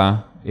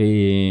arquitectura,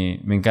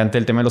 me encanta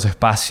el tema de los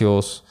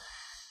espacios.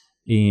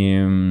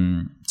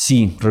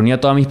 Sí,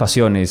 reunía todas mis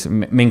pasiones.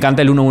 Me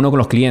encanta el 1-1 con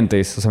los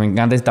clientes. O sea, me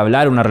encanta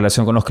establecer una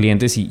relación con los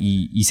clientes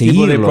y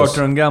seguirlos. Tipo de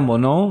Procter & Gamble,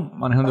 ¿no?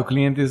 Manejando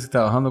clientes,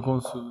 trabajando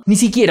con su... Ni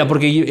siquiera,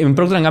 porque en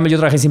Procter & Gamble yo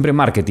trabajé siempre en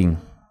marketing.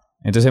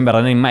 Entonces, en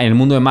verdad, en el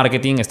mundo de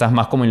marketing estás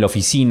más como en la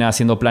oficina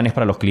haciendo planes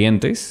para los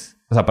clientes.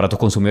 O sea, para tus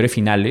consumidores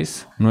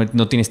finales.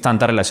 No tienes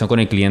tanta relación con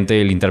el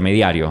cliente, el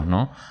intermediario,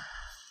 ¿no?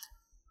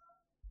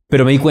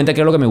 Pero me di cuenta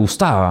que era lo que me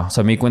gustaba. O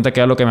sea, me di cuenta que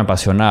era lo que me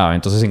apasionaba.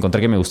 Entonces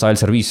encontré que me gustaba el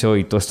servicio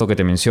y todo esto que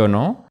te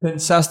menciono.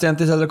 ¿Pensaste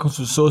antes de hablar con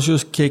sus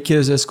socios qué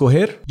quieres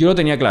escoger? Yo lo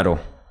tenía claro.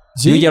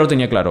 ¿Sí? Yo ya lo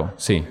tenía claro,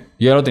 sí.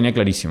 Yo ya lo tenía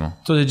clarísimo.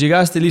 Entonces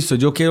llegaste, listo.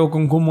 Yo quiero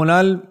con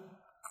Comunal.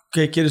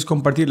 ¿Qué quieres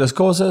compartir? Las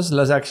cosas,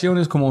 las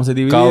acciones, cómo se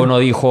dividen. Cada uno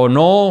dijo,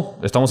 no,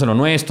 estamos en lo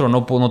nuestro,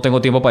 no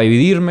tengo tiempo para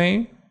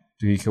dividirme.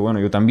 Y dije,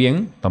 bueno, yo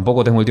también.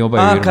 Tampoco tengo el tiempo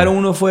para dividirme. Cada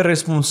uno fue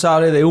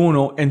responsable de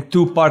uno en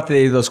tu parte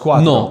de los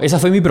 4. No, esa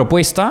fue mi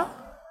propuesta.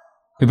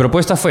 Mi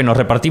propuesta fue, nos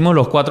repartimos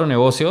los 4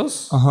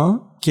 negocios. Ajá.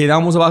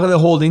 Quedamos abajo de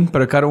holding,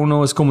 pero cada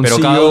uno es como un Pero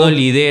CEO. cada uno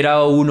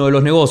lidera uno de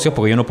los negocios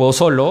porque yo no puedo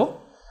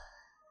solo.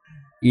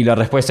 Y la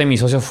respuesta de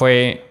mis socios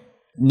fue,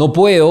 no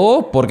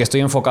puedo porque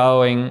estoy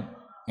enfocado en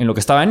lo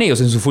que estaba en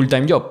ellos, en su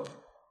full-time job.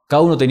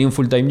 Cada uno tenía un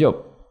full-time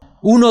job.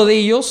 Uno de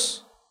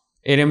ellos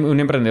era un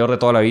emprendedor de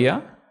toda la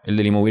vida, el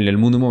del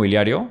mundo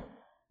inmobiliario.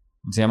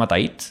 Se llama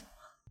Atajos.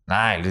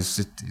 Él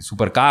es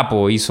súper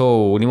capo,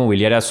 hizo una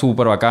inmobiliaria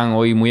súper bacán,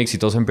 hoy muy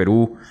exitoso en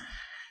Perú.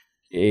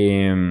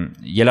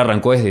 Y él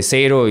arrancó desde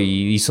cero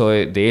y hizo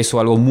de eso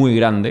algo muy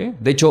grande.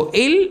 De hecho,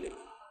 él,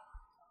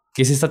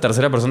 que es esta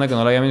tercera persona que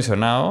no lo había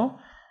mencionado,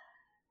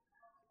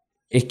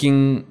 es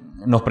quien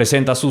nos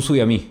presenta a Susu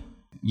y a mí.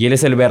 Y él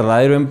es el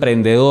verdadero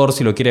emprendedor,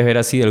 si lo quieres ver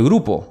así, del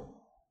grupo.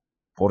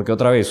 Porque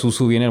otra vez,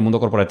 Susu viene del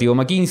mundo corporativo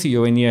McKinsey,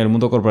 yo venía del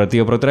mundo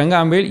corporativo Procter &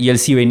 Gamble, y él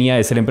sí venía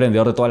de ser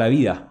emprendedor de toda la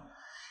vida.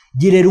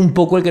 Y él era un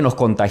poco el que nos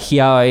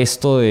contagiaba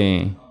esto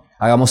de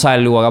hagamos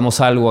algo, hagamos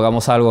algo,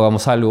 hagamos algo,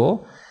 hagamos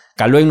algo.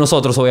 Caló en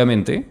nosotros,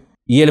 obviamente.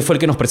 Y él fue el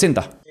que nos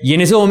presenta. Y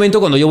en ese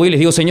momento, cuando yo voy y les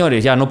digo,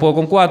 señores, ya no puedo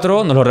con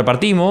 4, nos lo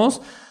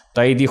repartimos.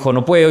 Tai dijo,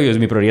 no puedo,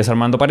 mi prioridad es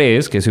Armando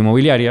Paredes, que es su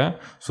inmobiliaria.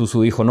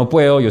 Susu dijo, no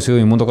puedo, yo sigo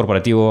en mi mundo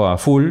corporativo a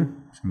full.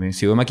 Me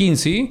sigo en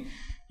McKinsey.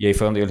 Y ahí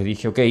fue donde yo les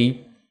dije, ok,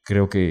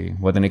 creo que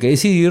voy a tener que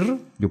decidir.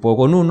 Yo puedo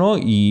con uno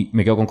y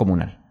me quedo con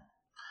Comunal.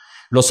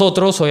 Los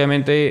otros,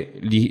 obviamente,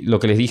 lo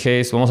que les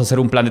dije es, vamos a hacer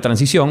un plan de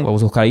transición.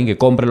 Vamos a buscar a alguien que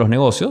compre los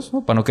negocios,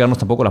 ¿no? Para no quedarnos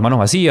tampoco las manos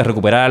vacías,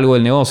 recuperar algo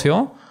del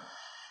negocio.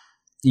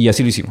 Y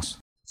así lo hicimos.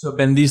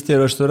 ¿Vendiste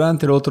el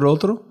restaurante, el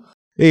otro?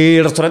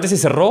 El restaurante se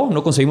cerró,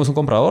 no conseguimos un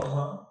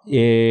comprador.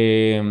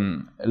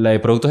 La de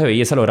productos de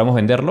belleza logramos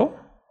venderlo.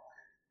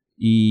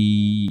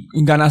 Y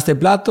 ¿Ganaste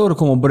plata o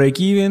como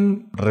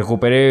break-even?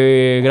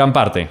 recuperé gran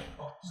parte.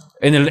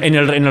 En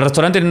el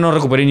restaurante no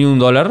recuperé ni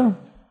 $1.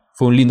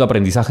 Fue un lindo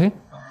aprendizaje.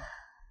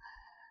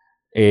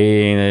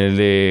 En el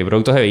de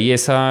productos de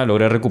belleza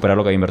logré recuperar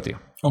lo que había invertido.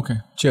 Ok,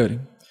 chévere.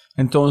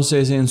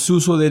 Entonces, en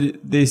Suso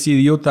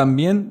decidió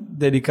también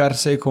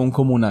dedicarse con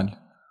Comunal.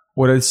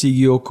 ¿O él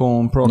siguió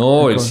con Procter?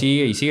 No, él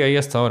sigue ahí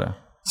hasta ahora.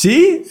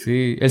 ¿Sí?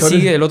 Sí, él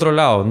sigue del otro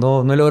lado.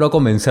 No he logrado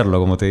convencerlo,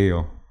 como te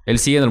digo. Él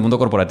sigue en el mundo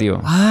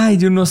corporativo. Ay,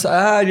 yo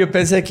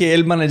pensé que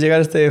él van a llegar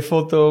a esta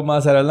foto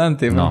más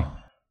adelante. No.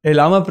 ¿Él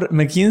ama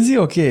McKinsey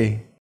o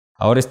qué?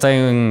 Ahora está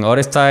en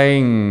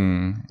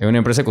una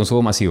empresa de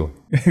consumo masivo.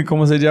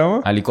 ¿Cómo se llama?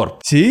 Alicorp.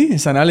 ¿Sí?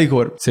 Está en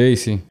Alicorp.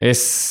 Sí.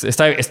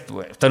 Está en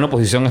una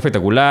posición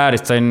espectacular.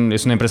 Es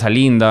una empresa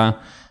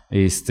linda.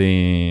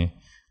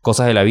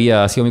 Cosas de la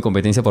vida. Ha sido mi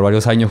competencia por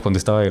varios años cuando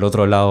estaba del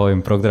otro lado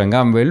en Procter &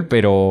 Gamble,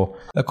 pero...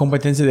 ¿La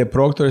competencia de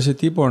Procter ese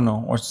tipo o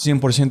no? ¿O es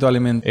 100%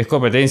 alimento? Es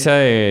competencia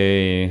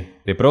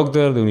de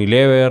Procter, de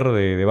Unilever,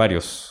 de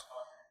varios.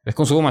 Es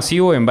consumo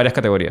masivo en varias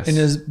categorías.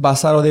 ¿Es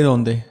basado de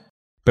dónde?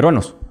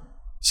 Peruanos.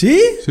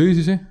 ¿Sí?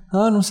 Sí.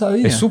 Ah, no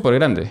sabía. Es súper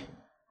grande.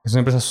 Es una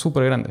empresa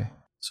súper grande.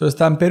 ¿Eso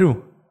está en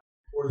Perú?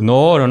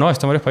 No.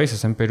 Está en varios países.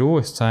 Está en Perú,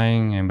 está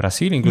en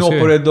Brasil inclusive.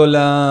 No, pero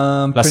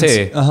la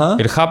sede. Ajá.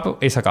 El hub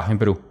es acá, en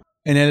Perú.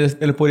 En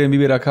él podrían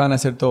vivir acá,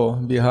 hacer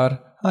todo,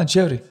 viajar. Ah,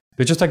 chévere.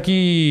 De hecho, está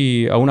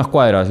aquí a unas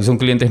cuadras y son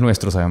clientes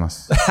nuestros,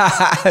 además.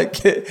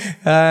 Sí.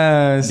 Y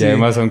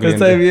además son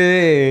clientes. Está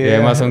bien. Y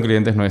además son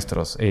clientes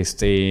nuestros.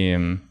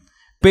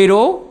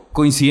 Pero,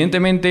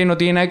 coincidentemente, no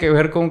tiene nada que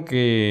ver con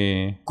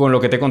lo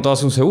que te he contado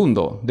hace un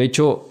segundo. De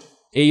hecho,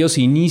 ellos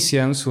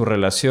inician su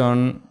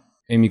relación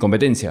en mi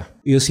competencia.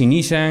 Ellos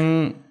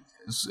inician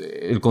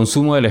el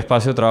consumo del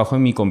espacio de trabajo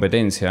en mi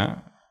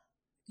competencia.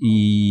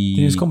 Y...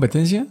 ¿Tienes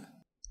competencia?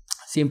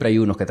 Siempre hay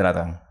unos que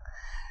tratan.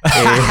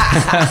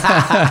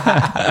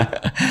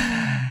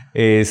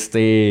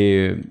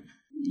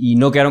 Y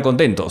no quedaron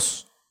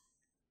contentos.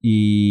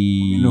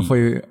 Y no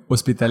fue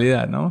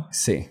hospitalidad, ¿no?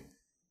 Sí.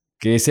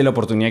 Que esa es la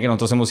oportunidad que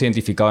nosotros hemos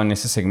identificado en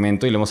ese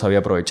segmento y lo hemos sabido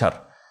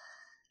aprovechar.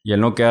 Y al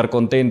no quedar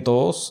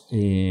contentos,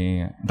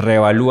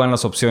 reevalúan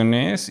las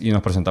opciones y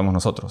nos presentamos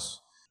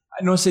nosotros.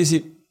 No sé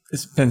si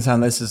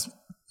pensando, eso es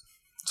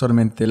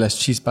solamente las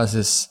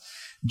chispas.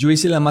 Yo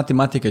hice la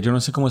matemática, yo no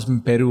sé cómo es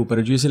en Perú,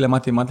 pero yo hice la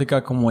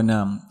matemática como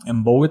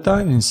en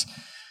Bogotá.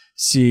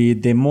 Si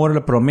demora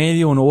el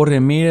promedio 1 hora y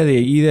media de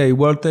ida y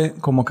vuelta,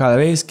 como cada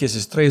vez, que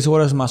es 3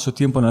 horas más su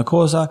tiempo en la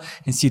cosa,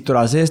 en si tú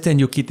haces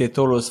yo quité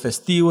todos los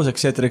festivos,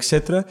 etcétera,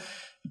 etcétera.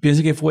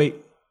 Pienso que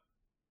fue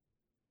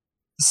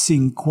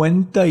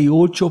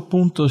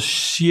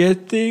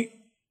 58.7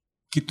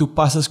 que tú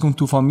pasas con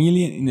tu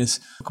familia y es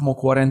como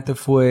 40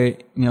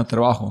 fue en el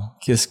trabajo,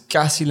 que es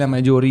casi la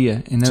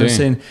mayoría.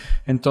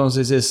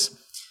 Entonces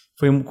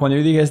fue cuando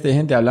yo dije a esta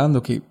gente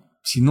hablando que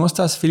si no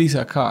estás feliz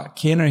acá,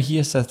 ¿qué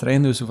energía estás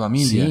trayendo de su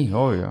familia? Sí,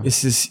 obvio.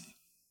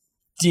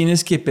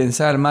 Tienes que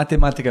pensar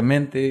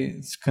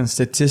matemáticamente con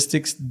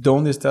statistics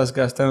dónde estás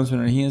gastando su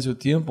energía y su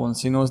tiempo.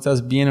 Si no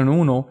estás bien en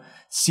uno,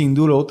 sin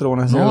duda otro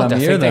van a hacer la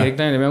mierda.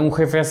 Directamente. Un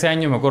jefe hace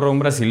años, me acuerdo, un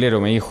brasilero,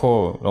 me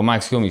dijo, lo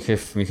máximo, mi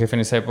jefe en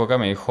esa época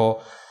me dijo,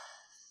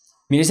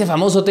 mira, ese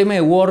famoso tema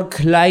de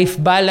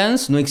work-life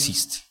balance no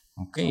existe.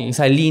 ¿Okay?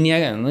 Esa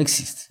línea no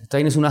existe. Esta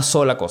es una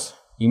sola cosa.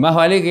 Y más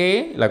vale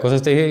que la cosa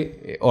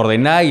esté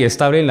ordenada y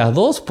estable en las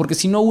dos, porque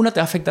si no, una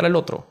te va a afectar al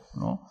otro,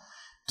 ¿no?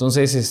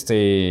 Entonces, eso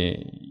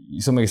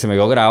se me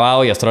quedó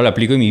grabado y hasta ahora lo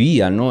aplico en mi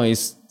vida, ¿no? Hay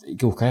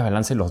que buscar el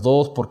balance en los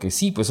dos, porque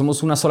sí, pues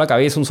somos una sola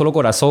cabeza, un solo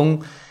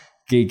corazón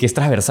que es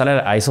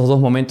transversal a esos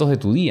dos momentos de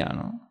tu día,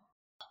 ¿no?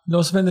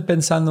 No solamente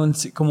pensando en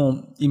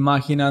como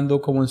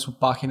imaginando como en su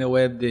página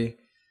web de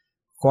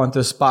cuánto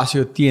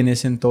espacio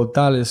tienes en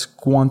total, es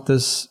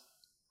cuántas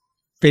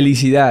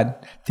felicidad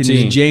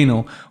tienes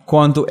lleno,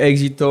 cuánto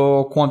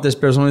éxito, cuántas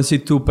personas, si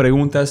tú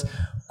preguntas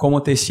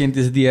cómo te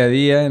sientes día a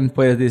día,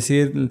 puedes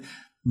decir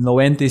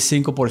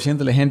 95%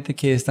 de la gente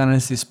que están en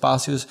estos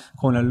espacios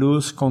con la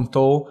luz, con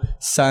todo,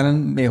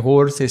 salen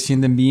mejor, se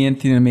sienten bien,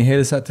 tienen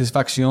mejor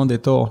satisfacción de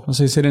todo. No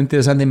sé si sería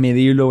interesante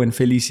medirlo en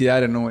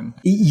felicidad o no.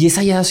 Y es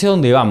allá hacia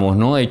donde vamos,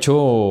 ¿no? De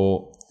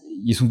hecho,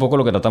 y es un poco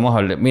lo que tratamos de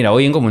hablar. Mira,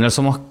 hoy en Comunal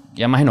somos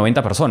ya más de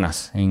 90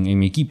 personas en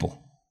mi equipo,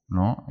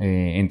 ¿no?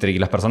 Entre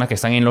las personas que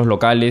están en los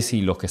locales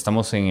y los que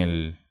estamos en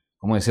el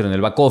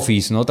back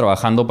office, ¿no?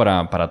 Trabajando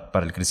para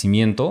el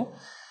crecimiento.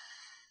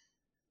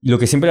 Y lo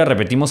que siempre le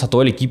repetimos a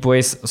todo el equipo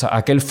es, o sea,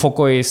 acá el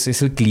foco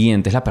es el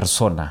cliente, es la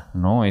persona,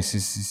 ¿no? Es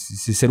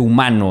el ser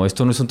humano.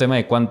 Esto no es un tema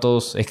de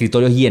cuántos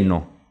escritorios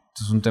lleno.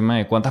 Esto es un tema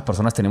de cuántas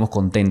personas tenemos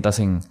contentas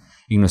en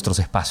nuestros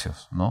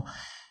espacios, ¿no?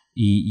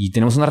 Y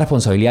tenemos una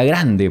responsabilidad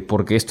grande,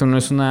 porque esto no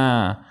es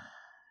una,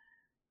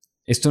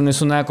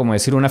 como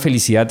decir, una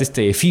felicidad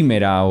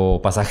efímera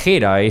o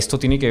pasajera. Esto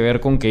tiene que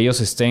ver con que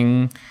ellos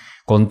estén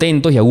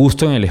contentos y a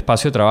gusto en el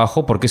espacio de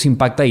trabajo, porque eso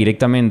impacta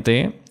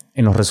directamente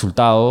en los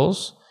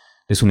resultados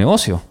de su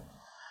negocio.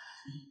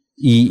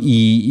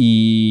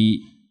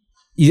 Y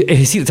es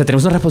decir, o sea,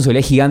 tenemos una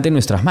responsabilidad gigante en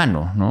nuestras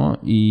manos, ¿no?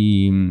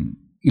 Y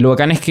lo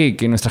bacán es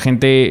que nuestra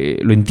gente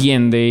lo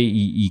entiende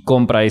y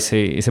compra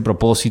ese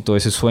propósito,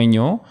 ese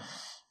sueño,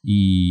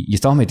 y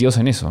estamos metidos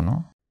en eso,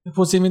 ¿no?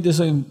 Posiblemente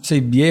soy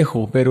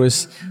viejo, pero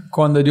es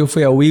cuando yo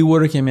fui a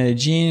WeWork en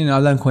Medellín,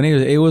 hablan con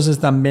ellos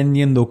están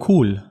vendiendo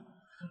cool.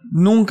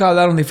 Nunca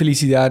hablaron de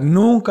felicidad,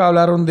 nunca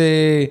hablaron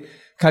de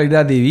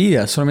calidad de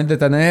vida, solamente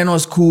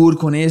tenernos cool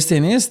con yo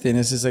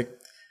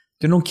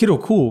no quiero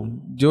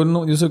cool, yo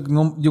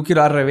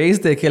quiero al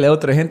revés de que a la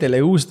otra gente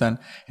le gustan.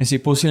 Y si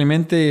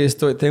posiblemente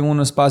tengo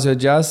un espacio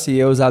allá, si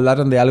ellos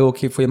hablaron de algo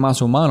que fue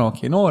más humano,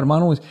 que no,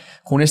 hermano,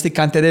 con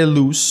cantidad de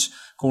luz,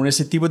 con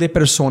ese tipo de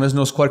personas,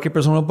 no es cualquier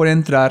persona puede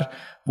entrar,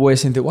 voy a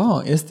sentir,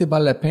 wow,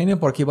 vale la pena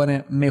porque van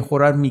a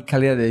mejorar mi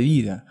calidad de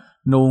vida,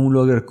 no un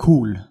lugar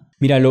cool.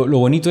 Mira, lo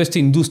bonito de esta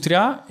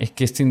industria es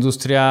que esta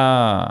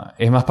industria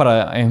es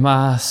para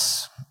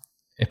más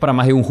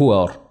de un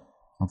jugador.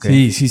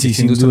 ¿Okay? Sí,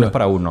 esta industria no es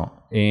para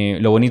uno.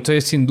 Lo bonito de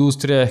esta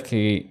industria es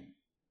que,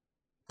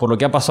 por lo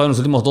que ha pasado en los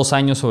últimos 2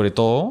 años sobre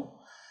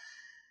todo,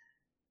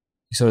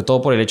 y sobre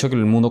todo por el hecho que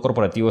el mundo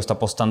corporativo está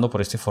apostando por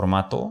este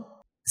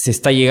formato, se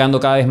está llegando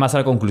cada vez más a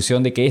la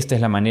conclusión de que esta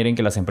es la manera en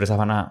que las empresas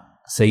van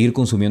a seguir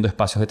consumiendo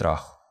espacios de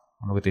trabajo.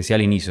 Lo que te decía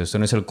al inicio, esto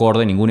no es el core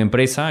de ninguna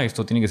empresa,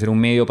 esto tiene que ser un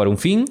medio para un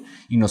fin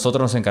y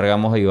nosotros nos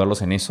encargamos de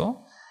ayudarlos en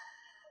eso.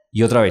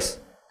 Y otra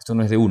vez, esto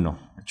no es de uno.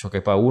 De hecho, que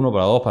es para 1,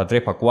 para 2, para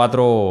 3, para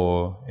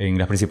 4 en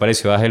las principales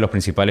ciudades de los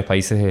principales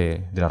países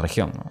de la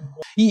región, ¿no?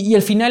 Y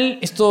al final,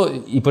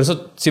 y por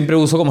eso siempre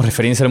uso como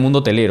referencia al mundo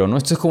hotelero, ¿no?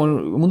 Esto es como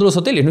el mundo de los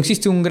hoteles. No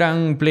existe un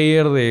gran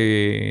player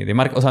de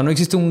marca, o sea, no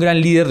existe un gran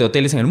líder de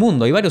hoteles en el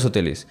mundo. Hay varios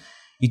hoteles.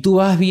 Y tú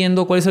vas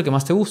viendo cuál es el que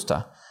más te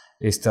gusta.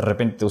 De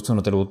repente te gusta un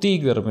hotel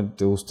boutique, de repente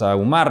te gusta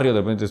un Marriott,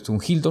 de repente te gusta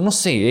un Hilton, no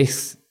sé,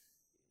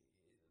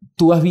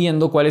 tú vas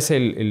viendo cuál es la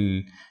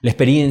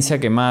experiencia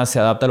que más se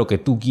adapta a lo que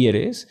tú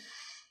quieres,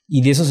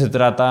 y de eso se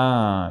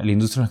trata la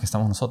industria en la que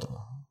estamos nosotros.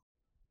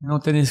 ¿No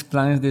tenés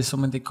planes de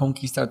solamente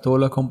conquistar toda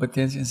la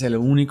competencia, ser el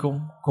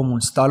único, como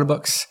un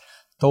Starbucks,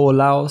 todos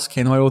lados,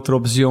 que no hay otra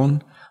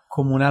opción?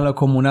 Comunal.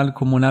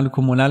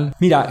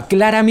 Mira,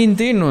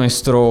 claramente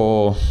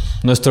nuestro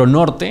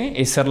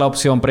norte es ser la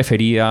opción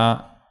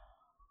preferida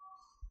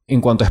en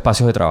cuanto a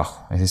espacios de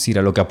trabajo. Es decir,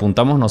 a lo que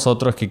apuntamos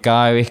nosotros es que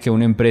cada vez que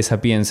una empresa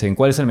piense en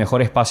cuál es el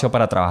mejor espacio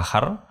para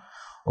trabajar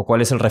o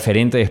cuál es el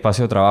referente de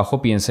espacio de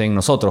trabajo, piense en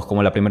nosotros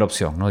como la primera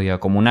opción, ¿no? Diga,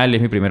 Comunal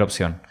es mi primera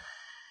opción.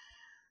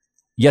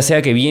 Ya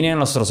sea que vienen a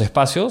nuestros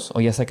espacios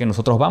o ya sea que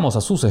nosotros vamos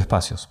a sus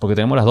espacios, porque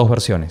tenemos las dos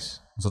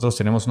versiones. Nosotros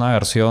tenemos una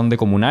versión de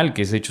Comunal,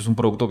 que de hecho es un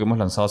producto que hemos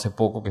lanzado hace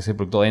poco, que es el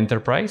producto de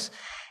Enterprise,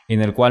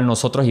 en el cual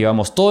nosotros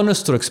llevamos todo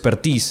nuestro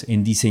expertise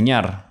en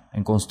diseñar,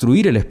 en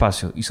construir el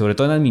espacio y sobre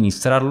todo en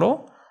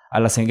administrarlo a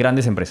las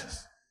grandes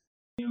empresas.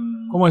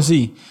 ¿Cómo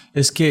así?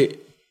 Es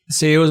que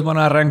si ellos van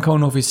a arrancar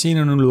una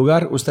oficina en un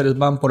lugar, ustedes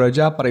van por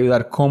allá para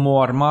ayudar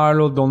cómo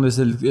armarlo, dónde es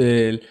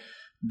el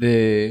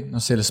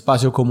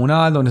espacio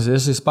comunal, dónde es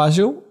ese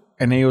espacio.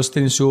 En ellos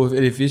tienen su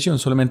edificio,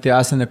 solamente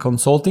hacen el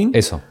consulting.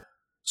 Eso.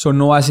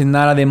 No hacen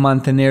nada de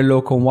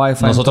mantenerlo con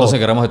Wi-Fi. Nosotros nos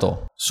encargamos de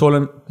todo.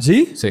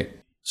 ¿Sí? Sí.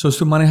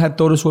 ¿Tú manejas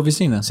toda su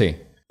oficina? Sí.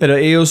 Pero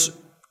ellos,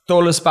 todo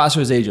el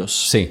espacio es de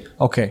ellos. Sí.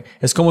 Ok.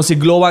 Es como si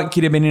Global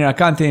quiere venir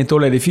acá, tiene todo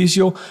el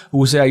edificio,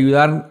 usted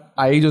ayudar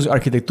a ellos,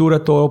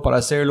 arquitectura, todo para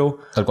hacerlo.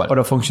 Tal cual.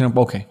 Para funcionar.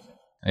 Ok.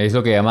 Es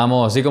lo que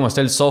llamamos, así como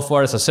está el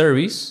software as a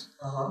service,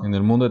 en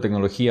el mundo de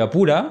tecnología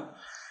pura,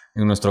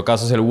 en nuestro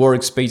caso es el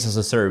workspace as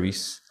a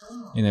service,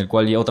 en el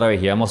cual ya otra vez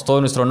llevamos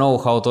todo nuestro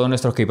know-how, todos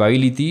nuestros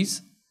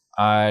capabilities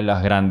a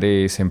las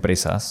grandes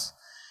empresas.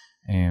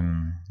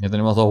 Ya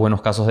tenemos 2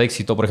 buenos casos de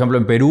éxito. Por ejemplo,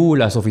 en Perú,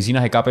 las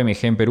oficinas de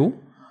KPMG en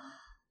Perú,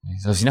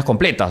 las oficinas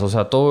completas, o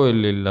sea,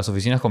 las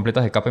oficinas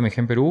completas de KPMG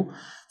en Perú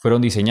fueron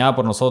diseñadas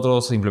por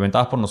nosotros,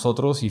 implementadas por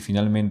nosotros y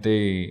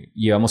finalmente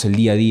llevamos el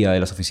día a día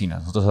de las oficinas.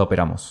 Nosotros las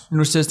operamos.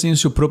 ¿Ustedes tienen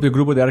su propio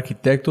grupo de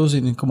arquitectos?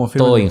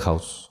 Todo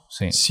in-house.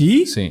 Sí.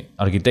 ¿Sí? Sí.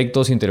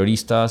 Arquitectos,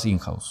 interioristas,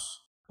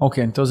 in-house. Ok,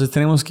 entonces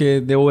tenemos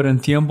que devolver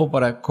en tiempo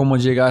para cómo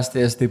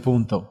llegaste a este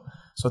punto.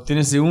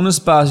 Tienes un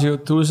espacio,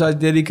 tú estás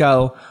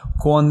dedicado,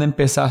 cuando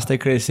empezaste a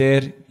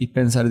crecer y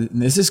pensar,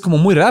 eso es como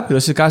muy rápido,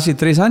 eso es casi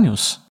 3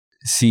 años.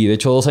 Sí, de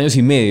hecho 2 años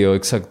y medio,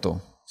 exacto.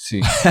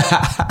 Sí,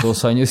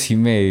 2 años y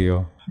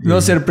medio.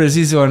 No ser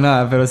preciso o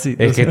nada, pero sí.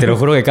 Es que te lo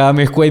juro que cada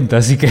mes cuenta,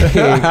 así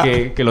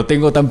que lo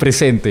tengo tan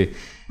presente.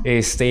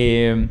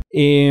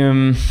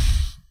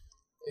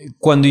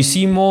 Cuando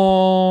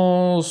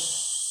hicimos,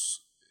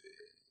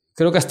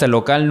 creo que hasta el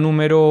local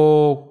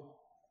número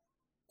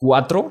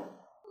 4,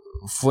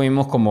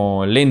 fuimos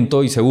como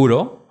lento y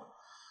seguro.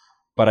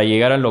 Para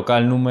llegar al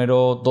local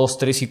número 2,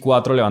 3 y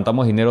 4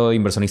 levantamos dinero de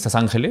inversionistas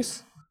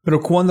ángeles. ¿Pero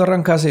cuándo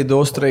arrancaste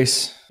 2,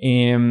 3?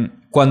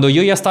 Cuando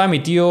yo ya estaba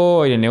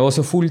metido en el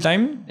negocio full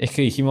time, es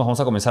que dijimos vamos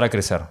a comenzar a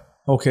crecer.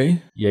 Ok.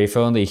 Y ahí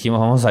fue donde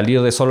dijimos vamos a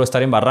salir de solo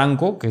estar en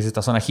Barranco, que es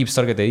esta zona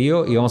hipster que te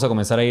digo, y vamos a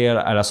comenzar a ir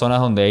a las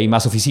zonas donde hay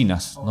más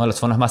oficinas, ¿no? Las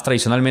zonas más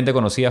tradicionalmente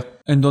conocidas.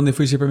 ¿En dónde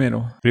fuiste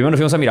primero? Primero nos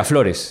fuimos a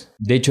Miraflores.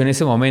 De hecho, en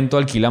ese momento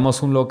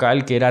alquilamos un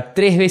local que era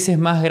 3 veces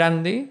más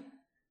grande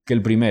que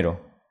el primero.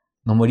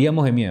 Nos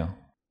moríamos de miedo.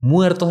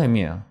 Muertos de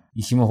miedo.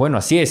 Dijimos, bueno,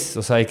 así es.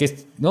 O sea,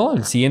 ¿no?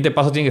 El siguiente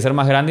paso tiene que ser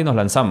más grande y nos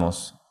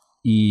lanzamos.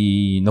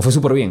 Y nos fue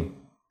súper bien.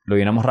 Lo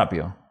llenamos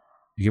rápido.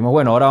 Dijimos,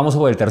 bueno, ahora vamos a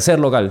por el tercer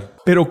local.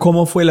 ¿Pero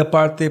cómo fue la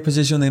parte de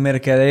posición de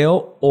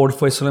mercadeo? ¿O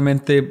fue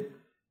solamente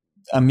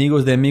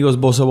amigos de amigos,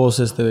 voz a voz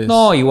esta vez?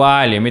 No,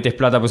 igual, le metes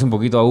plata pues un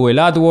poquito a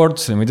Google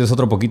AdWords, le metes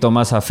otro poquito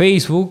más a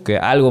Facebook, que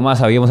algo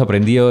más habíamos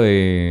aprendido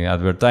de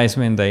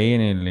advertisement ahí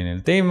en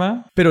el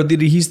tema. ¿Pero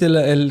dirigiste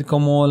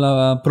como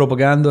la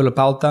propaganda, la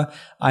pauta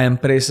a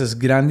empresas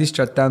grandes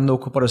tratando de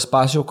ocupar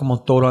espacio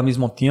como todo al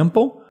mismo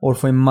tiempo? ¿O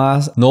fue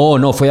más...?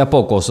 No, fue a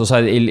pocos. O sea,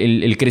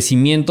 el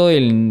crecimiento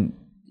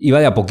iba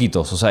de a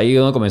poquitos. O sea, ahí es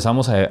donde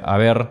comenzamos a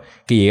ver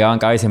que llegaban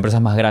cada vez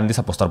empresas más grandes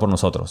a apostar por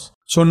nosotros.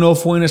 ¿Eso no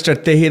fue una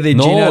estrategia de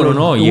llenar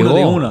uno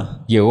de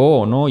una?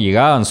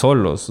 Llegaban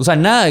solos. O sea,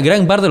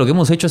 gran parte de lo que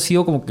hemos hecho ha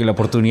sido como que la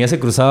oportunidad se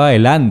cruzaba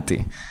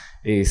adelante.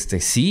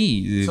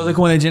 Sí. Entonces,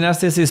 cuando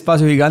llenaste ese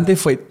espacio gigante,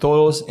 ¿fue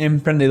todos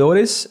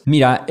emprendedores?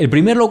 Mira, el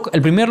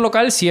primer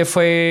local sí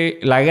fue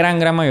la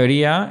gran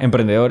mayoría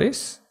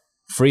emprendedores,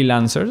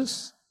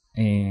 freelancers,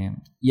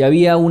 y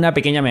había una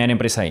pequeña mediana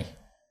empresa ahí,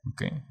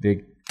 ¿okay?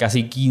 De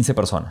casi 15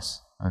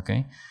 personas.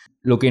 ¿Okay?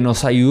 Lo que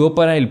nos ayudó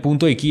para el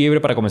punto de quiebre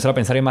para comenzar a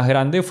pensar en más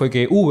grande fue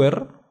que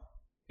Uber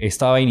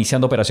estaba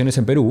iniciando operaciones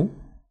en Perú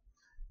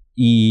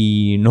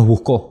y nos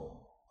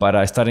buscó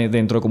para estar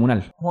dentro de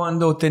Comunal.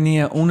 ¿Cuándo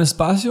tenía un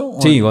espacio?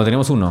 Sí, cuando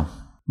teníamos uno.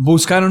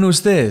 ¿Buscaron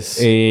ustedes?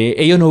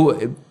 Ellos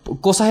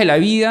cosas de la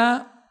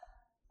vida,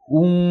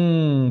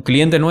 un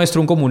cliente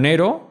nuestro, un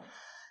comunero,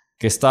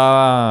 que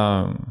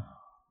estaba...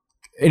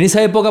 En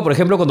esa época, por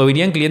ejemplo, cuando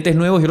venían clientes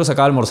nuevos, yo los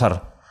sacaba a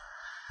almorzar.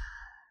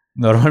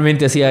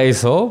 Normalmente hacía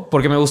eso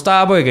porque me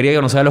gustaba, porque quería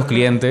conocer a los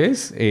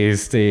clientes.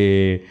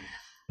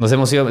 Nos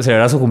hemos ido a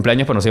celebrar sus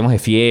cumpleaños, pero nos íbamos de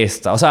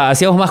fiesta. O sea,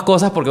 hacíamos más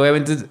cosas porque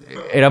obviamente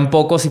eran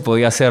pocos y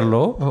podía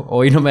hacerlo.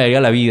 Hoy no me daría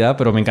la vida,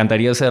 pero me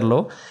encantaría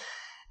hacerlo.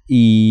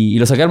 Y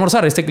lo saqué a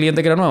almorzar. Este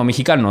cliente que era nuevo,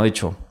 mexicano, de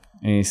hecho.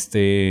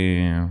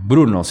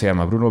 Bruno se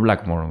llama, Bruno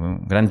Blackmore.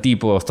 Un gran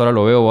tipo. Hasta ahora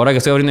lo veo. Ahora que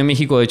estoy abriendo en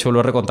México, de hecho,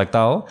 lo he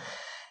recontactado.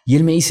 Y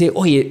él me dice,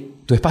 oye,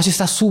 tu espacio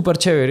está súper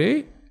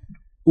chévere.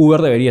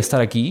 Uber debería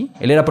estar aquí.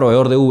 Él era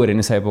proveedor de Uber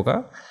en esa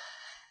época.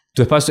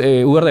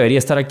 Uber debería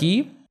estar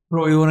aquí.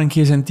 ¿Proveedor en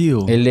qué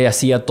sentido? Él le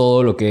hacía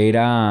todo lo que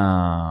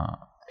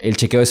era el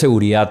chequeo de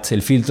seguridad,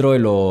 el filtro de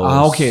los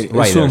ok.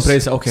 riders. Es su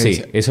empresa. Ok. Sí,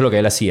 eso es lo que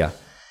él hacía.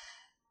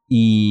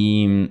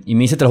 Y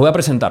me dice, te los voy a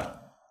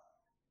presentar.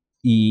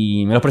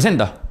 Y me los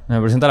presenta. Me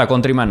presenta la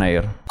country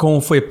manager.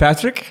 ¿Cómo fue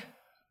Patrick?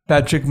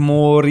 Patrick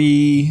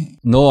Mori.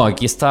 No,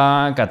 aquí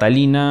está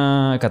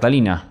Catalina,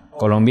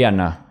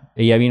 colombiana.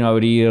 Ella vino a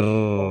abrir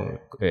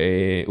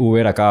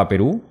Uber acá a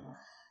Perú.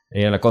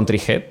 Ella es la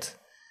country head.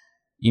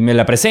 Y me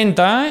la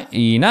presenta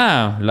y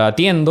nada, la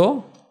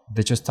atiendo.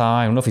 De hecho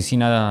estaba en una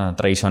oficina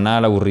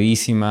tradicional,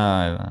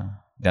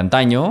 aburridísima, de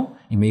antaño.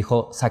 Y me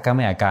dijo,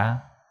 sácame de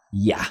acá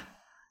ya.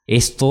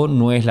 Esto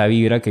no es la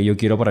vibra que yo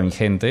quiero para mi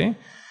gente.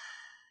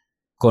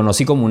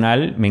 Conocí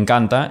Comunal, me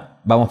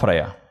encanta, vamos para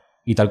allá.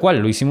 Y tal cual,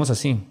 lo hicimos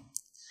así.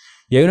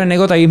 Y hay una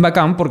anécdota bien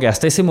bacán porque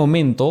hasta ese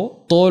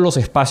momento todos los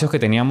espacios que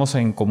teníamos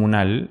en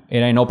Comunal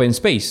eran en open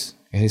space.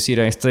 Es decir,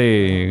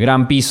 este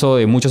gran piso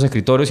de muchos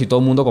escritorios y todo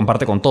el mundo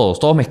comparte con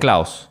todos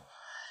mezclados.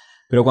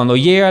 Pero cuando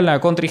llega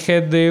la country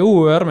head de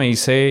Uber me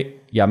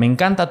dice, ya me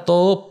encanta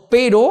todo,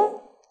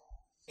 pero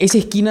esa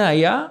esquina de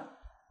allá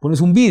pones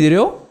un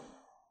vidrio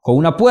con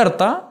una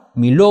puerta,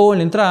 mi logo en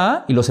la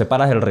entrada y lo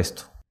separas del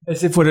resto.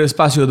 ¿Ese fue el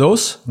espacio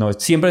 2? No,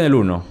 siempre en el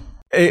 1.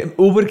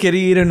 Uber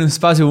quería ir en el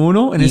espacio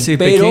 1, en ese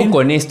pero pequeño.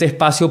 Con este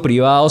espacio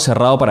privado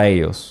cerrado para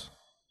ellos.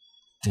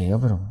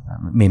 Digo, pero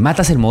me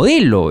matas el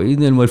modelo.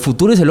 El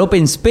futuro es el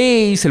open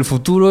space, el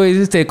futuro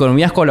es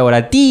economías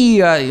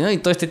colaborativas, ¿no? Y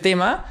todo este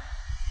tema.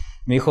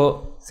 Me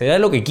dijo, será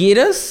lo que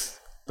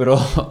quieras, pero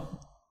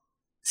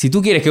si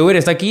tú quieres que Uber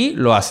esté aquí,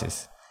 lo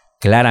haces.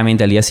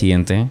 Claramente al día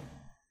siguiente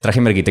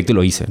traje mi arquitecto y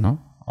lo hice,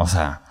 ¿no? O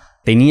sea,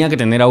 tenía que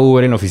tener a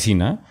Uber en la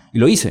oficina y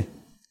lo hice.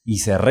 Y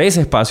cerré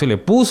ese espacio, le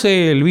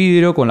puse el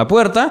vidrio con la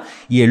puerta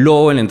y el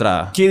logo en la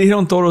entrada. ¿Qué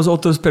dijeron todas las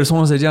otras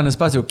personas allá en el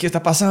espacio? ¿Qué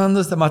está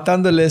pasando? ¿Está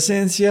matando la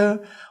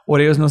esencia? ¿O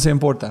a ellos no se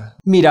importa?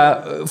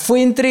 Mira,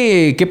 fue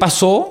entre qué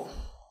pasó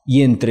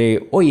y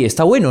entre, oye,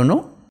 está bueno,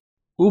 ¿no?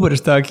 Uber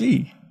está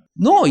aquí.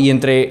 No, y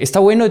entre, está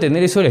bueno de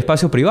tener eso del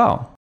espacio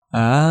privado.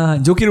 Ah,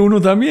 yo quiero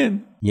uno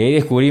también. Y ahí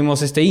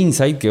descubrimos este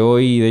insight que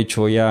hoy, de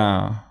hecho,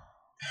 ya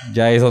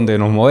es donde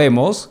nos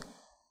movemos.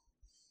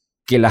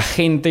 Que la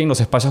gente en los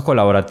espacios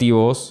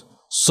colaborativos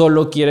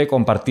solo quiere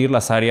compartir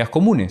las áreas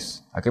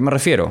comunes. ¿A qué me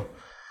refiero?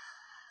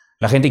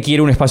 La gente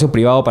quiere un espacio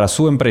privado para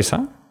su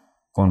empresa,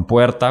 con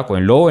puerta, con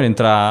el logo en la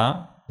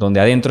entrada,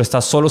 donde adentro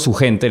está solo su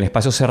gente, el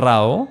espacio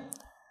cerrado,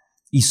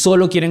 y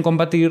solo quieren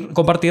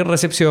compartir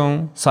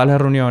recepción, salas de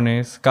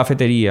reuniones,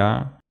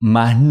 cafetería,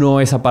 más no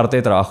esa parte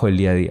de trabajo del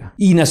día a día.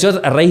 Y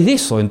nació a raíz de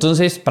eso.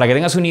 Entonces, para que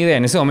tengas una idea,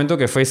 en ese momento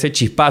que fue ese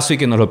chispazo y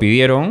que nos lo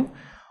pidieron,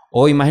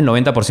 hoy más del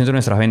 90% de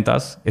nuestras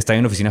ventas están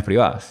en oficinas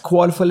privadas.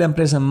 ¿Cuál fue la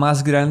empresa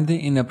más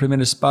grande en el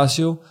primer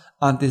espacio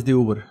antes de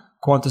Uber?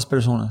 ¿Cuántas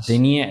personas?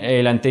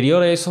 El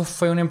anterior a eso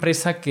fue una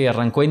empresa que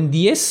arrancó en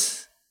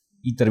 10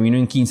 y terminó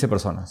en 15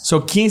 personas.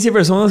 Son 15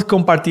 personas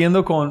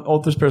compartiendo con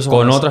otras personas.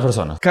 Con otras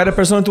personas. ¿Cada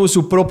persona tuvo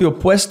su propio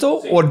puesto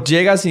o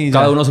llegas y...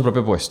 Cada uno su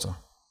propio puesto.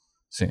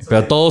 Sí.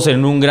 Pero todos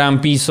en un gran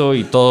piso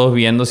y todos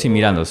viéndose y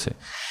mirándose.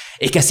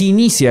 Es que así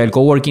inicia el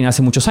coworking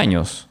hace muchos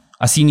años.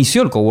 Así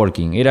inició el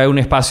coworking. Era un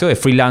espacio de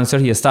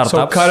freelancers y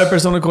startups. Cada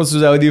persona con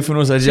sus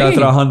audífonos allá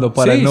trabajando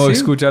para no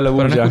escuchar la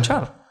bulla. Para no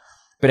escuchar.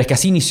 Pero es que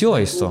así inició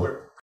esto.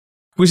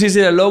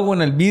 ¿Pusiste el logo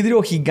en el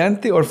vidrio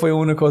gigante o fue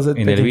una cosa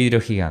pequeña? En el vidrio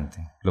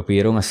gigante. Lo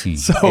pidieron así.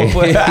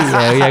 Y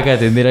había que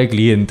atender al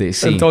cliente.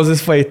 Sí.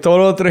 Entonces fue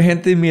toda otra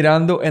gente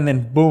mirando y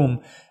then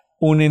boom.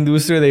 Una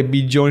industria de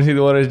billones de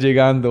dólares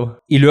llegando.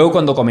 Y luego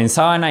cuando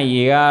comenzaban a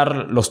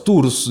llegar los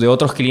tours de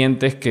otros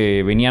clientes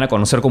que venían a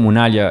conocer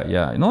Comunal y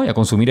a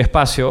consumir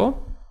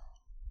espacio,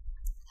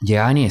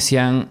 llegaban y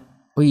decían,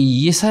 oye,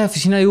 ¿y esa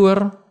oficina de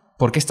Uber?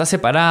 ¿Por qué está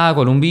separada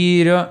con un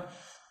vidrio?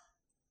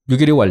 Yo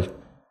quiero igual.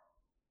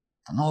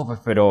 No,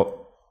 pues,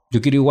 pero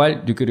yo quiero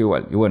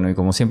igual. Y bueno, y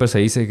como siempre se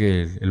dice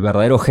que el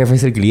verdadero jefe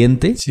es el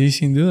cliente. Sí,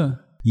 sin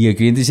duda. Y el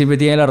cliente siempre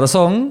tiene la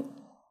razón.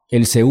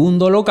 El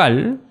segundo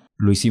local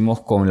lo hicimos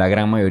con la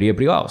gran mayoría de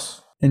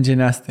privados.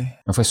 Llenaste.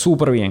 Nos fue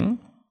súper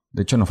bien.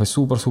 De hecho, nos fue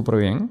súper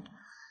bien.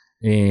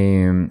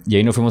 Y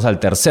ahí nos fuimos al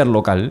tercer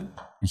local.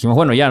 Dijimos,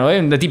 bueno, ya, ¿no?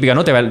 De típica,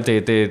 ¿no?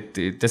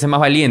 Te hace más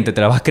valiente, te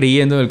la vas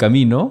creyendo en el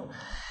camino.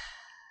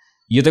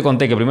 Y yo te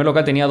conté que el primer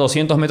local tenía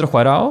 200 metros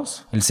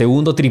cuadrados. El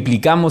segundo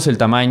triplicamos el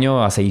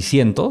tamaño a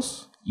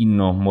 600. Y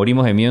nos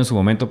morimos de miedo en su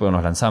momento, pero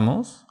nos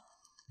lanzamos.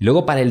 Y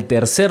luego para el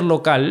tercer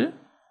local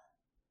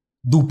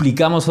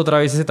duplicamos otra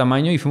vez ese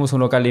tamaño y fuimos a un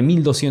local de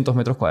 1200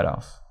 metros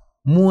cuadrados.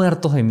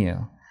 Muertos de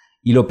miedo.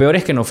 Y lo peor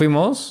es que nos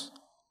fuimos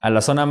a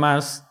la zona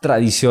más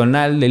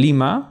tradicional de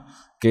Lima,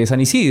 que es San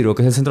Isidro,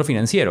 que es el centro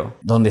financiero,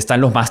 donde están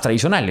los más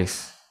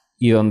tradicionales.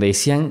 Y donde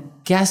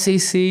decían, ¿qué hace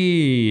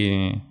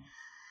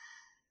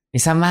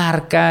esa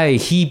marca de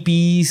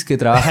hippies que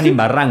trabajan en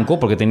Barranco?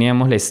 Porque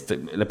teníamos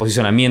el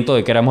posicionamiento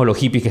de que éramos los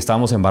hippies que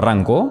estábamos en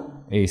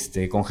Barranco,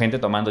 con gente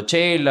tomando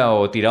chela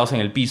o tirados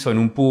en el piso en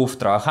un puff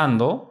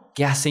trabajando.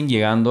 ¿Qué hacen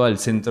llegando al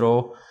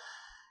centro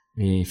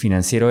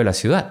financiero de la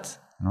ciudad?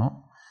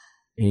 ¿No?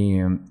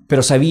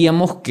 Pero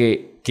sabíamos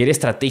que que era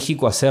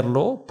estratégico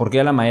hacerlo porque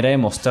era la manera de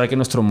mostrar que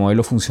nuestro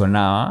modelo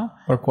funcionaba.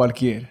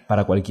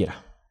 Para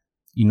cualquiera.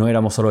 Y no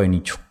éramos solo de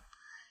nicho.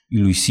 Y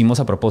lo hicimos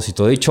a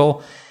propósito. De hecho,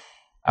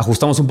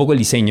 ajustamos un poco el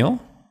diseño.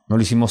 No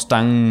lo hicimos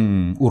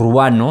tan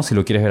urbano, si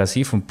lo quieres ver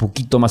así. Fue un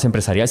poquito más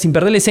empresarial. Sin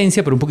perder la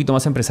esencia, pero un poquito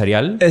más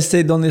empresarial.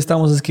 ¿Donde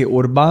estamos es que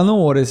urbano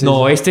o es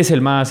No, este es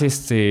el más...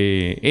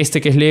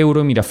 Este que es el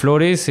Euro,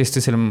 Miraflores, este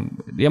es el...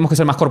 Digamos que es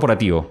el más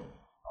corporativo.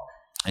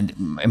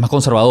 Es más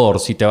conservador.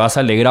 Si te vas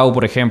al Legrau,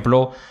 por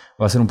ejemplo,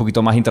 va a ser un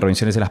poquito más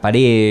intervenciones en las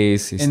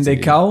paredes. ¿En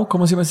Decao?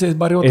 ¿Cómo se llama ese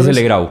barrio? Es el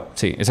Legrau,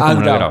 sí. Ese es como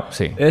el Legrau,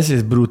 sí. Ese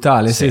es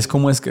brutal. Ese es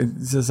como es que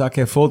se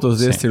saque fotos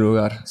de este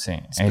lugar. Sí,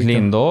 es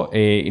lindo.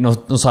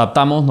 Nos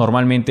adaptamos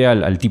normalmente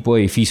al tipo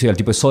de edificio y al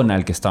tipo de zona en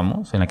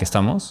la que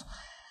estamos.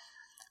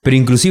 Pero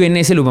inclusive en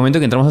ese momento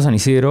que entramos a San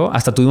Isidro,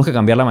 hasta tuvimos que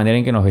cambiar la manera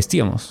en que nos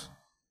vestíamos.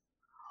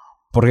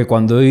 Porque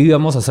cuando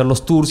íbamos a hacer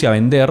los tours y a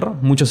vender,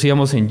 muchos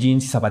íbamos en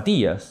jeans y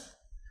zapatillas.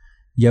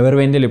 Y a ver,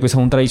 véndele pues a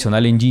un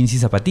tradicional en jeans y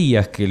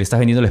zapatillas que le estás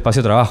vendiendo el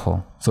espacio de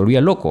trabajo. Se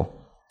volvía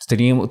loco.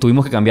 Entonces,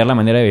 tuvimos que cambiar la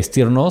manera de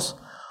vestirnos.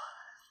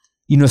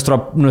 Y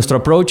nuestro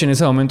approach en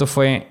ese momento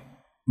fue,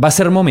 va a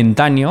ser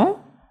momentáneo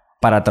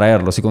para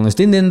atraerlos. Y cuando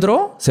estén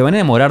dentro, se van a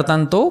demorar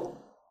tanto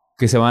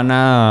que se van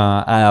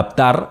a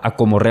adaptar a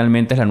cómo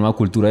realmente es la nueva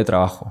cultura de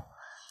trabajo.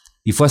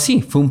 Y fue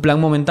así. Fue un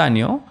plan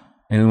momentáneo.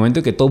 En el momento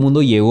en que todo el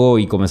mundo llegó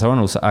y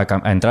comenzaron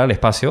a entrar al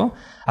espacio,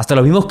 hasta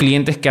los mismos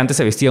clientes que antes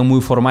se vestían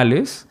muy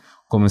formales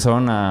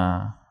comenzaron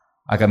a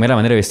cambiar la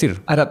manera de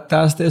vestir.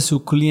 ¿Adaptaste a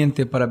su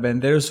cliente para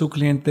vender a su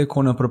cliente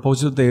con el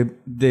propósito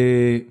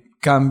de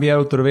cambiar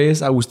otra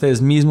vez a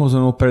ustedes mismos o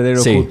no perder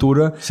la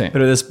cultura,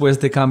 pero después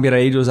de cambiar a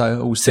ellos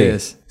a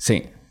ustedes?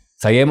 Sí.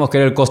 Sabíamos que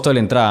era el costo de la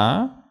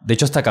entrada. De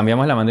hecho, hasta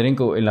cambiamos la manera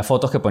en las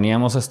fotos que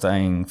poníamos hasta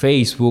en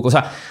Facebook. O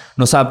sea,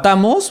 nos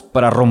adaptamos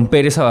para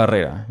romper esa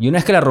barrera. Y una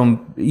vez que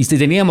y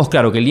teníamos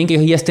claro que el día en que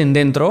ellos ya estén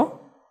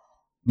dentro,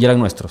 ya eran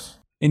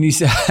nuestros.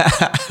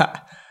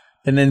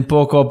 Y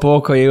poco a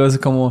poco ellos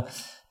como...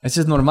 Eso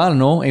es normal,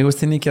 ¿no? Ellos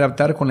tienen que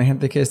adaptar con la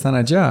gente que están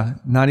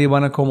allá. Nadie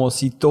van a como...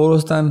 Si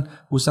todos están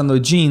usando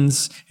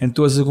jeans,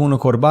 entonces con una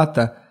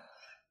corbata.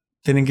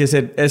 Tienen que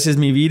ser... Esa es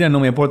mi vida, no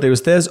me importa de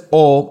ustedes.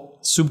 O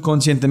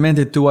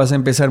subconscientemente tú vas a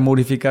empezar a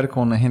modificar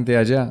con la gente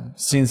allá.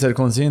 Sin ser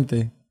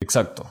consciente.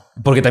 Exacto.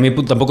 Porque también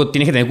tampoco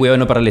tienes que tener cuidado de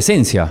no perder la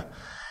esencia.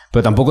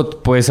 Pero tampoco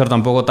puede ser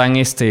tampoco tan...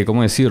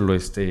 ¿Cómo decirlo?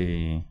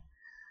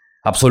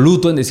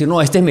 Absoluto en decir, no,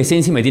 esta es mi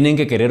esencia y me tienen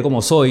que querer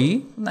como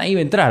soy. Nadie va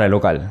a entrar al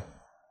local.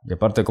 Y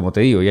aparte, como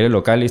te digo, ya era el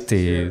local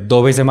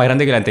 2 veces más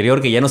grande que el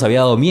anterior, que ya nos había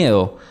dado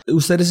miedo.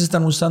 ¿Ustedes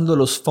están usando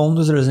los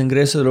fondos de los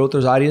ingresos de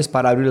otras áreas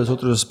para abrir los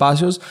otros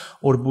espacios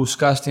o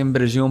buscaste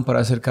inversión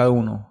para hacer cada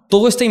uno?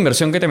 Toda esta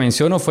inversión que te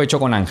menciono fue hecho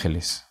con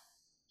ángeles.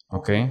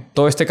 ¿Ok?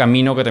 Todo este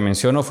camino que te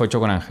menciono fue hecho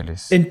con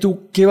ángeles.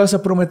 ¿Qué vas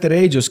a prometer a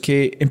ellos?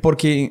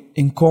 Porque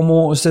en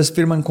cómo ustedes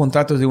firman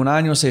contratos de 1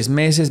 año, 6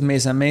 meses,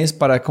 mes a mes,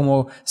 para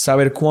como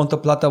saber cuánta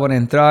plata van a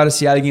entrar,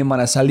 si alguien van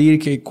a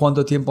salir,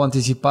 cuánto tiempo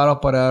anticiparon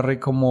para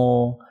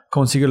como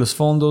conseguir los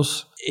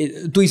fondos.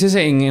 ¿Tú dices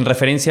en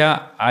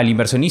referencia al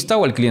inversionista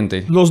o al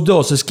cliente? Los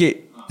dos. Es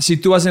que si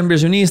tú vas a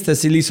inversionista,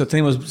 sí, listo,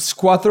 tenemos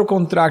 4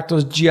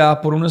 contratos ya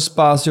por un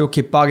espacio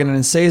que pagan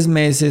en 6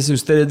 meses.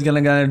 Ustedes van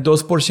a ganar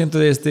 2%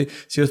 de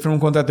si ellos firman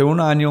un contrato de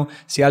 1 año.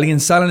 Si alguien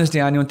sale en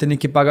este año, tienen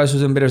que pagar a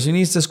sus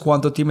inversionistas.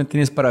 ¿Cuánto tiempo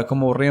tienes para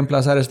como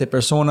reemplazar a esta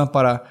persona?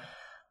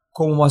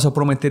 ¿Cómo vas a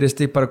prometer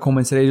para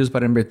convencer a ellos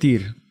para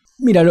invertir?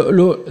 Mira,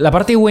 la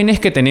parte buena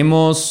es que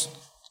tenemos...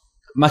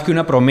 Más que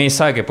una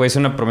promesa, que puede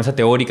ser una promesa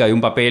teórica de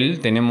un papel,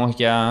 tenemos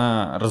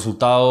ya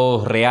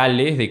resultados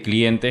reales de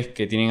clientes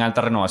que tienen alta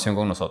renovación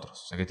con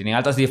nosotros. O sea, que tienen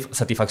alta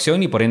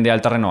satisfacción y por ende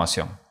alta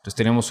renovación. Entonces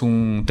tenemos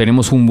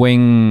un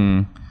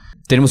buen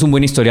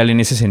historial en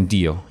ese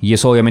sentido. Y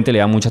eso obviamente le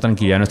da mucha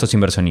tranquilidad a nuestros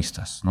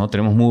inversionistas, ¿no?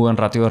 Tenemos muy buen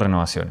ratio de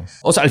renovaciones.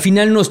 O sea, al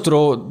final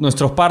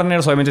nuestros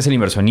partners obviamente es el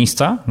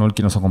inversionista, ¿no? El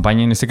que nos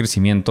acompaña en este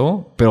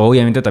crecimiento, pero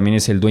obviamente también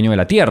es el dueño de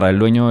la tierra, el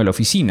dueño de la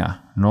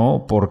oficina,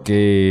 ¿no?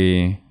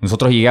 Porque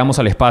nosotros llegamos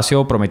al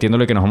espacio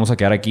prometiéndole que nos vamos a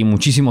quedar aquí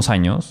muchísimos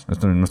años.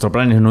 Nuestro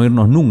plan es no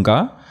irnos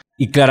nunca.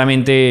 Y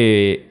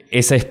claramente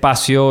ese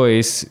espacio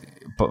es...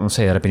 No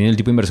sé, dependiendo del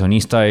tipo de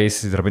inversionista,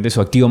 es de repente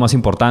su activo más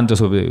importante,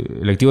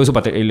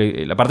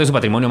 la parte de su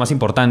patrimonio más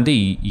importante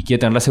y quiere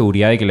tener la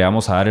seguridad de que le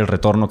vamos a dar el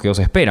retorno que ellos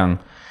esperan.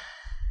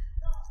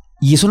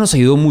 Y eso nos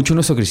ayudó mucho en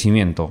nuestro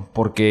crecimiento,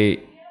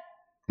 porque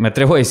me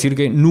atrevo a decir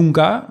que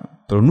nunca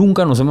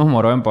nos hemos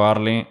demorado en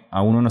pagarle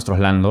a uno de nuestros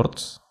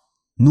landlords,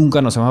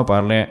 nunca nos hemos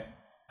pagarle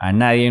a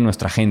nadie de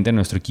nuestra gente, en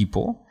nuestro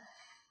equipo.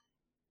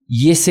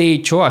 Y ese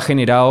hecho ha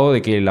generado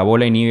de que la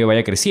bola de nieve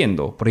vaya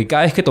creciendo, porque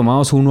cada vez que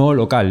tomamos un nuevo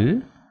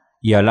local...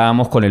 Y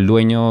hablábamos con el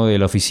dueño de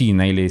la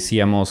oficina y le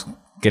decíamos,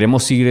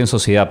 queremos seguir en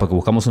sociedad porque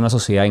buscamos una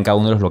sociedad en cada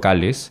uno de los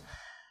locales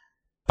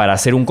para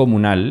hacer un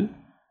comunal.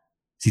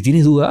 Si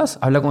tienes dudas,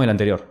 habla con el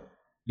anterior.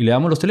 Y le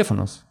damos los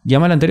teléfonos.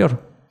 Llama al anterior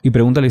y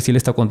pregúntale si él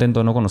está contento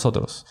o no con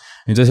nosotros.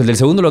 Entonces el del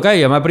segundo local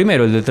llama al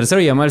primero, el del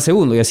tercero llama al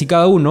segundo y así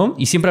cada uno.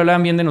 Y siempre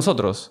hablaban bien de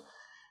nosotros.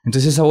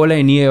 Entonces esa bola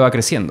de nieve va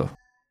creciendo.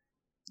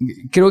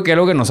 creo que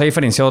algo que nos ha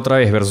diferenciado otra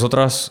vez versus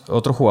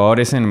otros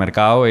jugadores en el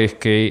mercado es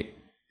que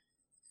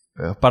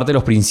parte de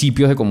los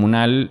principios de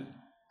Comunal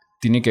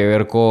tiene que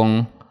ver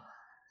con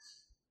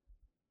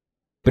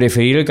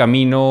preferir el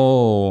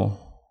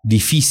camino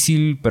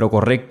difícil pero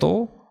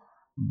correcto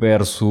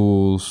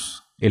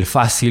versus el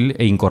fácil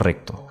e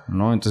incorrecto,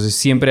 ¿no? Entonces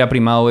siempre ha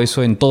primado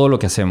eso en todo lo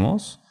que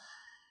hacemos.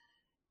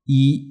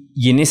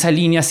 Y en esa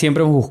línea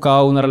siempre hemos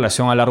buscado una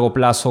relación a largo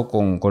plazo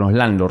con los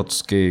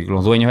landlords, que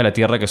los dueños de la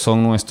tierra, que son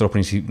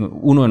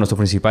uno de nuestros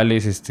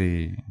principales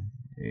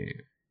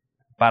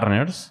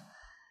partners.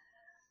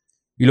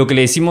 Y lo que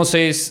le decimos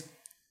es,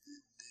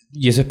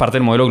 y eso es parte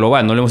del modelo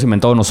global, no lo hemos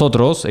inventado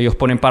nosotros, ellos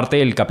ponen parte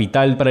del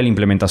capital para la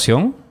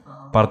implementación,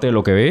 parte de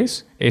lo que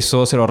ves,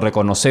 eso se lo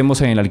reconocemos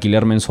en el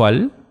alquiler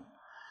mensual.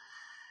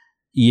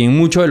 Y en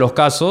muchos de los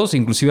casos,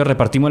 inclusive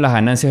repartimos las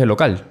ganancias del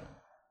local.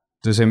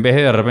 Entonces, en vez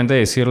de repente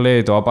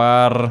decirle, te voy a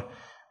pagar,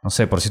 no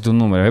sé, por decirte un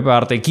número, voy a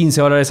pagarte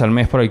 $15 al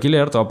mes por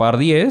alquiler, te voy a pagar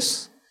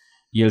 10,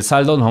 y el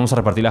saldo nos vamos a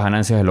repartir las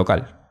ganancias del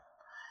local.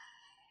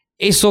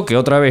 Eso que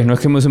otra vez no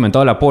es que hemos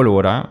inventado la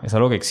pólvora, es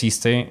algo que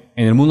existe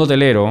en el mundo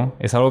hotelero,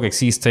 es algo que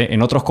existe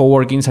en otros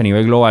coworkings a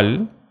nivel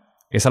global,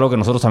 es algo que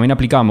nosotros también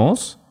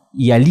aplicamos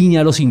y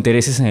alinea los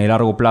intereses en el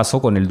largo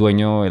plazo con el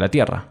dueño de la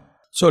tierra.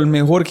 El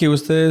mejor que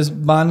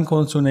ustedes van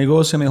con su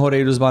negocio, mejor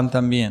ellos van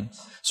también.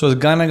 Es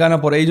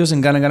gana por ellos y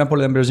gana por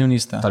el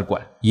inversionista. Tal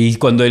cual. Y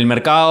cuando el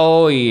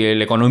mercado y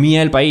la economía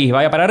del país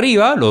vaya para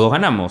arriba, los dos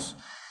ganamos.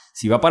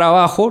 Si va para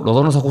abajo, los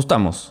dos nos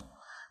ajustamos.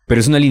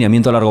 Pero es un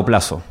alineamiento a largo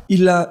plazo.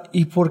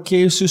 ¿Y por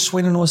qué su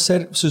sueño no es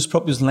ser sus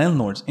propios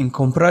landlords? En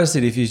comprar ese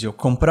edificio,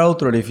 comprar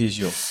otro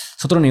edificio.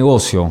 Es otro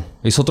negocio.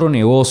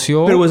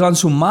 ¿Pero es en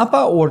su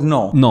mapa o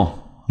no?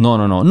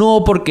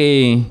 No,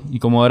 porque, y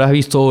como habrás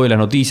visto en las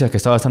noticias que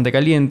está bastante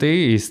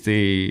caliente,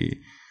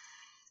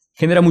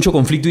 genera mucho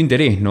conflicto de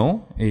interés,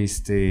 ¿no?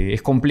 Es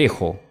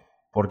complejo,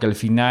 porque al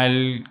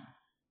final,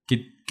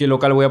 ¿qué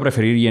local voy a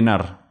preferir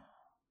llenar?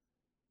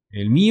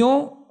 ¿El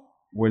mío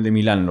o el de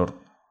mi landlord?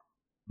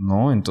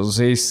 ¿No?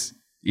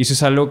 Entonces, eso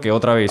es algo que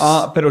otra vez...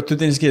 pero tú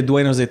tienes que ser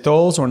dueños de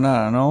todos o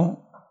nada, ¿no?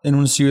 En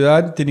una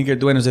ciudad tienen que ser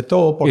dueños de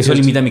todo. Eso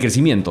limita mi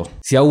crecimiento.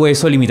 Si hago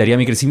eso, limitaría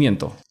mi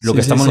crecimiento. Lo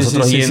que estamos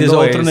nosotros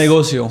viendo es otro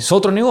negocio. Es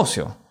otro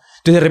negocio.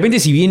 Entonces, de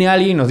repente, si viene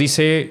alguien y nos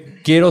dice,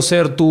 quiero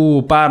ser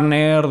tu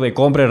partner de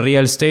compra de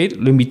real estate,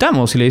 lo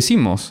invitamos y le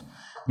decimos,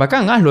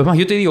 bacán, hazlo. Es más,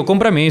 yo te digo,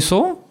 cómprame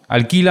eso,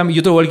 alquílame,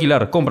 yo te lo voy a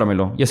alquilar,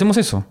 cómpramelo. Y hacemos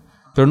eso.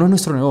 Pero no es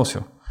nuestro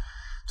negocio.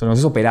 Nuestro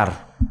negocio es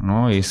operar,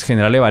 ¿no? Es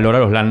generarle valor a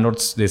los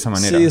landlords de esa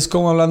manera. Sí, es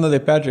como hablando de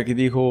Patrick, que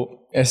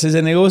dijo, ese es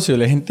el negocio.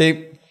 La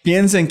gente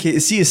piensa que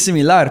sí, es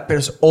similar, pero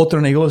es otro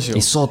negocio.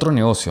 Es otro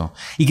negocio.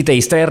 Y que te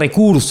distrae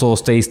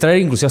recursos, te distrae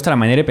inclusive hasta la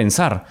manera de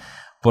pensar.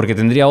 Porque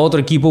tendría otro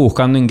equipo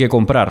buscando en qué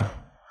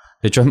comprar.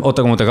 De hecho,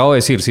 como te acabo de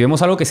decir, si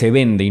vemos algo que se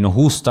vende y nos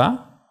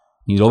gusta,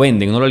 y lo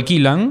venden y no lo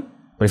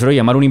alquilan, prefiero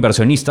llamar a un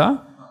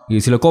inversionista y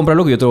decirle,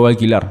 cómpralo que yo te lo voy a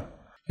alquilar.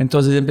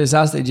 Entonces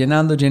empezaste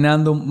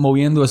llenando,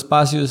 moviendo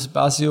espacio,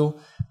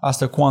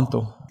 ¿hasta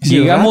cuánto?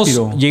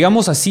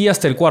 Llegamos así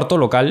hasta el cuarto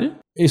local.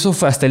 Eso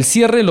fue hasta el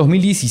cierre del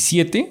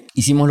 2017.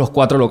 Hicimos los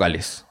 4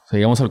 locales. O sea,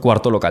 llegamos al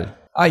cuarto local.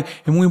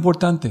 Es muy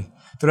importante.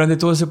 Durante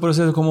todo ese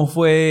proceso, ¿cómo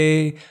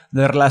fue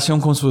la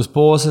relación con su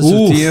esposa,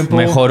 su tiempo?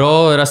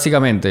 Mejoró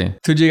drásticamente.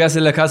 Tú llegaste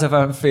a la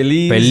casa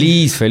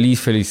feliz.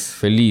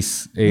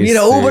 Feliz.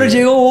 Mira, Uber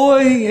llegó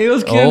hoy.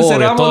 Ellos quieren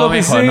cerrar la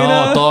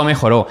oficina. No, todo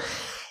mejoró.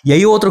 Y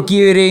ahí hubo otro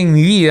quiebre en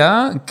mi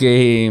vida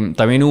que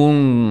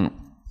también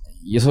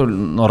y eso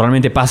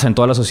normalmente pasa en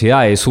todas las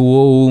sociedades,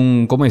 hubo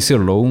un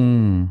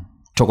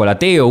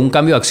chocolateo, un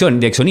cambio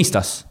de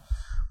accionistas.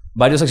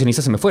 Varios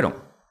accionistas se me fueron.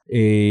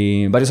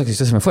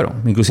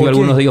 Inclusive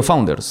algunos de ellos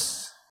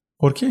founders.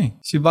 ¿Por qué?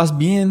 Si vas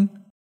bien.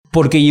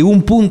 Porque llegó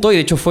un punto, y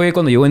de hecho fue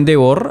cuando llegó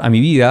Endeavor a mi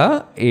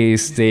vida,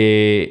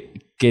 que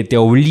te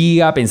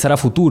obliga a pensar a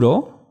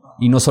futuro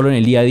y no solo en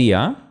el día a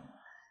día.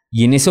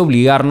 Y en ese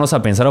obligarnos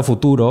a pensar a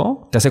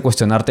futuro te hace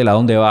cuestionarte el a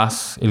dónde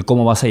vas, el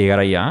cómo vas a llegar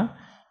allá.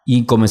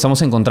 Y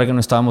comenzamos a encontrar que no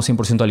estábamos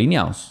 100%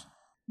 alineados.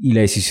 Y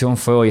la decisión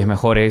fue, oye, es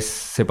mejor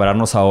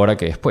separarnos ahora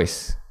que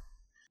después.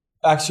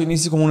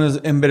 ¿Accionistas como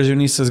unos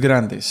inversionistas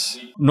grandes?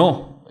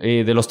 No,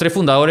 de los 3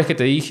 fundadores que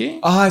te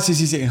dije.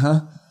 Sí.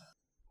 Ajá.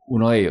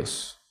 Uno de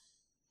ellos.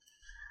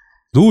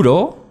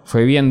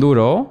 Fue bien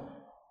duro,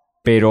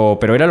 pero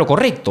era lo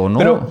correcto, ¿no?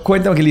 Pero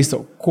cuéntame que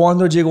listo.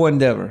 ¿Cuándo llegó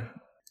Endeavor?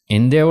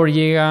 Endeavor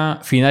llega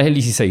a finales del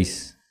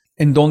 16.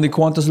 ¿En dónde?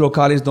 ¿Cuántos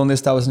locales? ¿Dónde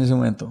estabas en ese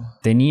momento?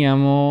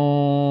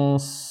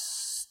 Teníamos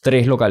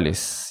 3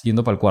 locales,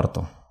 yendo para el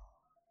cuarto.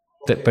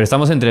 Pero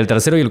estamos entre el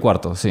tercero y el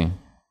cuarto, sí.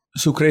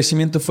 ¿Su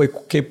crecimiento fue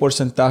qué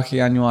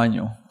porcentaje año a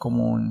año?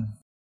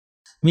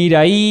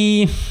 Mira,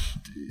 ahí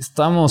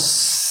estamos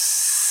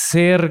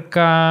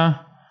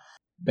cerca...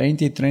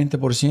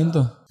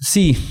 20-30%.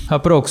 Sí,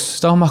 aprox.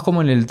 Estamos más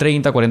como en el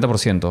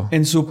 30-40%.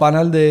 ¿En su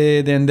panel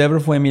de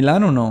Endeavor fue en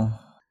Milán o no?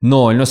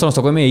 No, el nuestro nos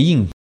tocó en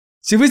Medellín.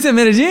 ¿Sí fuiste a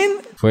Medellín?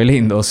 Fue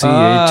lindo, sí.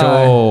 De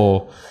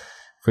hecho,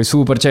 Fue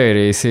súper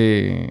chévere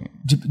ese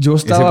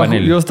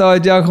panel. Yo estaba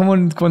allá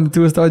cuando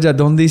tú estabas allá.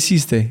 ¿Dónde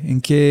hiciste? ¿En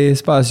qué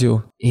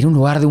espacio? Era un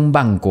lugar de un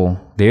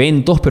banco de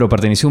eventos, pero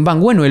pertenecía a un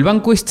banco. Bueno, el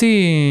banco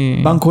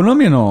 ¿Banco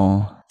Colombia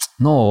no?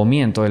 No,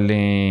 miento, el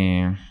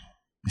de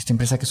esta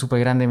empresa que es súper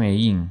grande de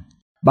Medellín.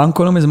 Banco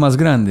Colombia es más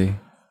grande.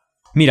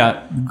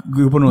 Mira,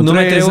 Grupo no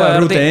me atrevo a darte,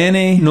 Ruta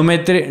N.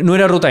 No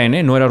era Ruta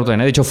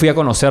N. De hecho, fui a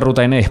conocer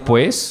Ruta N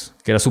después,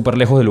 que era súper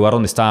lejos del lugar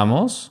donde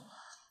estábamos.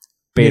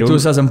 Pero ¿Y tú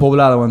estás en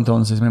Poblado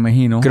entonces, me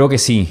imagino? Creo que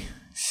sí.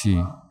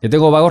 Yo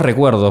tengo vagos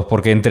recuerdos,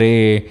 porque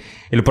entre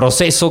el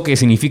proceso que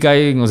significa,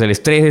 o sea, el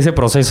estrés de ese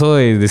proceso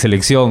de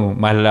selección,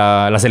 más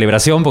la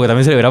celebración, porque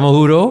también celebramos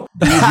duro,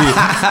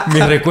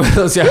 mis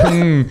recuerdos se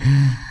han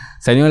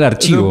ido al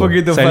archivo. Un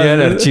poquito se han ido al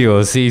fácil.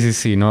 archivo,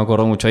 sí, no me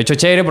acuerdo mucho. De hecho,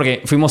 chévere,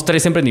 porque fuimos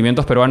 3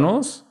 emprendimientos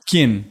peruanos.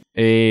 ¿Quién?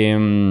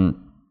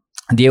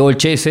 Diego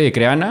Elchese de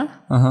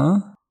Creana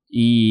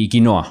y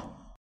Quinoa.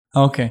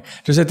 Ok.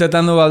 Yo estoy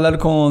tratando de hablar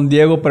con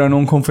Diego, pero no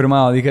un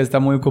confirmado. Dije que está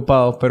muy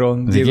ocupado, pero...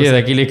 Así que de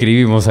aquí le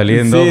escribimos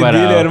saliendo sí, para...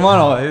 dile,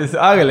 hermano.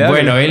 Hágale.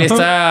 Bueno, él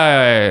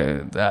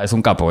está... Es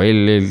un capo.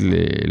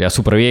 Él le da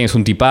súper bien. Es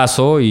un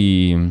tipazo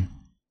y...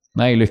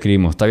 Ahí lo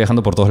escribimos. Está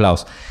viajando por todos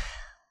lados.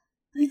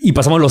 Y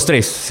pasamos los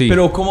 3, sí.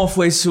 Pero ¿cómo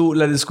fue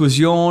la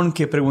discusión?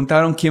 ¿Que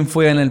preguntaron quién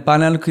fue en el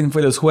panel? ¿Quién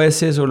fue los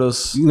jueces o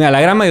los...? Mira,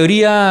 la gran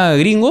mayoría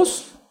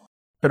gringos.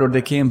 ¿Pero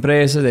de qué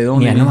empresa? ¿De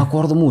dónde? Mira, no me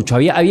acuerdo mucho.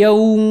 Había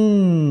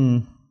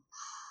una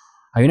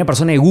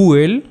persona de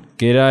Google,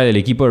 que era del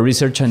equipo de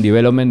Research and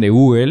Development de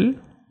Google.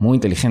 Muy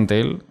inteligente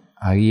él.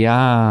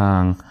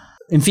 Había...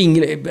 En fin,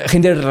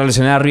 gente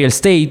relacionada a real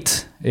estate.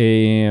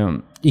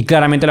 Y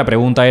claramente la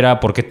pregunta era,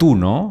 ¿por qué tú,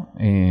 no?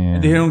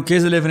 Dijeron, ¿qué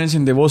es la diferencia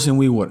entre vos y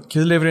WeWork? ¿Qué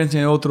es la diferencia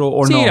entre otro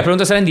o sí, no? Sí, las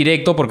preguntas eran en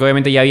directo porque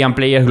obviamente ya habían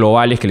players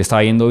globales que le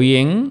estaba yendo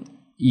bien.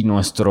 Y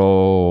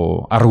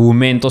nuestro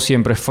argumento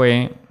siempre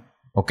fue,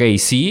 ok,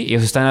 sí,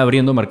 ellos están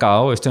abriendo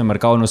mercado. Este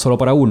mercado no es solo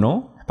para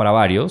uno, es para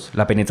varios.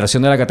 La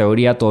penetración de la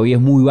categoría todavía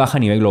es muy baja a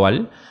nivel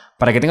global.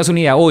 Para que tengas una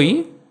idea,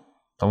 hoy,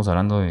 estamos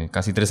hablando de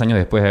casi 3 años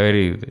después de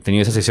haber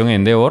tenido esa sesión en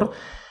Endeavor,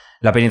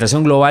 la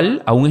penetración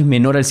global aún es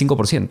menor al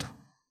 5%.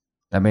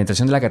 La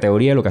penetración de la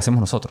categoría de lo que hacemos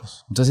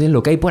nosotros. Entonces,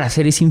 lo que hay por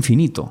hacer es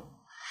infinito.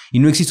 Y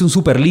no existe un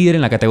super líder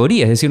en la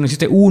categoría. Es decir, no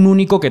existe un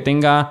único que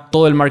tenga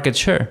todo el market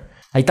share.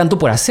 Hay tanto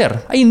por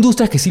hacer. Hay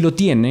industrias que sí lo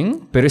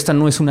tienen, pero esta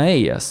no es una de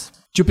ellas.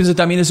 Yo pienso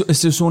también esto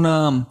es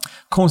una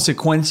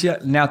consecuencia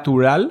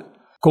natural,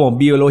 como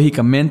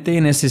biológicamente,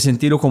 en ese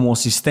sentido, como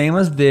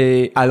sistemas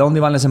de a dónde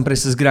van las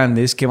empresas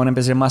grandes, que van a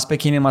empezar más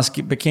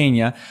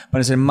pequeña, van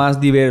a ser más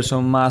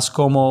diversos, más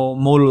como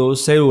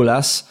módulos,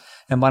 células,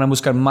 van a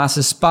buscar más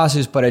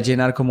espacios para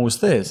llenar como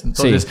ustedes.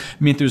 Entonces,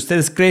 mientras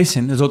ustedes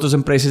crecen, las otras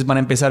empresas van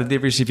a empezar a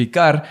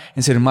diversificar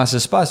en ser más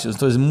espacios.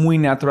 Entonces, es muy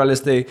natural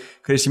este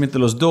crecimiento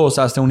de los dos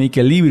hasta un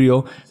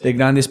equilibrio de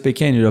grandes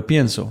pequeños, yo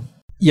pienso.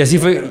 Y así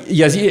fue,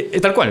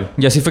 tal cual.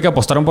 Y así fue que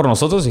apostaron por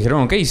nosotros y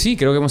dijeron, ok, sí,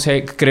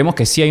 creemos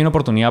que sí hay una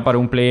oportunidad para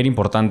un player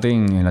importante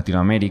en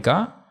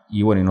Latinoamérica.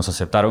 Y bueno, y nos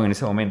aceptaron en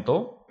ese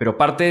momento. Pero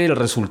parte del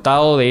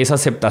resultado de esa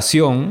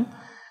aceptación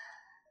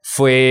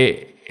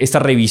fue esta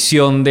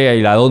revisión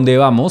de a dónde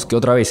vamos, que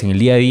otra vez en el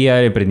día a día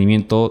del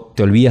emprendimiento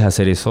te olvidas de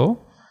hacer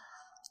eso.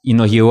 Y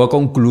nos llevó a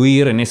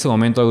concluir en ese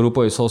momento al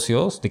grupo de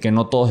socios de que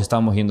no todos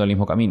estábamos yendo al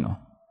mismo camino.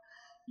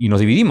 Y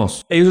nos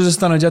dividimos. ¿Ellos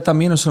están allá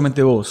también o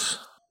solamente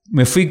vos?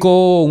 Me fui con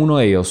uno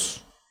de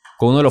ellos,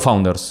 con uno de los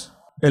founders.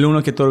 ¿El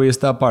uno que todavía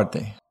está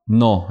aparte?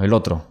 No, el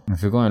otro. Me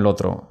fui con el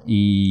otro.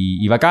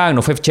 Y bacán,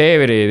 no fue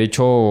chévere. De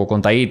hecho,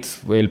 con Taid,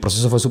 el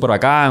proceso fue súper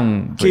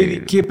bacán.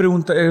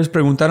 Ellos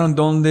preguntaron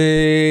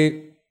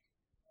dónde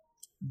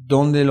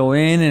lo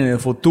ven en el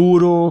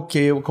futuro,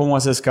 cómo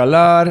vas a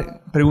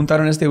escalar.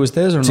 ¿Preguntaron de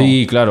ustedes o no?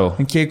 Sí, claro.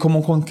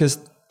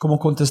 ¿Cómo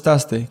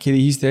contestaste? ¿Qué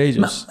dijiste a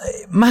ellos?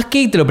 Más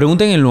que te lo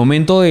pregunten en el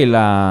momento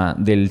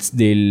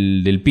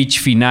del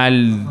pitch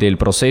final del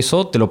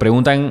proceso, te lo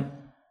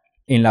preguntan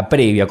en la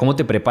previa. ¿Cómo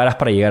te preparas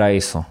para llegar a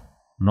eso?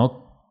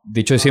 ¿No?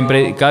 De hecho,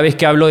 siempre, cada vez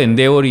que hablo de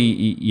Endeavor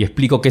y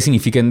explico qué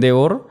significa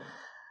Endeavor,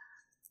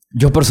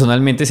 yo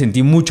personalmente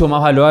sentí mucho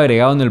más valor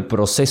agregado en el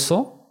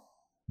proceso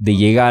de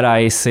llegar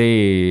a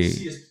ese...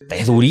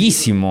 Es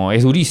durísimo.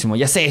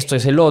 Ya sé esto,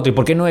 es el otro. ¿Y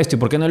por qué no esto? ¿Y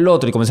por qué no el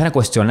otro? Y comienzan a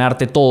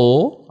cuestionarte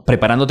todo,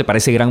 preparándote para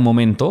ese gran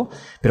momento.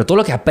 Pero todo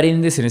lo que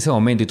aprendes en ese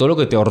momento y todo lo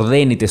que te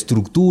ordena y te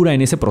estructura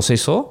en ese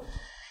proceso,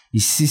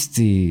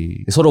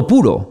 es oro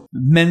puro.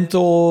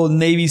 Mental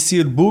Navy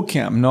SEAL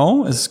Bootcamp,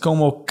 ¿no? Es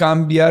como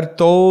cambiar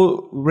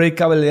todo,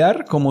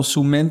 recablear como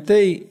su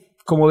mente y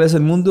cómo ves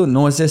el mundo.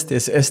 No es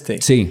es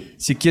este. Sí.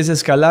 Si quieres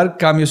escalar,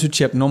 cambia su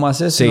chip. No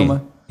más eso, sí. no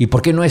más... ¿Y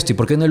por qué no esto? ¿Y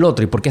por qué no el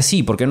otro? ¿Y por qué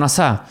así? ¿Por qué no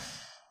asá?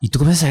 Y tú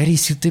comienzas a ver y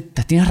decirte,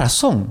 tienes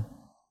razón.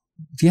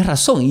 Tienes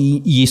razón.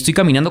 Y estoy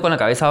caminando con la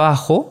cabeza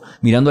abajo,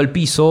 mirando al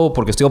piso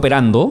porque estoy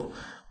operando.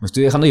 Me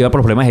estoy dejando llevar por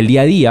los problemas del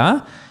día a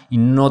día y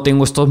no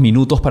tengo estos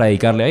minutos para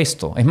dedicarle a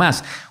esto. Es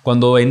más,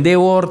 cuando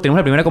tenemos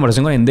la primera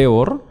conversación con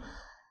Endeavor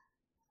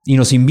y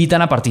nos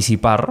invitan a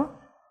participar,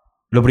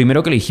 lo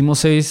primero que le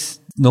dijimos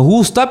es, nos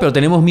gusta, pero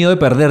tenemos miedo de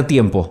perder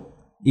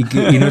tiempo. y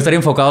no estar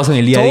enfocados en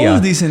el día a día.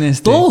 Todos dicen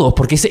esto. Todos,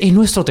 porque ese es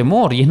nuestro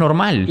temor y es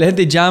normal. La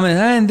gente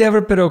llama,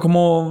 Endeavor, pero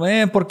como,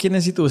 ¿por qué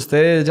necesito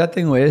ustedes? Ya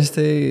tengo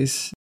este.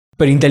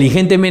 Pero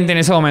inteligentemente en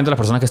ese momento las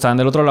personas que estaban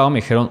del otro lado me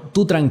dijeron,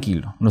 tú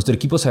tranquilo, nuestro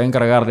equipo se va a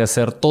encargar de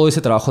hacer todo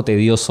ese trabajo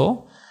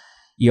tedioso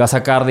y va a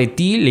sacar de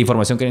ti la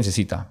información que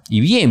necesita.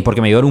 Y bien,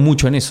 porque me ayudaron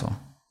mucho en eso.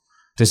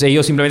 Entonces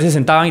ellos simplemente se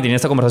sentaban y tenían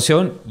esta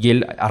conversación y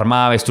él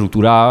armaba,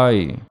 estructuraba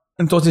y...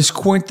 Entonces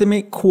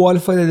cuénteme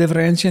cuál fue la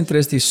diferencia entre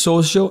este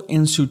socio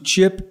en su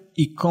chip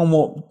y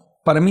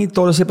cómo, para mí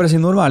todo se parece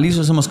normal,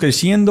 listo, estamos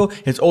creciendo,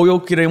 es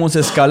obvio que queremos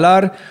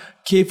escalar.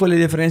 ¿Qué fue la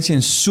diferencia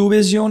en su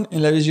visión,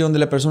 en la visión de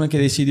la persona que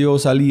decidió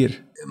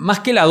salir? Más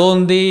que la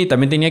dónde,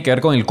 también tenía que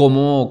ver con el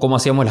cómo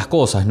hacíamos las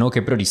cosas, ¿no?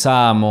 Qué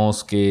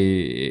priorizamos,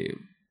 qué...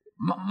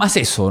 Más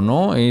eso,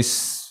 ¿no?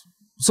 Es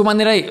su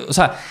manera de... O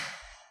sea,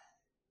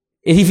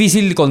 es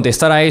difícil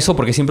contestar a eso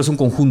porque siempre es un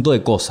conjunto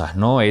de cosas,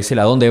 ¿no? Es el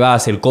a dónde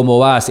vas, el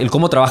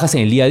cómo trabajas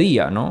en el día a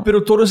día, ¿no?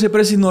 Pero todo se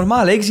parece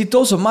normal,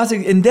 exitoso, más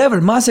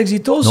Endeavor, más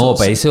exitoso. No,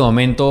 para ese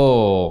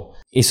momento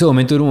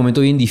era un momento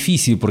bien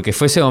difícil porque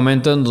fue ese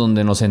momento en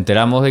donde nos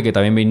enteramos de que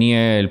también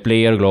venía el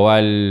player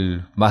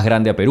global más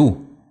grande a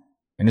Perú.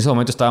 En ese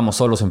momento estábamos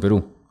solos en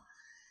Perú.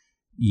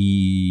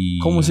 Y...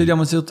 ¿Cómo se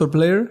llama ese otro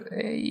player?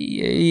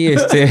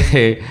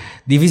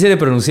 Difícil de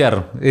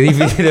pronunciar. Es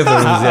difícil de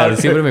pronunciar.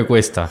 Okay. Siempre me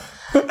cuesta.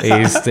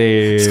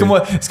 Es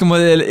como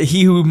el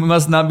He Who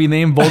Must Not Be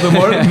Named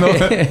Voldemort,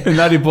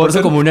 ¿no? Por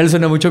eso Comunal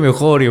suena mucho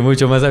mejor y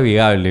mucho más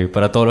amigable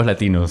para todos los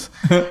latinos.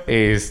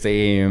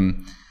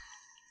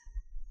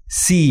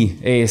 Sí,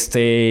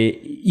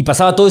 y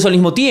pasaba todo eso al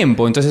mismo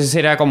tiempo. Entonces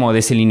era como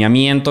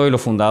desalineamiento de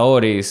los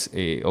fundadores,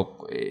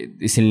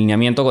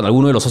 desalineamiento con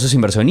alguno de los socios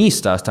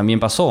inversionistas, también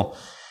pasó.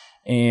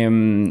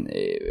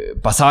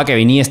 Pasaba que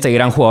venía este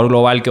gran jugador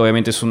global que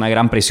obviamente es una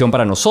gran presión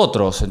para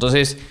nosotros.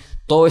 Entonces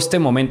todo este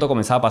momento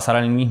comenzaba a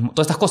pasar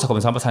todas estas cosas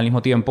comenzaban a pasar al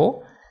mismo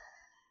tiempo.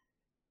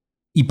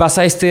 Y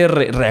pasa este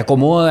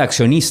reacomodo de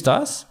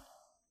accionistas.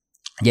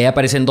 Y ahí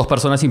aparecen dos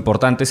personas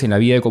importantes en la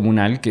vida de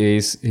Comunal, que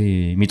es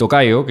mi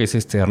tocayo, que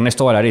es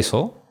Ernesto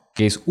Valareso,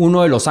 que es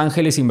uno de los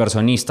ángeles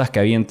inversionistas que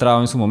había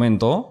entrado en su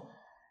momento.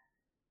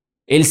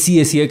 Él sí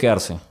decide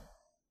quedarse.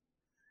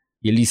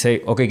 Y él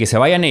dice, ok, que se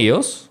vayan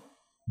ellos,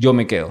 yo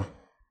me quedo.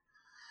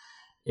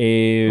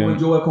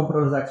 ¿Yo voy a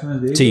comprar las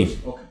acciones de ellos? Sí.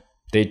 Okay.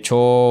 De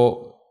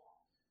hecho,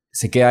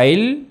 se queda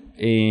él.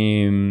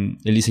 Él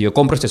dice, yo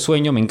compro este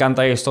sueño, me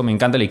encanta esto, me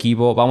encanta el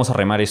equipo, vamos a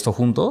remar esto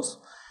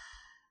juntos.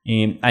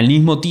 Al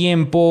mismo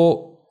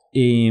tiempo,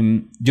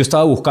 yo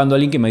estaba buscando a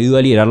alguien que me ayude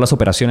a liderar las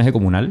operaciones de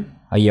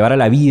Comunal, a llevar a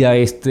la vida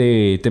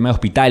este tema de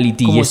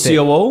hospitality. ¿Como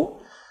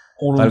COO?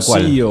 ¿O tal un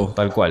cual, CEO?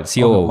 Tal cual,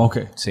 COO.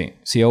 Okay. Sí,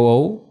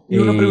 COO. Y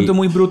una pregunta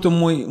muy bruta,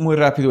 muy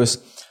rápido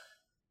es,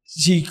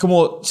 si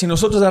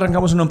nosotros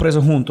arrancamos una empresa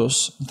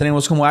juntos,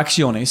 tenemos como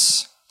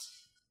acciones,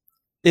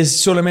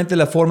 es solamente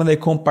la forma de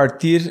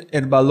compartir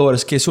el valor,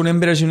 es que si un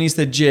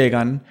inversionista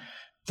llegan,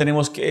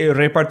 tenemos que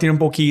repartir un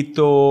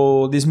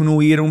poquito,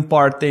 disminuir un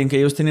parte en que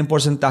ellos tienen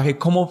porcentaje.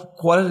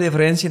 ¿Cuál es la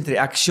diferencia entre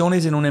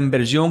acciones en una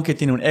inversión que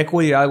tiene un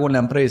equity y algo en la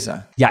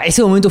empresa? Ya,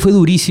 ese momento fue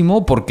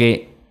durísimo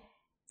porque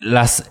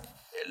las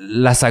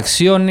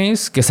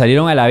acciones que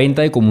salieron a la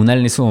venta de Comunal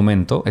en ese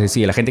momento, es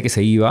decir, la gente que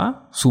se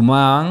iba,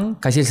 sumaban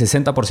casi el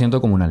 60%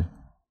 de Comunal.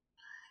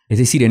 Es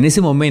decir, en ese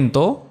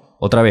momento...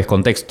 Otra vez,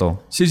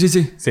 contexto. Sí.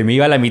 Se me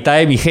iba la mitad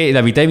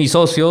de mis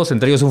socios,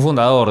 entre ellos un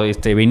fundador.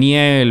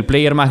 Venía el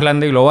player más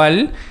grande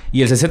global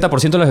y el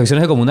 60% de las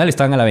acciones de Comunal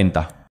estaban a la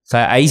venta. O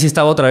sea, ahí sí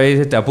estaba otra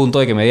vez a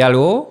punto de que me dé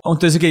algo.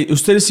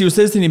 Entonces, si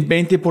ustedes tienen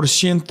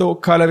 20%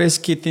 cada vez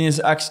que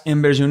tienes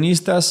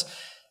inversionistas,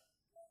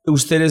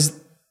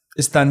 ustedes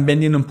están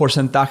vendiendo un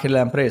porcentaje de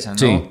la empresa, ¿no?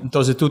 Sí.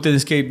 Entonces, tú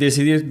tienes que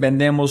decidir,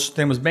 tenemos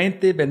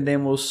 20,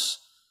 vendemos...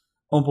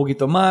 un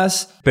poquito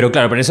más. Pero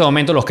claro, pero en ese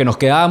momento los que nos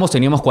quedábamos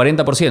teníamos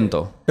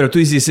 40%. Pero tú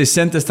dices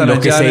 60 están allá.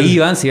 Los que se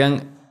iban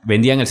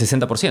vendían el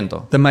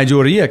 60%. La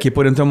mayoría que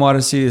pueden tomar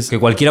así es... Que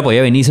cualquiera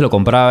podía venir, se lo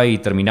compraba y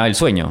terminaba el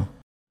sueño.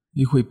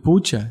 Hijo de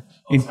pucha.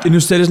 ¿Y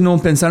ustedes no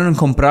pensaron en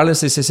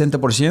comprarles ese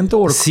 60%?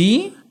 ¿O?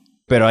 Sí,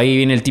 pero ahí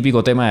viene el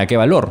típico tema de a qué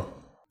valor.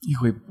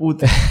 Hijo de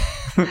puta.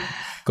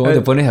 ¿Cómo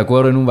te pones de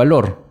acuerdo en un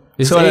valor?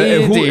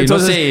 Entonces, no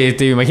sé,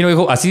 te imagino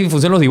que así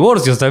funcionan los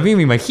divorcios también,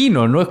 me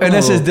imagino, ¿no? Es como...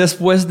 Ese es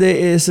después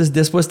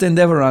de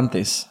Endeavor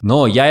antes.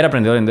 No, ya era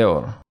emprendedor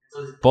Endeavor.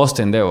 Post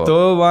Endeavor.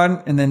 Todos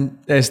van en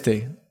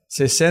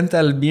 60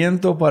 al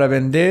viento para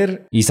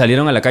vender. Y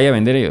salieron a la calle a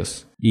vender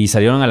ellos.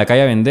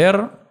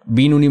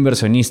 Vino un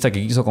inversionista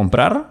que quiso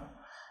comprar.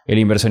 El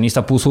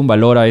inversionista puso un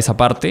valor a esa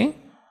parte.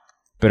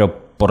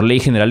 Pero por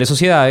ley general de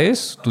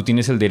sociedades, tú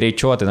tienes el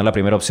derecho a tener la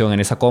primera opción en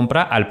esa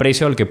compra al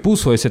precio al que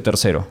puso ese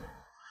tercero.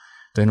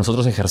 Entonces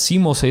nosotros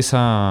ejercimos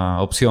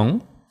esa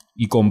opción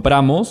y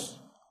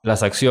compramos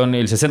las acciones,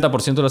 el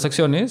 60% de las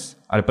acciones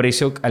al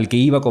precio al que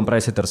iba a comprar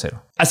ese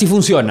tercero. Así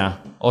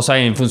funciona. O sea,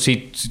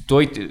 si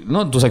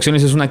tus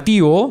acciones es un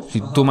activo,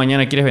 si tú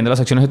mañana quieres vender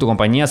las acciones de tu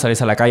compañía,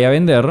 sales a la calle a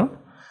vender.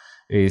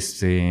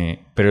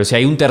 Pero si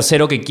hay un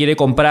tercero que quiere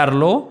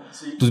comprarlo,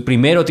 tú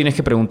primero tienes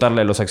que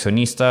preguntarle a los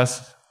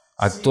accionistas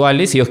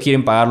actuales, ellos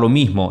quieren pagar lo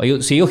mismo.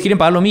 Si ellos quieren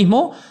pagar lo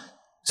mismo,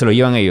 se lo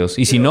llevan ellos.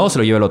 Y si no, se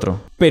lo lleva el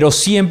otro. Pero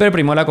siempre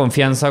primó la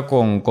confianza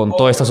con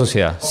toda esta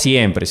sociedad.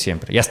 Siempre,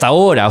 siempre. Y hasta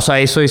ahora, o sea,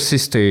 eso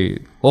es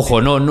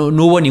Ojo,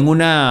 no hubo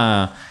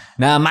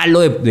nada malo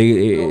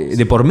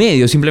de por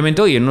medio.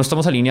 Simplemente, oye, no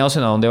estamos alineados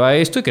en a dónde va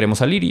esto y queremos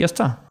salir y ya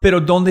está. Pero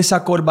 ¿dónde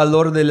sacó el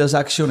valor de las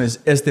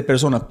acciones?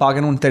 Persona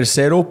 ¿pagan un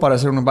tercero para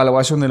hacer una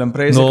evaluación de la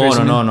empresa?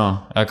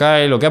 No. Acá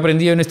lo que he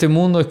aprendido en este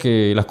mundo es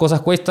que las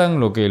cosas cuestan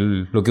lo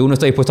que uno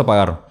está dispuesto a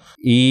pagar.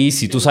 Y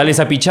si tú sales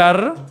a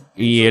pichar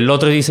y el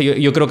otro dice,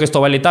 yo creo que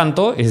esto vale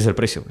tanto, ese es el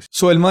precio. Pues.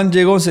 So el man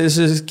llegó, ese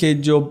es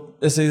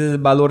el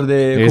valor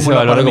de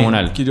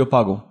Comunal que yo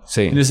pago.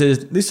 Sí. Y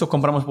dices, listo,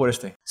 compramos por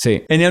este.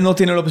 Sí. Él no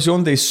tiene la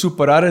opción de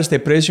superar este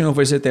precio y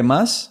ofrecerte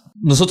más.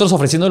 Nosotros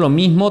ofreciendo lo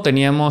mismo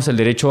teníamos el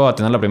derecho a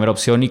tener la primera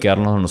opción y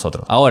quedarnos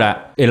nosotros.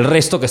 Ahora, el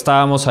resto que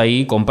estábamos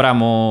ahí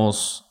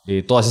compramos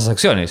todas esas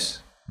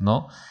acciones,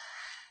 ¿no?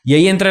 Y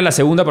ahí entra la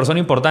segunda persona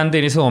importante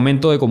en ese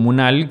momento de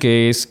Comunal,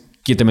 que es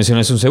quien te mencioné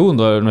hace un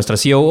segundo. Nuestra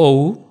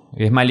COO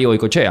es Mali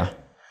Goicoechea.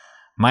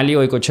 Mali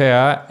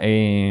Goicoechea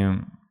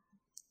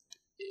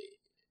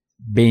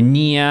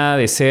venía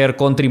de ser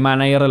country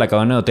manager de la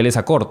cadena de hoteles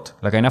Accor,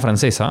 la cadena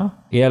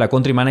francesa. Era la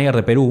country manager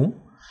de Perú.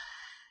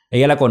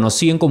 Ella la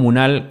conocí en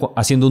Comunal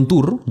haciendo un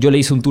tour. Yo le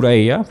hice un tour a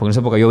ella, porque en esa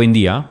época yo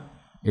vendía.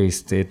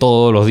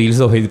 Todos los deals,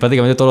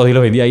 prácticamente todos los deals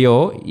los vendía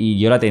yo. Y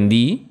yo la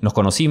atendí, nos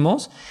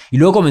conocimos. Y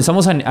luego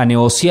comenzamos a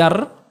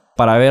negociar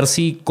para ver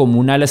si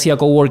Comunal hacía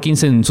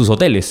coworkings en sus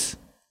hoteles,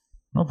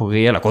 ¿no? Porque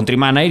ella era la country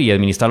manager y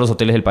administraba los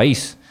hoteles del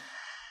país.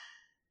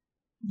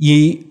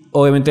 Y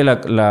obviamente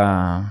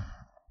la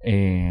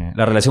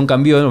relación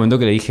cambió en el momento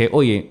que le dije,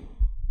 oye,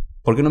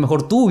 ¿por qué no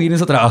mejor tú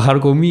vienes a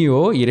trabajar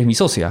conmigo y eres mi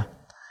socia?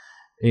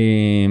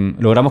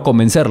 Logramos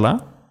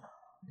convencerla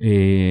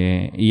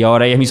y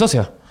ahora ella es mi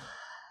socia.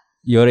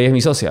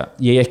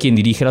 Y ella es quien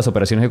dirige las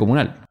operaciones de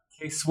Comunal.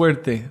 ¡Qué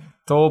suerte!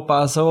 Todo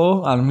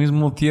pasó al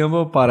mismo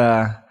tiempo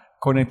para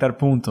conectar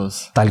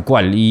puntos. Tal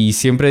cual. Y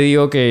siempre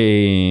digo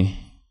que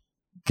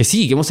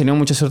sí, que hemos tenido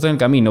mucha suerte en el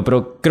camino,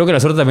 pero creo que la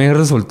suerte también es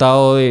el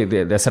resultado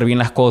de hacer bien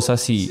las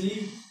cosas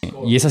y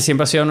esa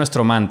siempre ha sido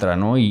nuestro mantra,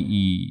 ¿no?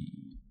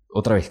 Y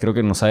otra vez, creo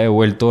que nos ha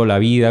devuelto la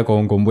vida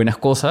con buenas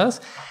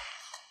cosas.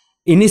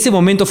 En ese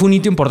momento fue un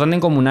hito importante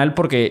en Comunal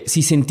porque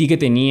sí sentí que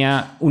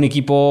tenía un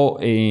equipo,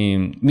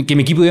 que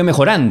mi equipo iba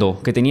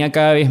mejorando, que tenía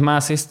cada vez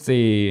más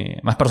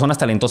personas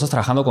talentosas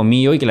trabajando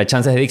conmigo y que las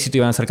chances de éxito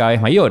iban a ser cada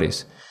vez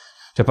mayores.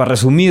 O sea, para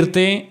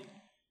resumirte,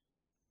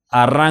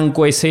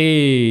 arranco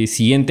ese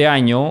siguiente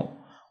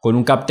año con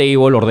un cap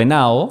table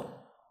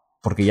ordenado,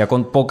 porque ya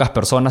con pocas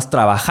personas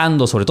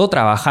trabajando, sobre todo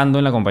trabajando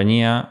en la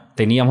compañía,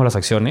 teníamos las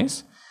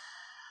acciones.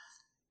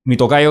 Mi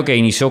tocayo, que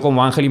inició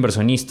como ángel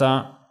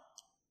inversionista,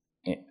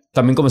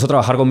 también comenzó a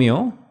trabajar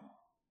conmigo,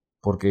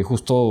 porque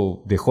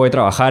justo dejó de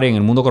trabajar en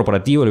el mundo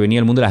corporativo, le venía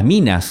el mundo de las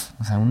minas,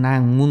 o sea, un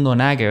mundo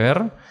nada que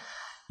ver,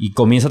 y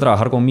comienza a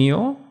trabajar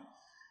conmigo.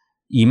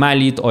 Y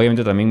Malit,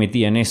 obviamente, también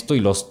metía en esto.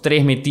 Y los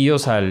tres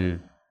metidos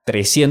al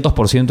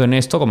 300% en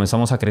esto,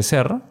 comenzamos a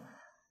crecer.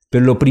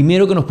 Pero lo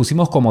primero que nos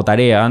pusimos como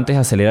tarea antes de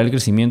acelerar el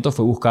crecimiento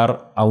fue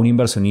buscar a un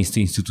inversionista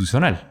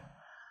institucional.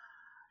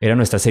 Era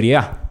nuestra Serie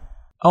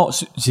A. Oh,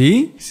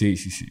 ¿sí? Sí.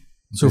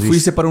 So,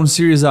 ¿fuiste para un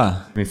Series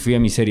A? Me fui a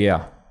mi Serie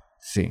A.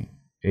 Sí.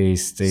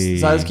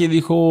 ¿Sabes qué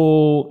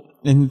dijo?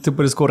 Tú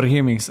puedes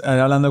corregirme.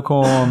 Hablando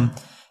con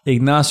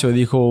Ignacio,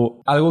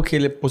 dijo algo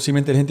que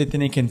posiblemente la gente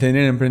tiene que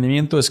entender en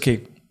emprendimiento es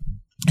que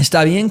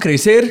está bien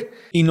crecer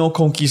y no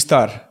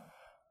conquistar.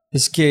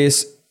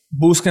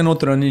 Buscan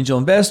otro angel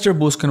investor,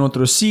 buscan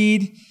otro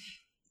seed,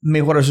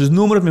 mejorar sus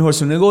números, mejorar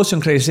su negocio,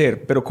 en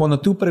crecer. Pero cuando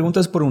tú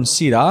preguntas por un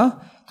seed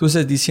A, tú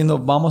estás diciendo,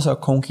 vamos a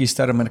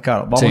conquistar el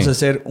mercado. Vamos a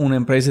hacer una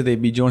empresa de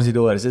billones de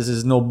dólares. This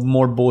is no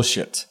more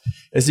bullshit.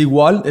 Es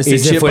igual.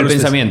 Ese fue el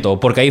pensamiento.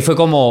 Porque ahí fue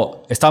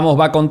como, estábamos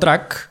back on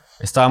track.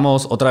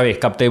 Estábamos otra vez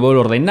cap table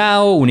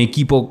ordenado, un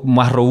equipo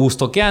más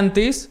robusto que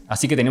antes.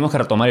 Así que teníamos que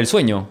retomar el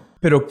sueño.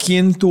 Pero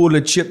 ¿quién tuvo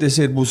el chip de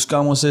decir,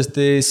 buscamos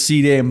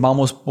seed,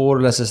 vamos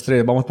por las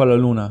estrellas, vamos para la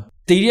luna?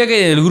 Te diría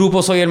que del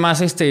grupo soy el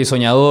más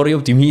soñador y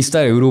optimista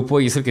del grupo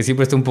y es el que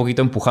siempre está un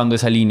poquito empujando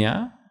esa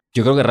línea.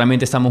 Yo creo que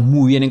realmente estamos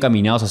muy bien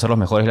encaminados a ser los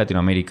mejores de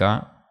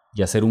Latinoamérica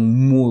y a ser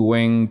un muy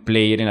buen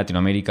player en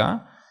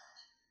Latinoamérica.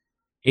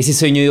 Ese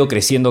sueño ha ido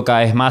creciendo cada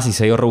vez más y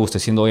se ha ido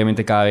robusteciendo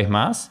obviamente cada vez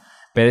más,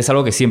 pero es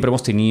algo que siempre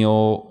hemos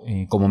tenido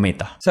como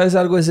meta. ¿Sabes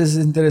algo? Es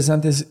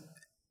interesante.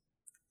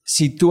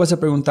 Si tú vas a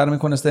preguntarme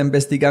cuando esté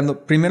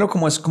investigando, primero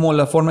es como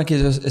la forma que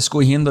estás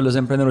escogiendo los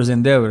emprendedores de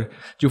Endeavor.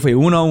 Yo fui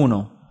 1 a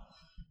 1.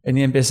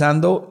 Y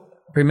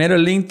empezando, primero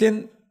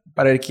LinkedIn,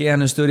 para ver qué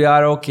han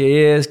estudiado,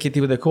 qué es, qué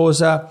tipo de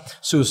cosa,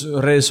 sus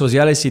redes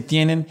sociales si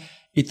tienen,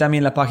 y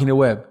también la página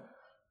web.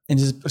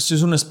 Entonces, si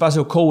es un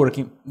espacio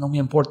coworking, no me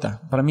importa.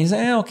 Para mí es,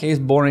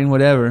 es boring,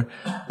 whatever.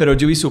 Pero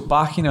yo vi su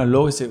página,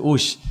 luego y dice,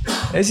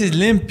 ese es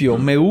limpio.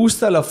 Me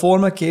gusta la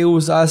forma que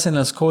ellos hacen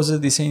las cosas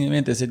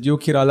diseñadamente. Yo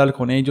quiero hablar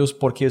con ellos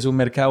porque es un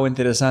mercado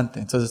interesante.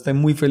 Entonces, estoy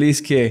muy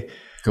feliz que...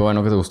 Qué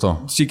bueno que te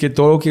gustó. Sí, que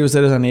todo lo que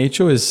ustedes han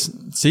hecho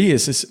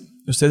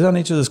ustedes han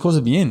hecho las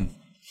cosas bien.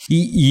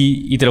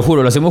 Y te lo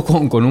juro, lo hacemos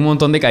con un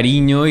montón de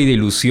cariño y de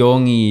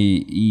ilusión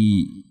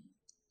y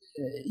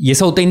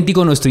es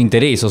auténtico nuestro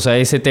interés. O sea,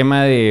 ese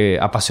tema de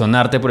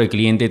apasionarte por el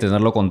cliente y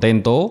tenerlo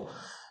contento,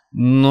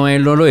 no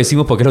lo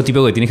decimos porque es lo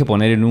típico que tienes que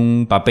poner en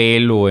un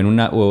papel o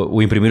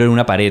imprimirlo en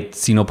una pared,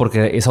 sino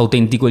porque es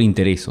auténtico el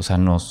interés. O sea,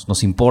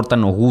 nos importa,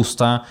 nos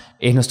gusta,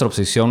 es nuestra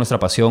obsesión, nuestra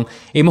pasión.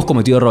 Hemos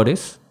cometido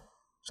errores,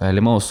 o sea,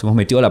 hemos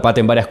metido la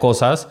pata en varias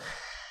cosas.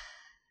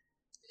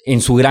 En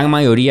su gran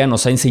mayoría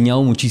nos ha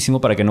enseñado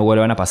muchísimo para que no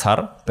vuelvan a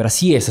pasar, pero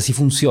así es, así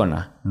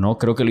funciona, ¿no?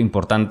 Creo que lo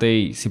importante,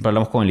 y siempre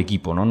hablamos con el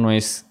equipo, ¿no? No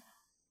es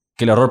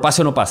que el error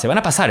pase o no pase, van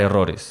a pasar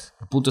errores.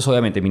 El punto es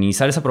obviamente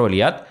minimizar esa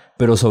probabilidad,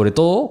 pero sobre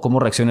todo cómo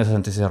reaccionas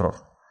ante ese error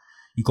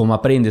y cómo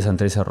aprendes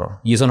ante ese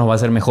error. Y eso nos va a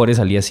hacer mejores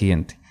al día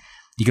siguiente.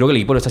 Y creo que el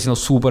equipo lo está haciendo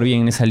súper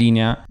bien en esa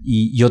línea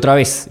y otra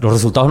vez, los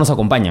resultados nos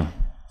acompañan.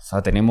 O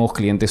sea, tenemos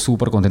clientes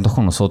súper contentos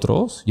con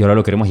nosotros y ahora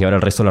lo queremos llevar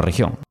al resto de la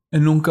región.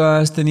 ¿Nunca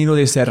has tenido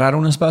de cerrar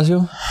un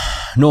espacio?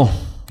 No,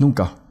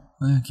 nunca.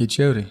 Qué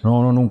chévere.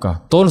 No,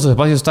 nunca. Todos nuestros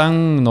espacios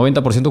están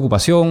 90%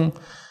 ocupación.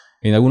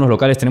 En algunos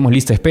locales tenemos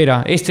lista de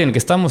espera. Este en el que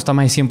estamos está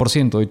más de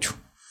 100%, de hecho.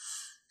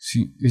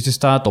 Sí, este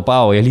está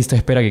topado y es lista de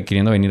espera que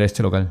queriendo venir a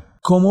este local.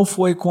 ¿Cómo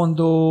fue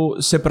cuando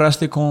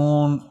separaste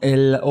con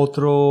el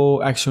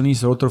otro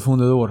accionista, el otro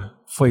fundador?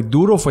 ¿Fue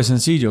duro o fue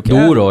sencillo?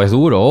 Duro, es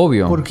duro,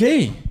 obvio. ¿Por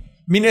qué?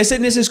 Mira, ese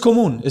es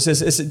común.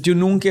 Yo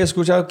nunca he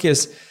escuchado que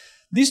es...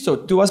 Listo,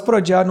 tú vas por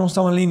allá, no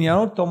estamos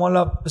alineados,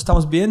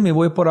 estamos bien, me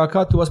voy por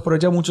acá, tú vas por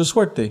allá, mucha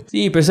suerte.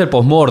 Sí, pero es el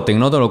post-mortem,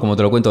 ¿no? Como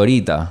te lo cuento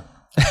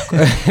ahorita.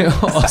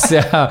 O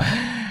sea,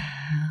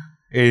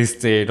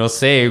 no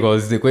sé,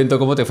 cuando te cuento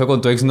cómo te fue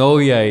con tu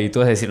exnovia y tú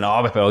vas a decir, no,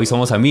 pero hoy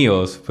somos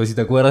amigos. Pues si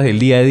te acuerdas del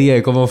día a día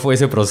de cómo fue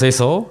ese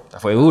proceso,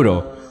 fue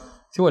duro.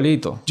 Es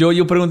igualito.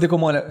 Yo pregunté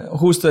como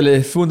justo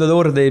el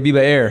fundador de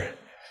Viva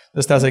Air.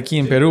 Estás aquí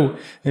en Perú.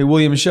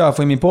 William Shaw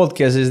fue mi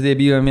podcast, es de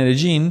Viva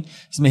Medellín,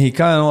 es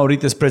mexicano,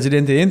 ahorita es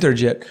presidente de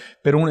Interjet,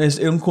 pero es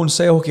un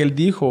consejo que él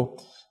dijo,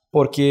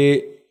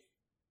 porque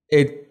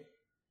el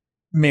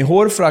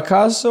mejor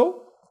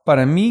fracaso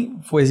para mí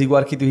fue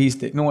igual que tú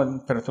dijiste,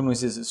 no, pero tú no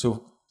dices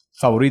su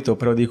favorito,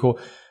 pero dijo,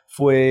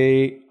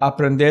 fue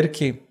aprender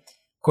que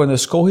cuando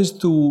escoges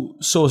tus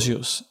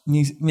socios,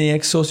 mi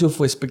ex socio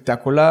fue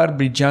espectacular,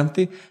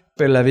 brillante,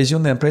 pero la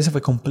visión de la empresa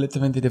fue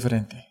completamente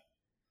diferente.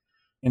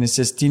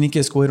 Entonces, tiene que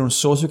escoger un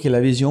socio que la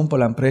visión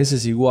para la empresa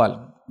es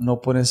igual.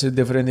 No pueden ser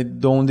diferentes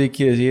dónde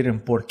quieres ir, en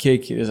por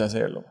qué quieres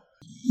hacerlo.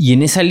 Y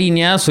en esa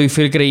línea soy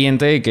fiel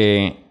creyente de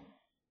que,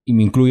 y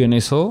me incluyo en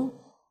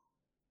eso,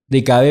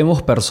 de que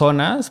habemos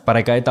personas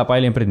para cada etapa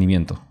del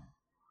emprendimiento.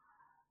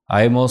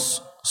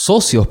 Habemos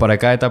socios para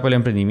cada etapa del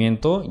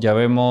emprendimiento y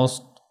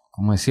habemos,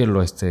 ¿cómo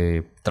decirlo?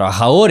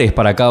 Trabajadores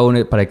para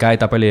cada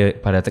etapa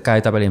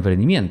del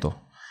emprendimiento.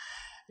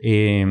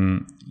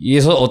 Y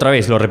eso otra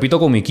vez lo repito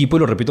con mi equipo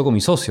y lo repito con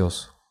mis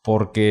socios,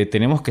 porque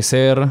tenemos que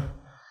ser,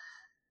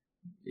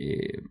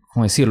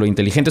 ¿cómo decirlo?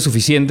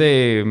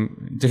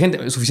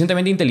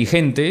 Suficientemente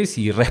inteligentes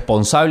y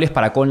responsables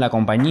para con la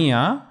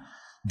compañía,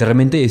 de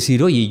repente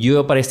decir, oye,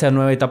 yo para esta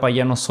nueva etapa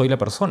ya no soy la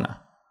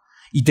persona.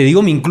 Y te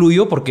digo, me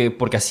incluyo porque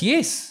así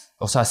es.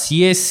 O sea,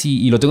 así es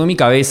y lo tengo en mi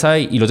cabeza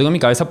y lo tengo en mi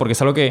cabeza porque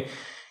es algo que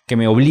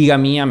me obliga a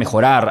mí a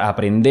mejorar, a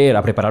aprender,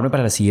 a prepararme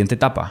para la siguiente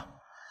etapa.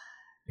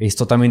 Es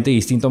totalmente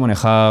distinto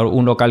manejar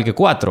un local que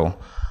 4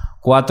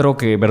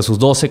 versus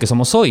 12 que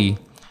somos hoy.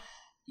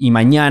 Y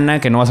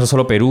mañana, que no va a ser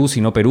solo Perú,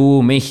 sino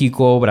Perú,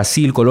 México,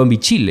 Brasil, Colombia y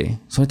Chile.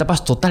 Son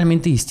etapas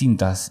totalmente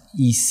distintas.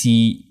 Y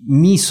si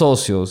mis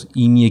socios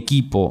y mi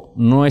equipo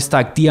no está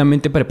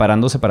activamente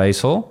preparándose para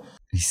eso,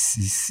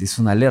 es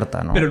una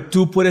alerta, ¿no? Pero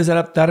tú puedes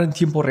adaptar en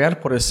tiempo real,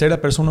 ¿puedes ser la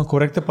persona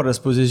correcta para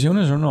las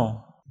posiciones o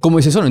no? ¿Cómo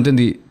es eso? No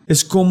entendí.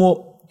 Es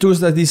como tú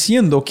estás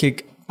diciendo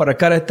que para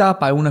cada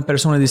etapa hay una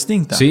persona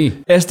distinta.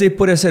 Sí.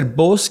 Puede ser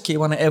vos que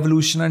van a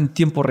evolucionar en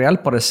tiempo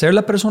real para ser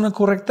la persona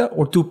correcta,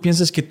 o tú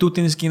piensas que tú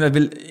tienes que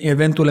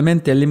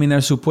eventualmente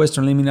eliminar su puesto,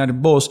 eliminar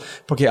vos,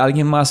 porque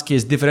alguien más que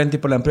es diferente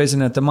por la empresa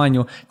en el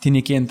tamaño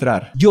tiene que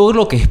entrar. Yo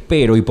lo que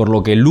espero y por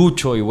lo que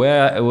lucho y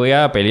voy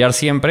a pelear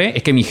siempre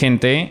es que mi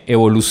gente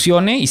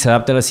evolucione y se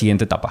adapte a la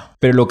siguiente etapa.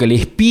 Pero lo que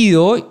les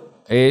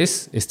pido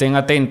es estén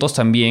atentos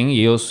también y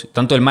ellos,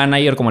 tanto el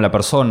manager como la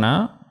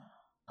persona,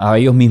 a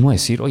ellos mismos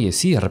decir, oye,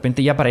 sí, de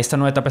repente ya para esta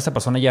nueva etapa esta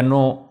persona ya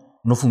no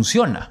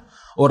funciona.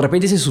 O de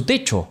repente ese es su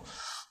techo.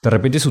 De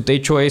repente su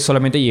techo es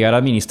solamente llegar a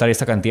administrar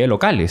esta cantidad de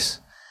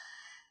locales.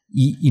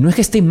 Y no es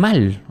que esté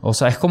mal. O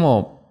sea, es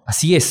como,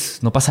 así es,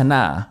 no pasa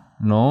nada,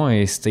 ¿no?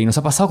 Y nos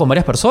ha pasado con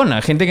varias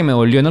personas. Gente que me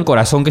dolió en el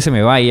corazón que se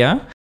me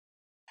vaya,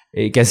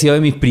 que ha sido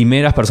de mis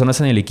primeras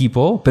personas en el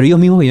equipo, pero ellos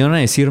mismos vinieron a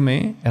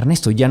decirme,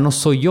 Ernesto, ya no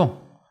soy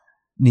yo.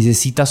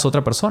 Necesitas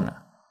otra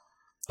persona.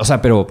 O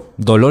sea, pero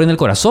dolor en el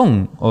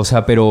corazón. O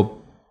sea,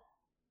 pero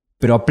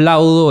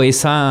aplaudo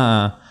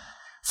esa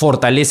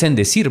fortaleza en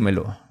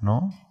decírmelo,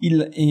 ¿no?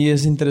 Y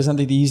es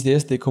interesante que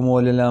dijiste como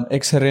el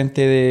ex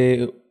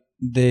gerente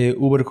de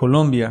Uber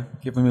Colombia,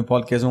 que fue mi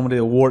podcast, hombre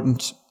de Wharton,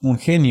 un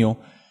genio.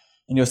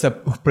 Y yo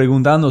estaba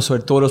preguntando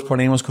sobre todos los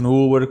problemas con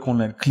Uber,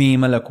 con el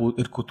clima, la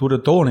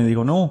cultura, todo. Y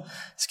digo, no,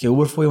 es que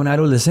Uber fue un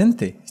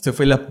adolescente. Esta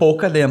fue la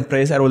época de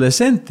empresa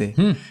adolescente.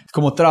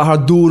 Como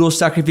trabajar duro,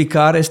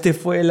 sacrificar.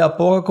 Fue la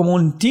época como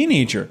un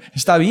teenager.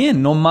 Está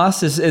bien, no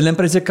más. La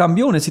empresa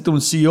cambió. Necesita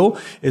un CEO,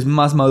 es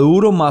más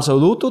maduro, más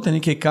adulto. Tiene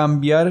que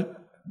cambiar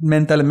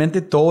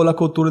mentalmente toda la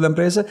cultura de la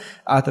empresa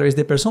a través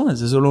de personas.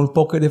 Eso es un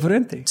poco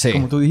diferente, sí,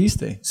 como tú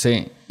dijiste.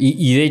 Sí,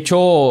 y de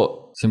hecho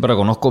siempre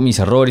reconozco mis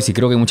errores y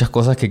creo que hay muchas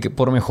cosas que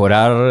por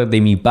mejorar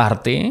de mi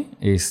parte.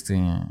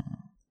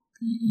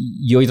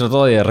 Y hoy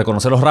trato de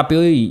reconocerlos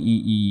rápido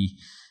y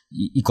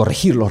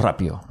corregirlos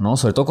rápido, ¿no?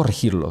 Sobre todo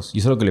corregirlos. Y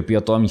eso es lo que le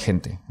pido a toda mi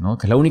gente, ¿no?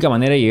 Que es la única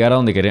manera de llegar a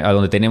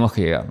donde tenemos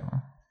que llegar,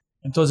 ¿no?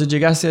 Entonces,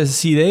 ¿llegaste a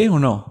Seed A o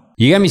no?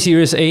 Llegué a mi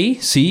Series A,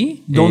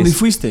 sí. ¿Dónde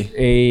fuiste?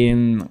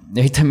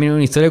 Hay también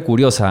una historia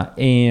curiosa.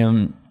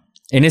 En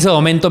ese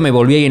momento me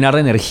volví a llenar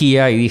de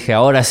energía y dije,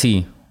 ahora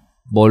sí,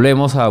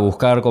 volvemos a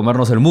buscar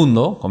comernos el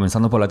mundo,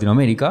 comenzando por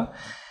Latinoamérica.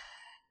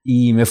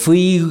 Y me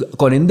fui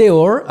con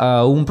Endeavor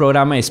a un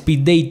programa de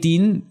speed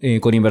dating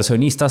con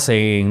inversionistas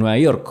en Nueva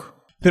York.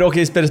 Pero, ok,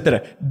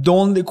 espera.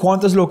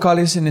 ¿Cuántos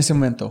locales en ese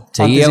momento?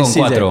 Seguía con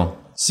 4.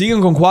 ¿Siguen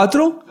con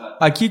 4?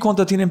 ¿Aquí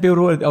cuánto tienen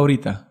Perú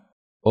ahorita?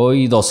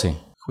 Hoy 12.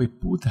 Hijo de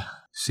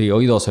puta. Sí,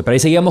 hoy 12. Pero ahí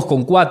seguíamos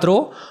con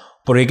 4.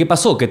 Porque ¿qué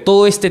pasó? Que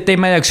todo este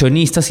tema de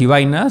accionistas y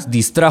vainas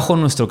distrajo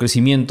nuestro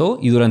crecimiento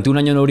y durante un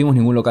año no abrimos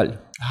ningún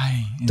local.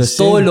 Ay, entonces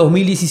todo el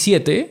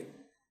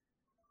 2017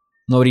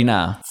 no abrí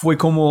nada. Fue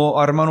como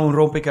armar un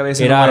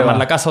rompecabezas. Era armar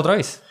la casa otra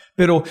vez.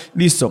 Pero,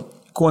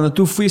 listo. Cuando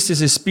tú fuiste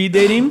a speed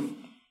dating,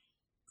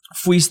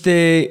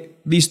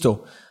 fuiste,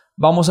 listo.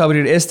 Vamos a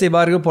abrir este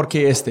barrio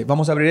porque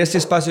vamos a abrir este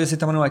espacio de este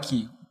tamaño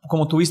aquí.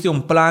 Como tuviste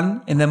un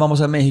plan, entonces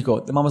vamos a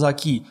México, vamos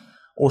aquí.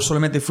 O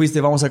solamente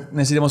fuiste,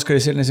 necesitamos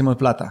crecer, necesitamos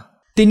plata.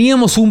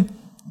 Teníamos un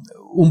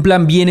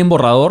plan bien en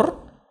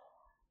borrador,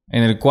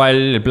 en el cual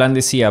el plan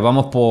decía,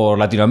 vamos por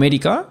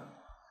Latinoamérica,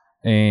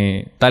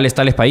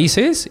 tales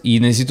países, y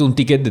necesito un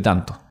ticket de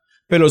tanto.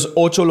 Pero los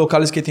 8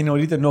 locales que tiene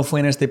ahorita no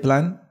fue en este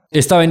plan.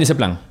 Estaba en ese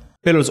plan.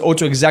 ¿Pero los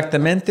 8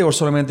 exactamente o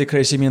solamente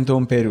crecimiento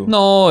en Perú?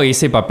 No,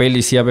 ese papel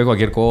decía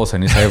cualquier cosa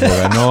en esa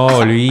época. No,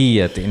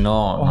 olvídate,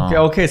 no.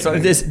 Ok,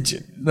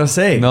 no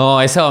sé.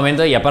 No, ese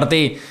momento, y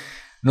aparte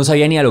no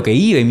sabía ni a lo que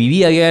iba. En mi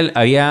vida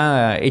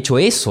había hecho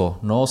eso,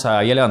 ¿no? O sea,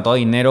 había levantado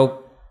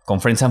dinero con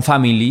Friends and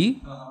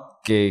Family,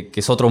 que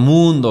es otro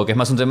mundo, que es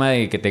más un tema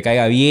de que te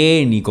caiga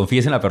bien y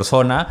confíes en la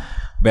persona,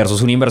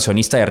 versus un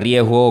inversionista de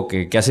riesgo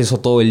que hace eso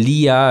todo el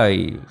día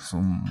y es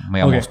un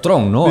mega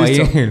mostrón, ¿no?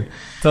 Ahí,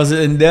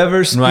 entonces,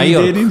 Endeavor, Speed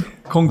Dating,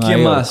 ¿con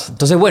quién más?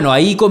 Entonces, bueno,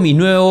 ahí con mis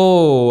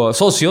nuevos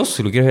socios,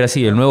 si lo quieres ver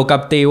así, el nuevo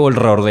cap table, el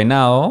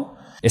reordenado,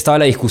 estaba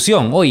la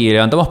discusión. Oye,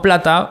 ¿levantamos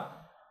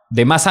plata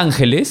de más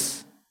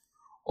ángeles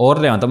o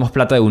levantamos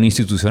plata de un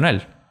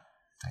institucional?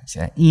 O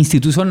sea,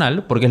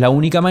 institucional porque es la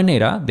única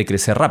manera de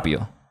crecer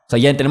rápido. O sea,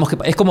 ya tenemos que...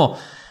 Es como...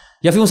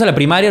 Ya fuimos a la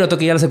primaria, ahora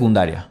toca ir a la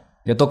secundaria.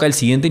 Ya toca el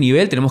siguiente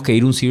nivel, tenemos que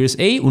ir a un Series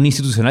A, un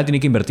institucional tiene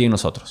que invertir en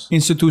nosotros.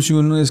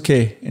 ¿Institución es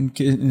qué?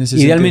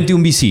 Idealmente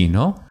un VC,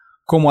 ¿no?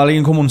 Como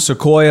alguien como un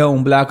Sequoia,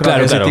 un BlackRock,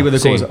 ese tipo de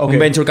cosas. Okay. Un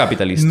venture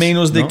capitalist.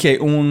 Menos de que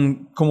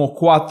como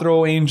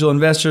 4 angel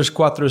investors,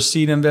 4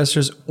 seed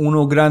investors,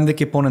 uno grande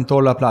que ponen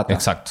toda la plata.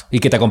 Exacto. Y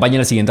que te acompañe en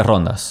las siguientes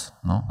rondas,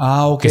 ¿no?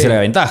 Ok. Que es la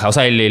ventaja. O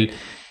sea,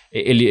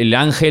 el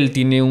ángel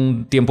tiene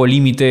un tiempo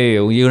límite,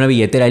 una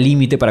billetera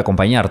límite para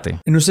acompañarte.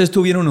 ¿Y ustedes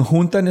tuvieron una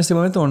junta en este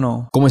momento o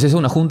no? ¿Cómo es eso?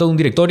 ¿Una junta, un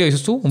directorio,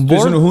 dices tú? ¿Un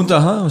board? ¿Es una junta?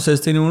 Ajá.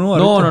 ¿Ustedes tienen uno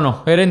ahorita?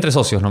 No. Era entre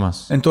socios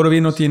nomás. ¿En todavía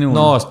no tiene uno?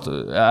 No,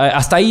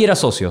 hasta ahí era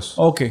socios.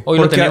 Ok. Hoy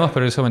lo tenemos,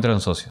 pero en ese momento eran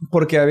socios.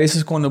 Porque a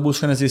veces cuando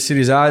buscan ese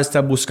Series A, está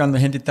buscando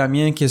gente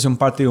también que son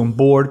parte de un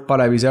board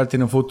para avisarte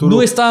en el futuro.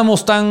 No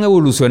estábamos tan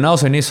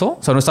evolucionados en eso.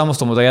 O sea, no estábamos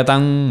todavía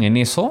tan en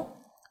eso.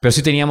 Pero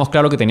sí teníamos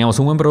claro que teníamos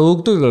un buen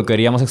producto y lo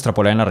queríamos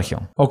extrapolar en la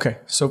región. Ok.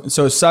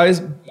 So,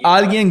 ¿sabes?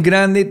 Alguien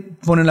grande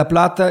pone la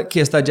plata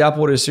que está ya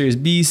por el Series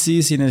B,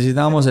 C, si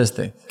necesitamos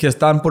que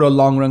están por el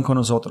long run con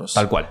nosotros.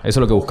 Tal cual. Eso es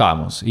lo que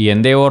buscábamos. Y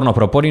Endeavor nos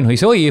propone y nos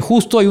dice, oye,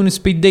 justo hay un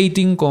speed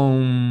dating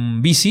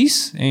con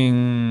VCs,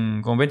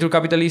 con Venture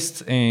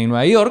Capitalists en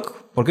Nueva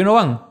York. ¿Por qué no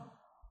van?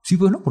 Sí,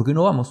 pues no. ¿Por qué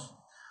no vamos?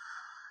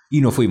 Y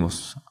nos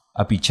fuimos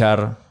a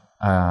pichar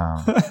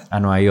a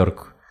Nueva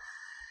York.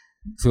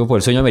 Fuimos por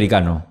el sueño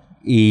americano.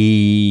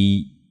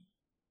 Y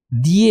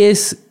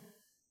 10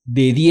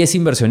 de 10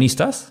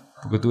 inversionistas,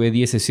 porque tuve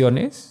 10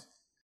 sesiones.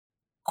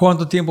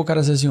 ¿Cuánto tiempo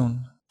cada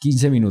sesión?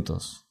 15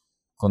 minutos,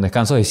 con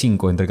descansos de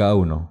 5 entre cada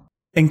uno.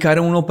 ¿En cada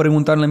uno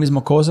preguntan la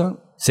misma cosa?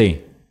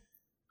 Sí.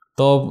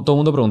 Todo el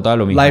mundo preguntaba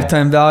lo mismo.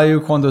 Lifetime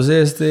value, ¿cuándo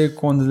es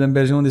 ¿Cuándo es la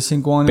inversión de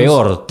 5 años?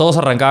 Peor, todos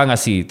arrancaban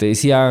así. Te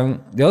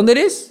decían, ¿de dónde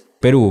eres?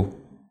 Perú.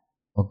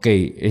 Ok,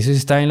 ¿eso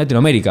está en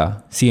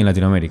Latinoamérica? Sí, en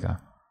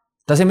Latinoamérica.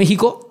 ¿Estás en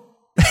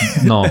México?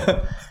 No.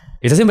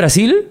 ¿Estás en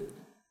Brasil?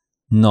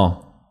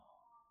 No.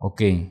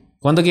 Ok.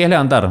 ¿Cuánto quieres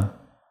levantar?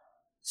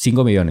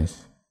 5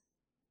 millones.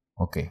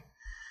 Ok.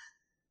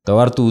 Te voy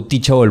a dar tu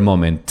teachable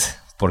moment.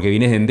 Porque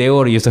vienes de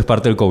Endeavor y esto es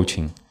parte del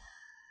coaching.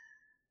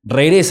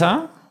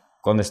 Regresa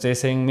cuando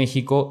estés en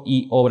México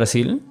y o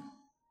Brasil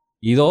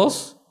Y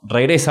 2,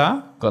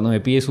 regresa cuando me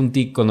pidas un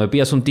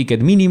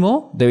ticket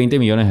mínimo de $20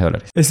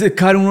 millones. ¿Ese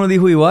cada uno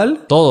dijo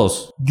igual?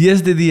 Todos.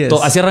 10 de 10.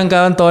 Así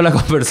arrancaban todas las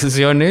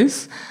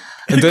conversaciones.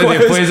 Entonces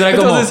después era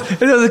como...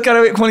 Entonces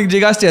cuando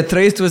llegaste a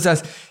 3, tú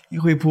estás...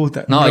 Hijo de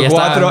puta. No, ya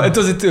 4. está.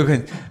 Entonces tú...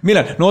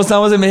 Mira, no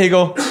estamos en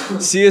México.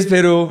 Sí es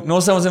Perú. No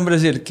estamos en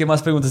Brasil. ¿Qué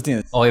más preguntas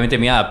tienes? Obviamente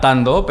me iba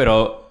adaptando,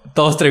 pero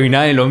todos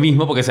terminaban en lo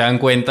mismo porque se dan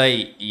cuenta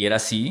y era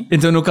así.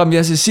 Entonces no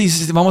cambiaste. Sí,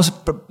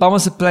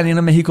 vamos a planear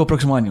en México el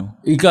próximo año.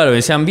 Y claro,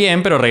 decían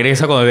bien, pero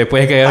regresa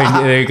después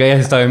de que hayas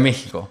estado en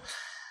México.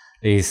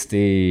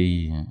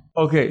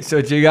 Ok, so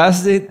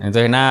llegaste...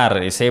 Entonces nada,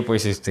 regresé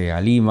pues a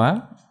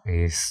Lima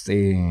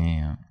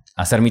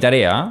a hacer mi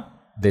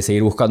tarea de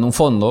seguir buscando un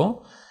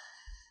fondo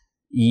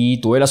y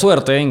tuve la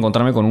suerte de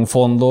encontrarme con un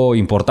fondo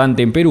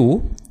importante en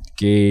Perú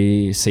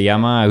que se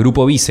llama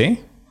Grupo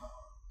Vice.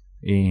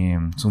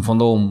 Es un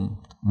fondo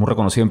muy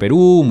reconocido en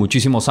Perú,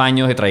 muchísimos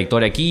años de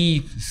trayectoria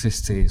aquí,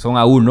 son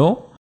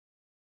A1.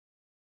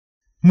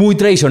 Muy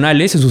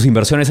tradicionales en sus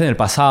inversiones en el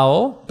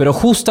pasado, pero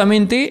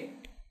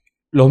justamente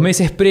los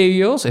meses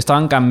previos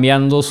estaban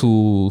cambiando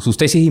sus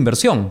tesis de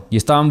inversión y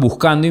estaban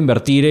buscando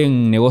invertir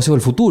en negocios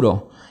del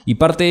futuro. Y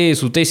parte de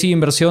su tesis de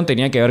inversión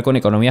tenía que ver con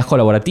economías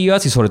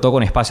colaborativas y sobre todo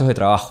con espacios de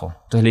trabajo.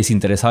 Entonces les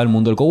interesaba el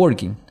mundo del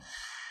coworking.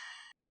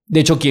 De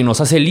hecho, quien nos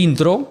hace el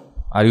intro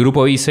al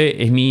Grupo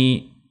Vice es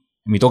mi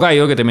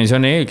tocayo que te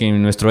mencioné, que es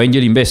nuestro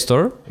angel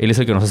investor. Él es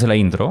el que nos hace la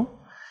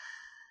intro.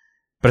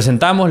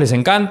 Presentamos, les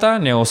encanta,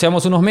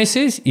 negociamos unos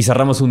meses y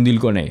cerramos un deal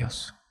con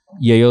ellos.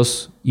 Y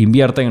ellos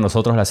invierten en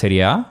nosotros la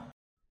Serie A.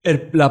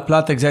 ¿La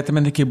plata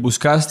exactamente que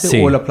buscaste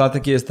Sí. o la plata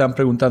que están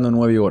preguntando en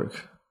Nueva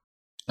York?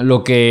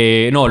 Los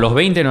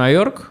 20 de Nueva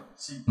York.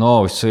 Sí.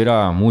 No, eso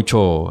era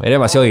mucho, era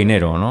demasiado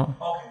dinero, ¿no?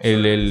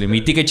 Okay.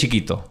 Mi ticket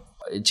chiquito.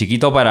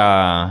 Chiquito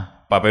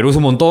para Perú es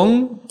un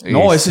montón.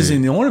 No, ese es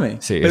enorme.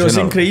 Sí, pero es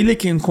enorme. Increíble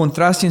que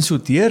encontraste en su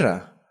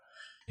tierra.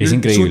 Es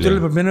increíble. Es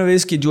la primera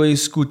vez que yo he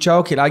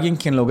escuchado que alguien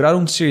que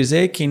lograron un Series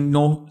A que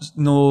no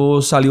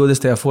salió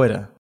desde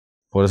afuera.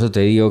 Por eso te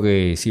digo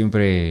que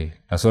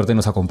siempre la suerte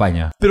nos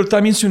acompaña. Pero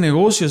también su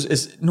negocio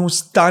no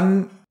es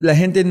tan... La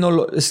gente no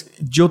lo...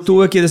 yo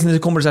tuve que desde esa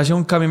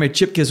conversación cambiarme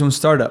chip que es un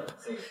startup.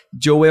 Sí.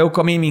 Yo veo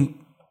Camino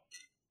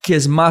que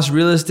es más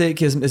real estate,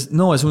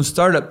 no, es un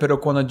startup,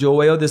 pero cuando yo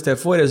veo desde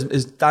afuera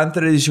es tan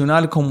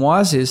tradicional como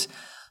haces,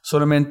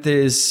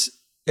 solamente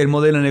es el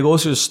modelo de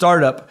negocio es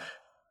startup,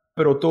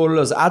 pero todos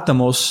los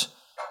átomos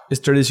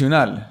es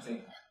tradicional. Sí.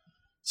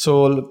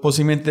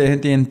 Posiblemente la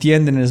gente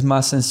entiende, es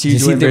más sencillo.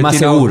 Se siente más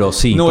seguro,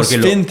 sí. No porque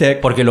es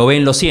fintech. Porque lo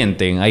ven, lo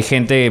sienten. Hay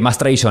gente más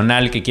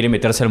tradicional que quiere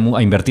meterse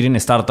a invertir en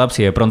startups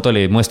y de pronto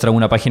le muestran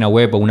una página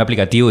web o un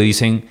aplicativo y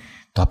dicen,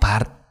 ¿tú vas a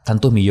pagar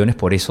tantos millones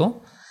por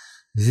eso?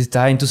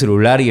 Está en tu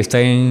celular y está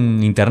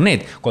en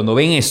internet. Cuando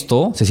ven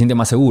esto, se sienten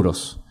más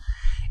seguros.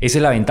 Esa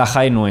es la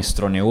ventaja de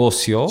nuestro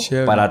negocio.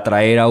 Chévere. Para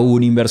atraer a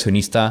un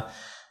inversionista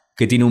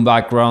que tiene un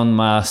background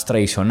más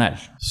tradicional.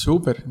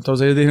 Súper.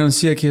 Entonces ellos dijeron,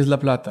 sí, aquí es la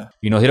plata.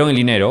 Y nos dieron el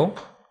dinero.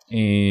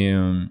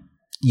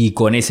 Y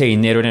con ese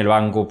dinero en el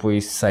banco,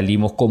 pues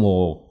salimos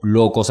como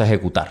locos a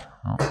ejecutar,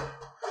 ¿no?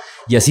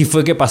 Y así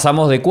fue que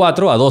pasamos de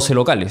 4 a 12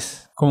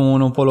 locales. Como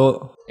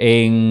Monopolo.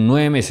 En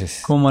 9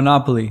 meses. Como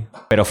Monopoly.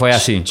 Pero fue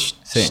así.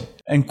 Sí.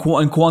 ¿En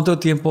cuánto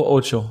tiempo?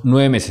 8.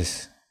 9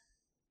 meses.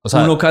 O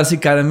sea, ¿uno casi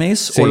cada mes?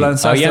 Sí, ¿O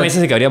lanzaste? Había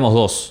meses en que abríamos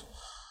 2.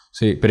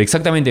 Sí, pero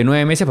exactamente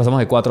 9 meses pasamos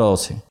de 4 a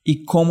 12.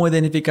 ¿Y cómo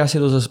identificaste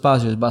los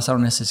espacios? ¿Basado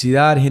en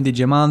necesidad? ¿Gente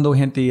llamando?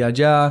 ¿Gente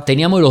allá?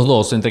 Teníamos los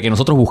dos, entre que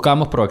nosotros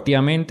buscamos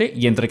proactivamente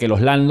y entre que los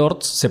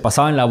landlords se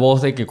pasaban la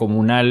voz de que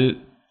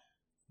Comunal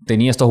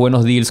tenía estos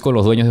buenos deals con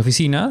los dueños de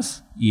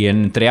oficinas y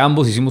entre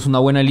ambos hicimos una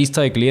buena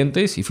lista de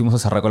clientes y fuimos a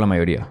cerrar con la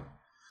mayoría.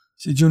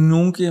 Sí, yo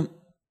nunca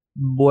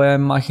voy a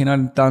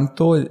imaginar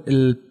tanto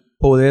el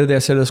poder de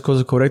hacer las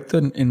cosas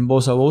correctas en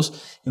voz a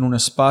voz, en un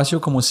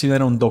espacio como si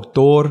era un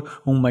doctor,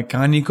 un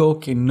mecánico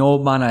que no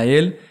van a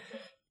él,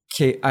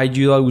 que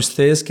ayuda a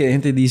ustedes, que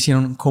gente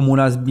dicen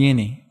Comunal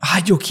viene.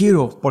 Yo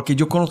quiero, porque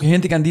yo conozco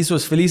gente que han dicho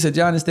es feliz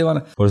allá en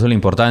Esteban. Por eso la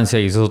importancia,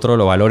 y eso es otro de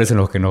los valores en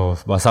los que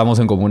nos basamos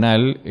en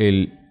Comunal,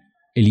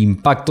 el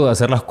impacto de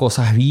hacer las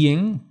cosas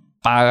bien,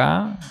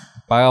 paga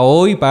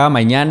hoy, paga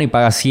mañana y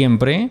paga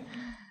siempre.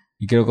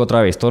 Y creo que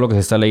otra vez, todo lo que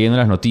se está leyendo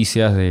en las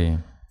noticias de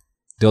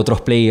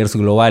otros players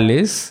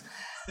globales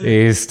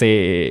que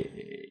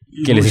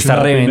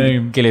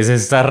les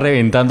está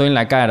reventando en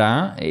la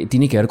cara,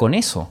 tiene que ver con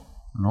eso,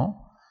 ¿no?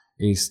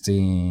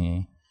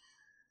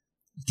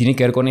 Tiene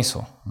que ver con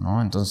eso,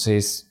 ¿no?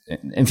 Entonces,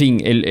 en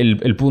fin,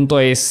 el punto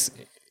es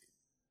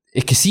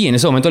que sí, en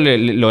ese momento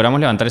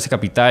logramos levantar ese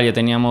capital, ya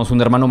teníamos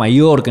un hermano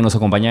mayor que nos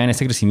acompañaba en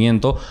este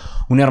crecimiento,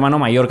 un hermano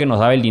mayor que nos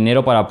daba el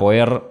dinero para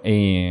poder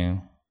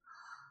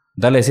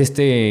darles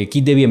este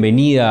kit de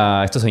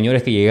bienvenida a estos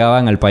señores que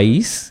llegaban al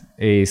país,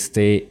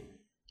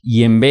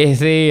 y en vez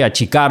de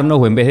achicarnos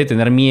o en vez de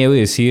tener miedo y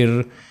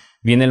decir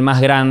viene el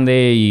más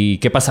grande y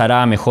qué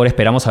pasará, mejor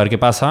esperamos a ver qué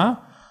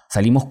pasa,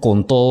 salimos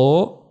con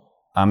todo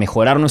a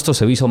mejorar nuestro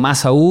servicio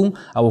más aún,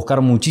 a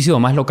buscar muchísimo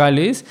más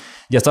locales,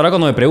 y hasta ahora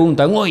cuando me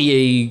preguntan, oye,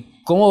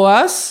 ¿y cómo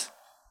vas?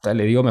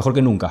 Le digo mejor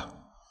que nunca.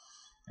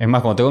 Es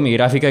más, cuando tengo mi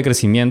gráfica de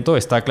crecimiento,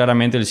 está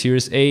claramente el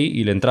Series A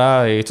y la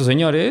entrada de estos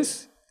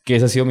señores, que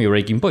ese ha sido mi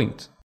breaking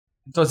point.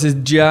 Entonces,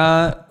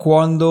 ya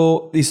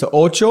cuando... Listo,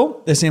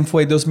 8, ese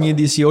fue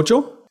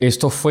 2018.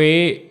 Esto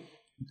fue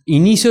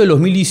inicio del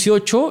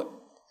 2018,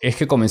 es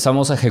que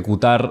comenzamos a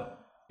ejecutar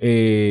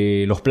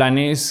los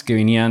planes que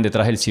venían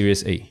detrás del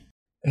Series A.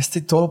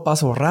 Todo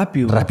pasó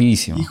rápido.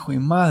 Rapidísimo. Hijo de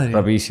madre.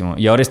 Rapidísimo.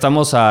 Y ahora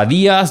estamos a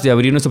días de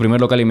abrir nuestro primer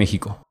local en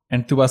México.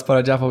 Y tú vas para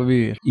allá para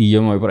vivir. Y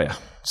yo me voy para allá,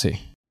 sí.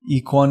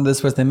 ¿Y cuándo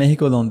después de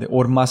México? ¿Dónde?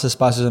 ¿O más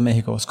espacios en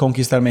México?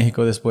 ¿Conquistar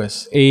México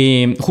después?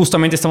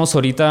 Justamente estamos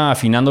ahorita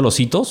afinando los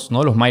hitos,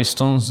 ¿no? Los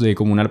milestones de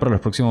Comunal para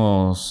los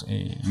próximos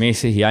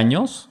meses y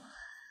años.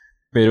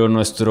 Pero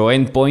nuestro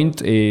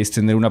endpoint es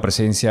tener una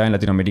presencia en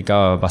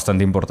Latinoamérica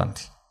bastante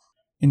importante.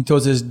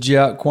 Entonces,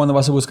 ¿ya cuándo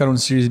vas a buscar un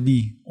Series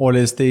B? ¿O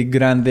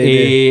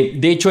grande?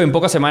 De hecho, en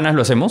pocas semanas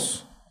lo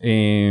hacemos.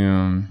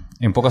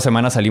 En pocas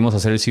semanas salimos a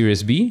hacer el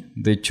Series B.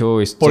 De hecho,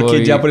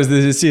 Porque ya puedes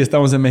decir, sí,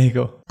 estamos en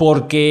México.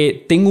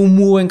 Porque tengo un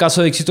muy buen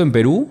caso de éxito en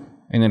Perú,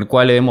 en el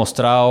cual he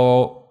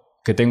demostrado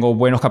que tengo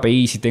buenos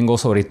KPIs y tengo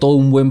sobre todo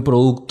un buen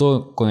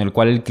producto con el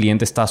cual el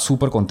cliente está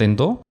súper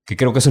contento, que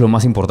creo que eso es lo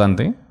más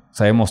importante. O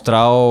sea, he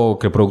demostrado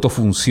que el producto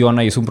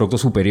funciona y es un producto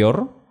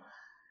superior.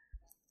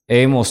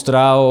 He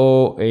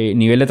demostrado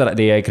nivel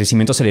de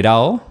crecimiento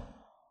acelerado.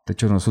 De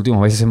hecho, en los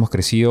últimos meses hemos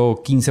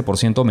crecido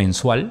 15%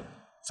 mensual.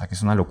 O sea, que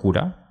es una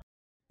locura.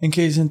 ¿En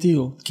qué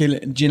sentido? ¿Que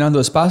llenando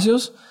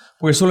espacios?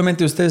 Porque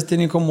solamente ustedes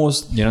tienen como...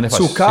 Llenando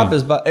espacios, su cap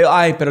sí.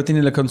 Pero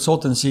tienen la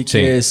consultancy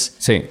que es...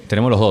 Sí,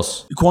 tenemos los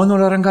dos. ¿Cuándo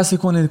arrancaste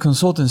con el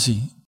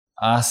consultancy?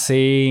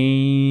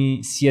 Hace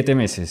 7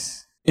 meses.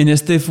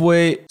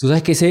 Fue... Tú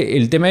sabes que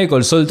el tema de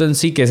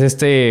consultancy, que es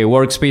este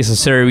workspace as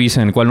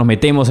service en el cual nos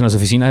metemos en las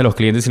oficinas de los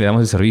clientes y le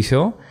damos el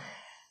servicio,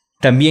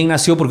 también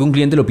nació porque un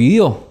cliente lo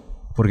pidió.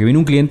 Porque vino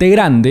un cliente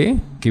grande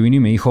que vino y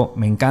me dijo,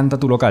 me encanta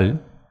tu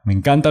local, me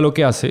encanta lo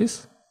que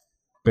haces,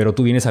 pero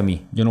tú vienes a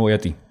mí, yo no voy a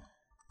ti.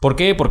 ¿Por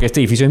qué? Porque este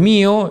edificio es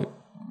mío,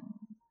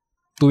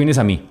 tú vienes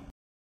a mí.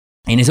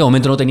 En ese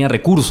momento no tenía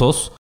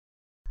recursos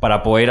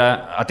para poder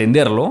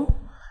atenderlo,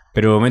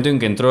 pero en el momento en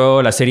que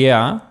entró la serie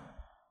A,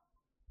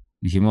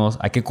 dijimos,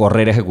 hay que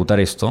correr a ejecutar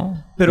esto.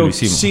 Pero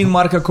sin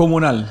marca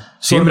Comunal.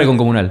 Siempre con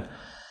Comunal.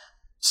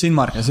 Sin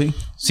marca, ¿sí?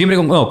 Siempre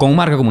con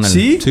marca Comunal.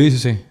 ¿Sí?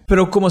 Sí.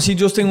 Pero como si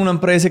yo tengo una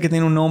empresa que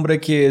tiene un nombre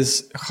que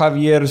es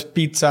Javier's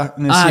Pizza.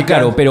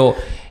 Claro, pero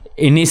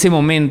en ese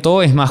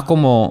momento es más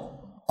como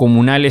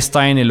Comunal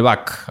está en el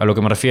back. A lo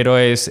que me refiero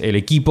es el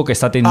equipo que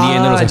está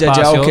atendiendo los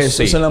espacios. Ok.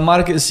 Sí. O sea, la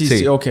marca...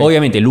 Sí, ok.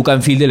 Obviamente, el look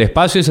and feel del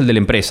espacio es el de la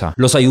empresa.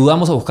 Los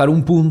ayudamos a buscar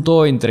un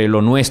punto entre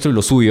lo nuestro y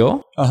lo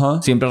suyo.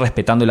 Ajá. Siempre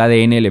respetando el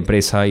ADN de la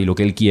empresa y lo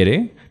que él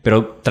quiere.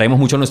 Pero traemos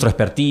mucho nuestro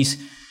expertise.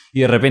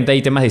 Y de repente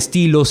hay temas de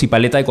estilos y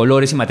paleta de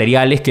colores y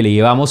materiales que le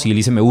llevamos y él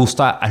dice, me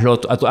gusta, hazlo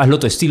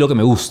tu estilo que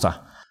me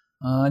gusta.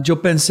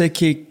 Yo pensé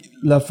que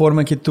la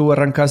forma que tú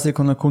arrancaste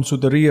con la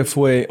consultoría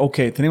fue, ok,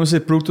 tenemos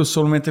el producto,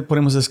 solamente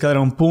podemos escalar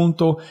a un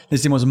punto,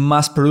 necesitamos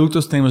más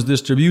productos, tenemos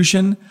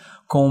distribution,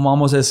 ¿cómo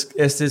vamos a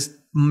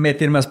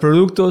meter más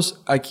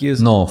productos? Aquí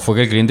es... No, fue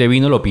que el cliente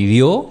vino, lo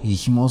pidió y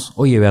dijimos,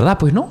 oye, ¿verdad?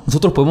 Pues no,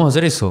 nosotros podemos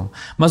hacer eso.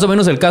 Más o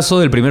menos el caso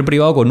del primer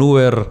privado con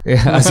Uber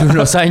hace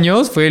unos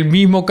años fue el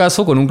mismo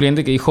caso con un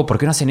cliente que dijo, ¿por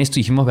qué no hacen esto?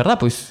 Y dijimos, ¿verdad?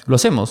 Pues lo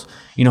hacemos.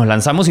 Y nos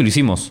lanzamos y lo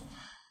hicimos.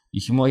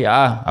 Dijimos,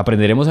 ya,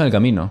 aprenderemos en el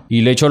camino.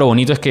 Y de hecho lo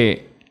bonito es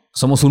que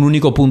somos un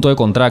único punto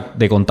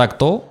de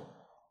contacto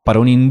para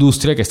una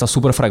industria que está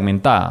súper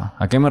fragmentada.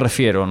 ¿A qué me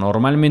refiero?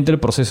 Normalmente el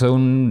proceso de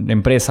una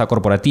empresa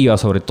corporativa,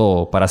 sobre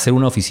todo, para hacer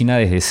una oficina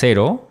desde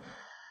cero,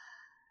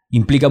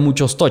 implica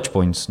muchos touch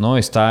points, ¿no?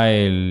 Está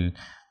el...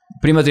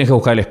 Primero tienes que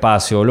buscar el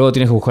espacio, luego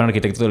tienes que buscar un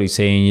arquitecto que lo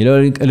diseñe,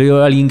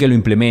 luego alguien que lo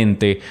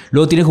implemente,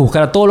 luego tienes que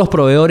buscar a todos los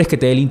proveedores que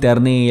te den el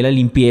internet, la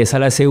limpieza,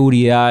 la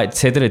seguridad,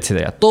 etcétera,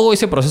 etcétera. Todo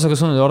ese proceso que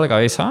es un dolor de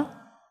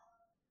cabeza,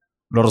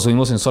 lo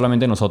resumimos en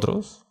solamente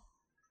nosotros,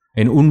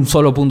 en un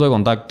solo punto de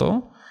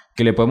contacto,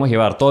 que le podemos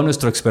llevar todo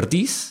nuestro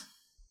expertise,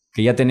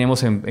 que ya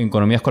tenemos en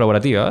economías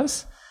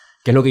colaborativas,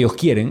 que es lo que ellos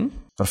quieren,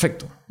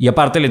 perfecto. Y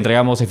aparte le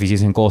entregamos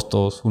eficiencia en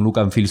costos, un look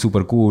and feel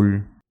super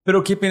cool.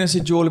 Pero qué pena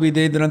si yo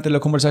olvidé durante la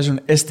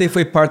conversación.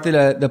 ¿Fue parte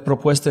de la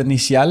propuesta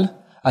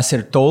inicial?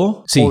 ¿Hacer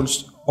todo? Sí.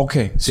 Ok.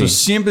 Sí. So,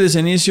 siempre desde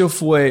el inicio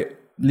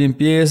fue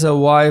limpieza,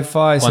 wifi,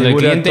 seguridad. Cuando el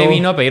cliente todo.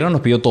 vino a pedirnos, nos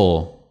pidió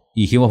todo.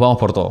 Y dijimos, vamos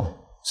por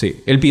todo.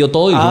 Sí. Él pidió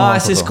todo y dijimos,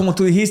 vamos por es todo. como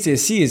tú dijiste.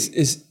 Sí,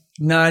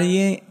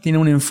 nadie tiene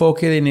un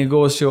enfoque de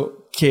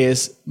negocio que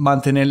es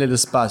mantener el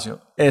espacio.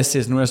 Ese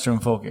es nuestro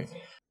enfoque.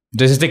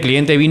 Entonces este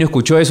cliente vino,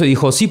 escuchó eso y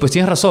dijo, sí, pues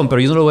tienes razón,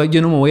 pero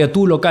yo no me voy a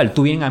tu local,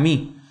 tú ven a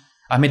mí.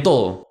 Hazme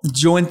todo.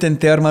 Yo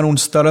intenté armar un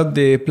startup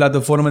de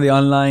plataforma de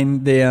online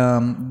de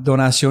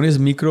donaciones,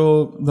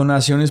 micro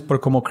donaciones por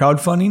como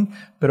crowdfunding,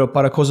 pero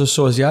para cosas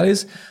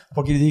sociales.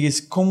 Porque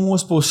dije, ¿cómo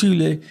es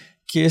posible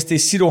que este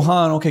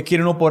cirujano que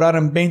quiere operar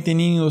en 20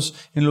 niños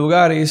en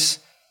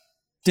lugares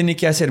tiene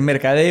que hacer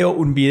mercadeo,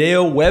 un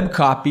video, web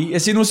copy?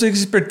 Ese no es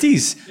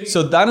expertise. Sí.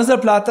 So, danos la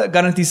plata,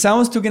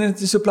 garantizamos tú que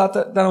necesitas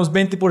plata, danos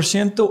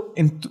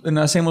 20%,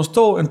 hacemos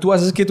todo, y tú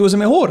haces que tú eres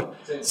mejor.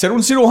 Sí. Ser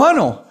un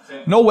cirujano. Sí.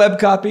 No web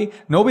copy,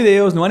 no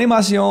videos, no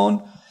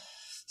animación.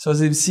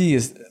 Entonces, sí,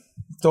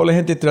 toda la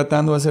gente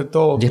tratando de hacer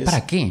todo. ¿Y es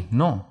para qué?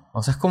 No.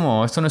 O sea, es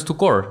como, esto no es tu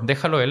core,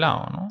 déjalo de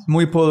lado, ¿no?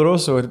 Muy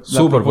poderoso la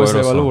Súper propuesta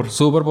de poderoso. valor.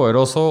 Súper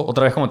poderoso.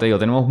 Otra vez, como te digo,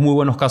 tenemos muy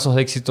buenos casos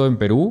de éxito en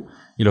Perú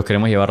y los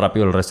queremos llevar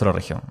rápido al resto de la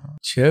región.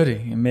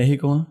 Chévere. En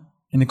México,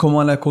 ¿cómo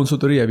va la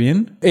consultoría?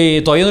 ¿Bien?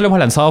 Todavía no lo hemos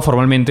lanzado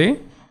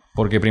formalmente,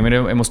 porque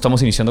primero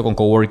estamos iniciando con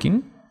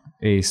coworking.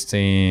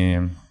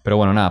 Pero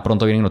bueno, nada,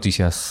 pronto vienen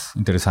noticias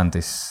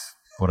interesantes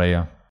por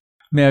allá.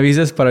 Me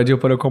avisas para yo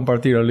poder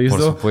compartirlo, ¿listo?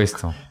 Por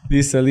supuesto.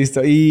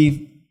 Listo.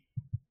 Y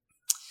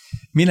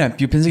mira,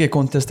 yo pensé que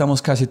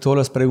contestamos casi todas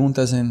las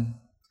preguntas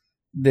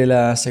de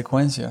la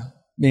secuencia.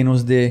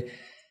 Menos de,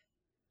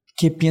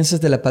 ¿qué piensas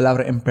de la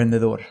palabra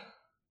emprendedor?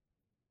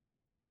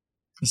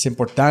 ¿Es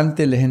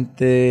importante? ¿La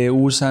gente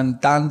usa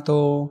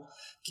tanto?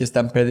 ¿Que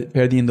están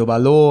perdiendo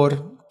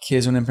valor? ¿Qué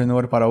es un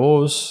emprendedor para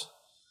vos?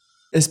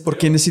 ¿Es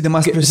porque necesita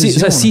más precisión? Sí, o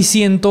sea,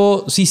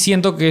 sí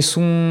siento que es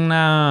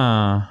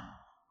una...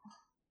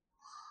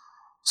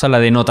 O sea, la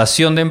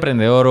denotación de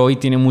emprendedor hoy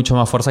tiene mucho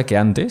más fuerza que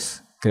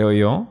antes, creo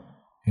yo.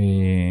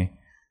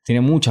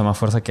 Tiene mucha más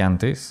fuerza que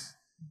antes.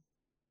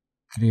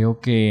 Creo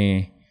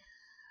que,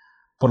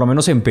 por lo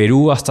menos en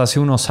Perú, hasta hace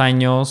unos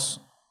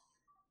años,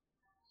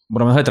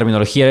 por lo menos la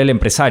terminología era el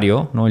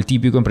empresario, ¿no? El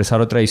típico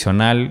empresario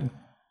tradicional.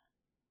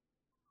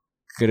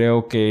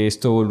 Creo que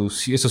esto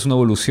es una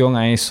evolución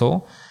a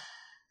eso.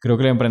 Creo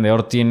que el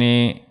emprendedor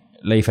tiene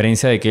la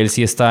diferencia de que él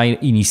sí está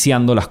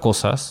iniciando las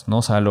cosas, ¿no?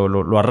 O sea,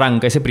 lo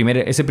arranca. Ese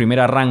primer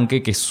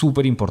arranque que es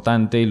súper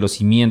importante, los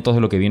cimientos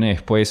de lo que viene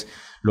después,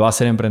 lo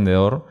hace el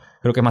emprendedor.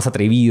 Creo que es más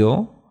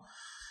atrevido.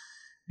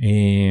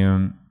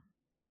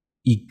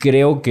 Y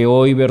creo que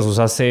hoy versus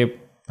hace,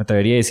 me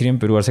atrevería a decir en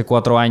Perú, hace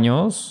 4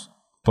 años,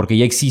 porque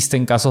ya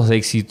existen casos de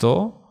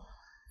éxito,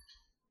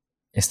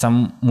 está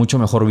mucho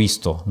mejor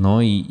visto,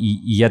 ¿no?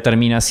 Y ya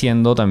termina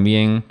siendo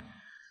también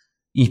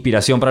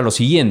inspiración para los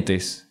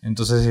siguientes.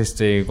 Entonces,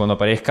 cuando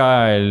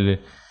aparezca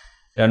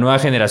la nueva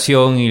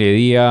generación y le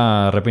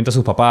diga de repente a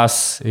sus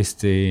papás,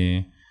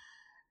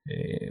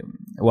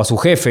 o a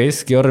sus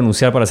jefes, quiero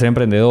renunciar para ser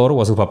emprendedor,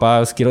 o a sus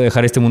papás, quiero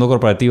dejar este mundo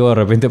corporativo de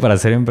repente para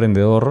ser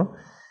emprendedor,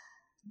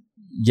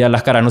 ya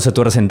las caras no se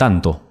tuercen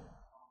tanto.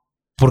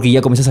 Porque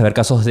ya comienzas a ver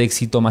casos de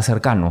éxito más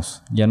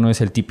cercanos. Ya no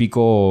es el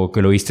típico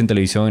que lo viste en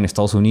televisión en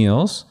Estados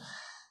Unidos,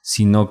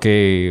 sino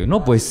que,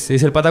 no, pues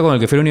es el pata con el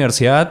que fui a la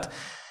universidad,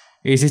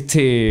 es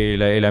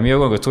el amigo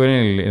con el que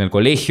estuve en el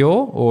colegio,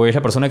 o es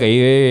la persona que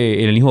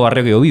vive en el mismo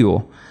barrio que yo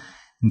vivo.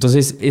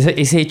 Entonces,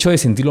 ese hecho de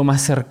sentirlo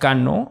más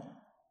cercano,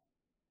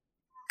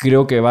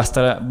 creo que va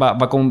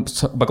a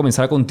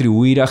comenzar a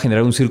contribuir a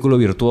generar un círculo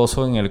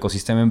virtuoso en el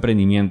ecosistema de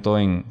emprendimiento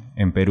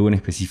en Perú en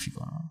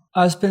específico, ¿no?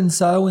 ¿Has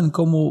pensado en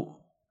cómo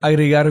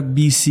agregar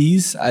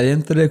VCs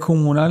adentro de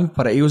Comunal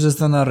para ellos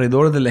están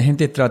alrededor de la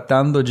gente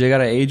tratando de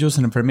llegar a ellos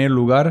en el primer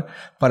lugar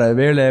para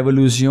ver la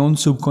evolución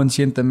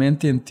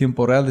subconscientemente en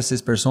tiempo real de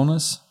esas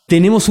personas?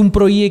 Tenemos un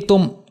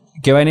proyecto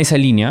que va en esa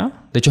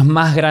línea. De hecho, es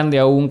más grande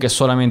aún que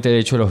solamente de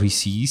hecho los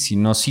VCs,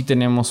 sino sí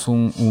tenemos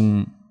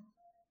un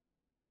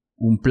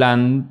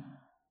plan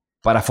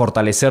para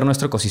fortalecer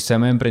nuestro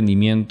ecosistema de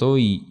emprendimiento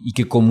y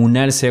que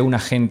Comunal sea un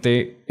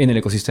agente en el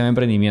ecosistema de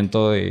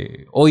emprendimiento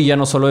de hoy ya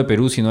no solo de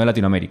Perú, sino de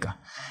Latinoamérica.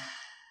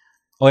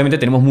 Obviamente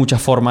tenemos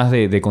muchas formas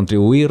de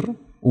contribuir.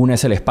 Una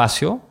es el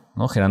espacio,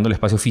 ¿no? Generando el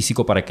espacio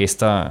físico para que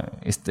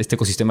este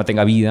ecosistema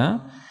tenga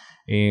vida.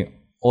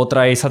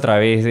 Otra es a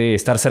través de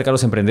estar cerca de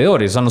los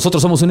emprendedores. O sea,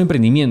 nosotros somos un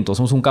emprendimiento,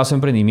 somos un caso de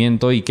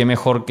emprendimiento y qué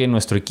mejor que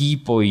nuestro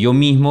equipo y yo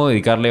mismo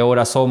dedicarle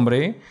horas,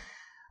 hombre,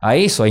 a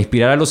eso, a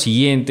inspirar a los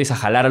siguientes, a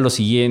jalar a los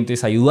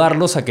siguientes, a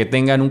ayudarlos a que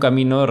tengan un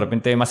camino de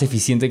repente más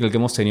eficiente que el que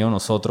hemos tenido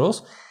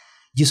nosotros.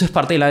 Y eso es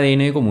parte del ADN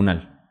de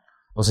Comunal.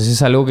 O sea, eso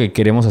es algo que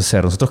queremos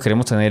hacer. Nosotros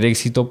queremos tener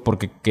éxito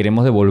porque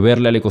queremos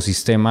devolverle al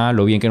ecosistema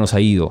lo bien que nos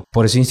ha ido.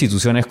 Por eso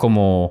instituciones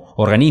como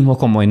organismos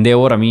como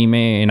Endeavor a mí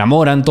me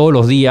enamoran todos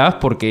los días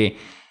porque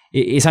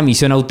esa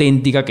misión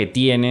auténtica que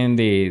tienen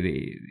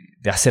de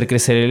hacer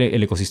crecer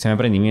el ecosistema de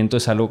emprendimiento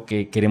es algo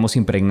que queremos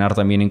impregnar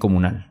también en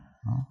Comunal,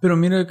 ¿no? Pero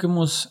mira que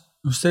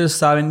ustedes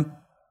saben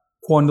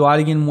cuando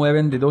alguien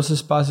mueven de 2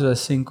 espacios a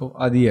 5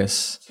 a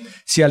 10.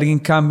 Si alguien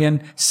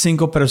cambian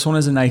 5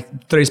 personas y hay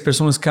 3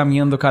 personas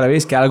cambiando cada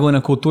vez, que algo en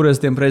la cultura de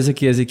esta empresa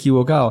que es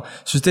equivocado.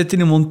 Si usted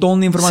tiene un montón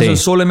de información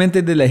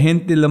solamente de la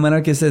gente, de la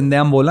manera que se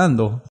andan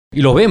volando.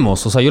 Y los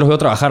vemos, o sea, yo los veo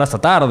trabajar hasta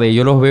tarde,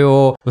 yo los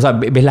veo, o sea,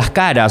 ves las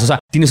caras, o sea,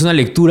 tienes una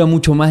lectura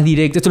mucho más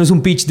directa. Esto no es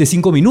un pitch de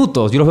 5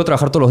 minutos, yo los veo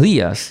trabajar todos los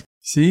días.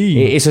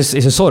 Sí. Eso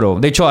es oro.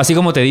 De hecho, así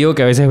como te digo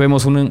que a veces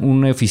vemos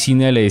una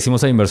oficina y le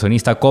decimos al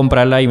inversionista,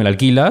 cómprala y me la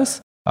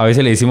alquilas. A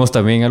veces le decimos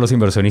también a los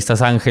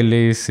inversionistas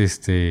ángeles,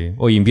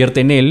 oye,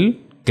 invierte en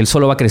él, que él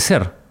solo va a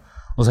crecer.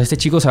 O sea, este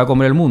chico se va a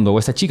comer el mundo, o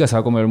esta chica se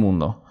va a comer el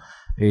mundo.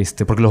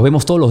 Porque los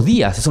vemos todos los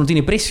días, eso no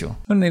tiene precio.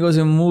 Un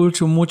negocio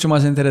mucho, mucho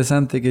más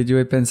interesante que yo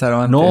he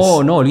pensado antes.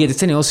 No, olvídate,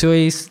 este negocio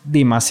es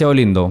demasiado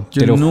lindo.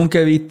 Yo nunca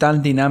vi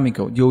tan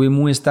dinámico. Yo vi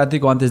muy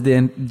estático antes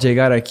de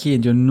llegar aquí.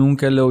 Yo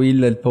nunca lo vi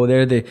el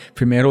poder de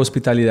primero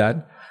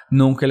hospitalidad,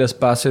 nunca el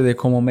espacio de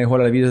cómo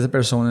mejorar la vida de las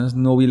personas,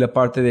 no vi la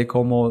parte de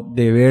cómo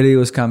de ver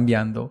ellos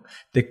cambiando,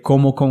 de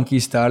cómo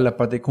conquistar, la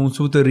parte de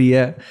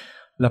consultoría,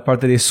 la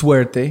parte de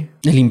suerte.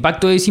 El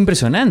impacto es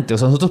impresionante. O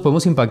sea, nosotros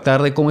podemos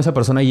impactar de cómo esa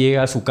persona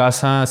llega a su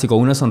casa, si con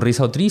una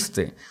sonrisa o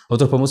triste.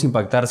 Nosotros podemos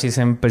impactar si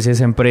esa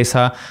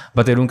empresa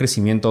va a tener un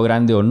crecimiento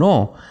grande o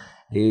no.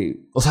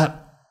 O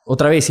sea,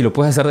 otra vez, si lo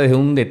puedes hacer desde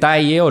un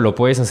detalle o lo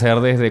puedes hacer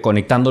desde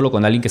conectándolo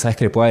con alguien que sabes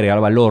que le puede agregar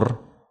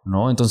valor,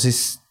 ¿no?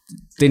 Entonces,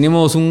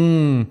 tenemos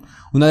una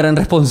gran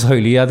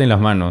responsabilidad en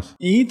las manos.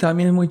 Y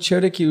también es muy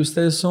chévere que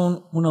ustedes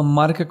son una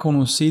marca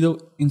conocida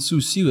en su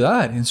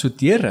ciudad, en su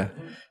tierra.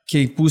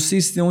 Que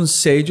pusiste un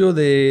sello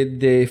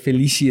de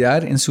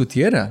felicidad en su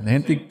tierra. La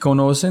gente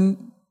conoce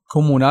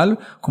Comunal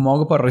como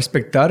algo para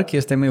respetar, que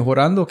esté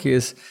mejorando, que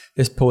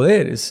es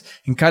poder.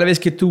 En cada vez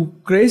que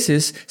tú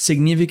creces,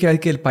 significa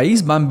que el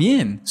país va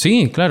bien.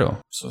 Sí,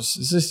 claro. Eso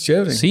es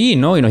chévere. Sí,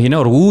 ¿no? Y nos llena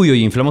de orgullo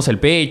y inflamos el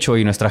pecho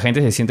y nuestra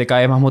gente se siente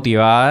cada vez más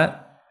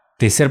motivada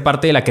de ser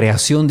parte de la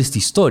creación de esta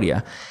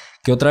historia.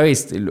 Que otra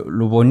vez,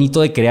 lo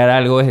bonito de crear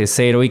algo desde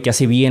cero y que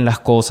hace bien las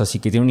cosas y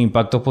que tiene un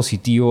impacto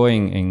positivo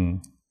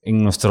en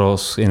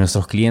nuestros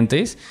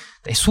clientes,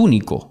 es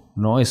único,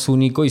 ¿no? Es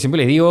único. Y siempre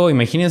les digo,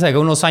 imagínense acá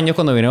unos años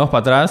cuando venimos para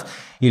atrás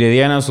y le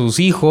digan a sus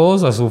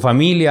hijos, a su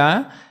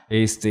familia,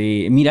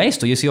 mira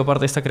esto, yo he sido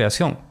parte de esta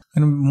creación.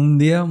 En un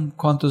día,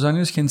 ¿cuántos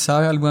años? ¿Quién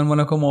sabe? Alguna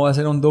manera cómo va a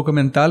ser un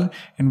documental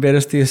en ver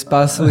este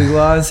espacio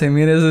igual. Se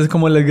mira, eso es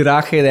como el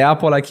garaje de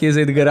Apple. Aquí es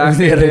el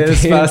garaje del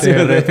espacio.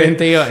 De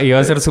repente iba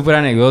a ser súper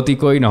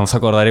anecdótico y nos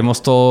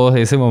acordaremos todos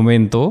de ese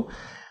momento.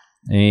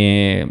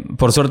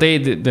 Por suerte,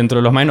 dentro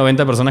de los más de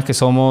 90 personas que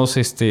somos,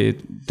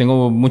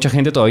 tengo mucha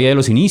gente todavía de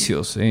los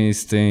inicios.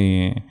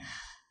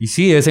 Y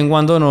sí, de vez en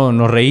cuando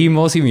nos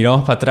reímos y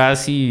miramos para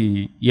atrás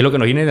y es lo que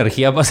nos llena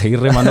energía para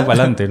seguir remando para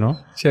adelante, ¿no?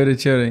 Chévere,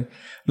 chévere.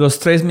 Los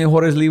 3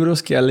 mejores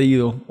libros que ha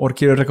leído o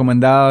quiero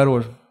recomendar.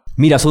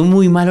 Mira, soy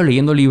muy malo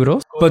leyendo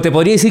libros, pero te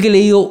podría decir que he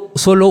leído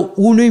solo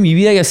uno en mi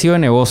vida que ha sido de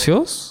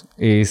negocios,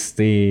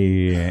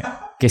 que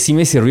sí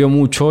me sirvió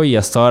mucho y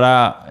hasta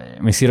ahora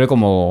me sirve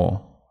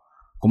como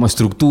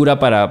estructura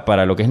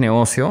para lo que es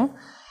negocio.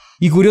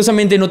 Y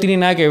curiosamente no tiene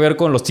nada que ver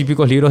con los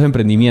típicos libros de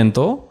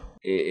emprendimiento.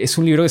 Es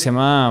un libro que se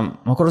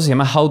llama, no me acuerdo si se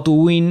llama How to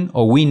Win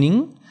o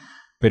Winning,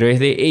 pero es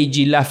de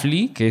A.G.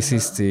 Lafley, que es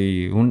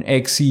un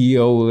ex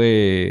CEO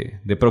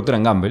de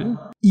Procter & Gamble.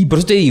 Y por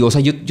eso te digo, o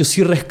sea, yo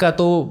sí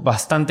rescato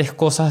bastantes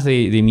cosas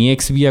de mi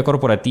ex vida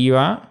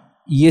corporativa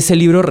y ese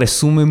libro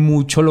resume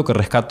mucho lo que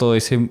rescato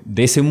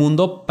de ese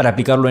mundo para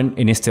aplicarlo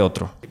en este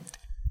otro.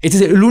 Este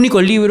es el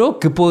único libro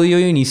que he podido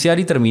iniciar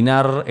y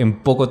terminar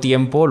en poco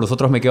tiempo. Los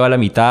otros me quedo a la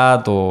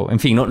mitad o... En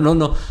fin,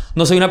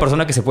 no soy una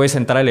persona que se puede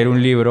sentar a leer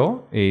un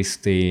libro.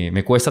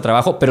 Me cuesta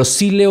trabajo, pero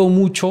sí leo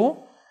mucho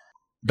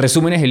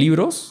resúmenes de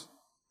libros.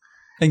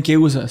 ¿En qué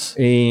usas?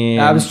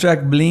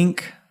 Abstract,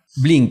 Blink.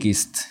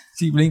 Blinkist.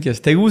 Sí,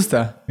 Blinkist. ¿Te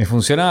gusta? Me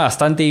funciona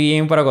bastante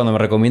bien para cuando me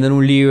recomiendan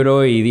un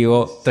libro y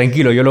digo,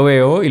 tranquilo, yo lo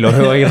veo y lo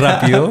veo ahí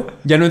rápido.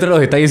 Ya no entro en los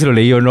detalles si lo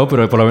leí o no,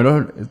 pero por lo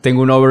menos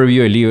tengo un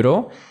overview del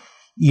libro.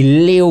 Y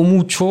leo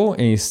mucho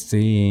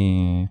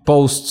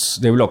posts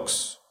de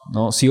blogs,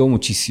 ¿no? Sigo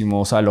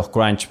muchísimo, o sea, los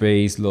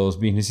Crunchbase, los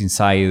Business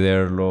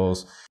Insider,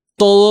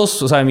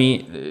 todos, o sea,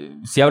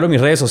 si abro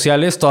mis redes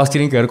sociales, todas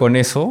tienen que ver con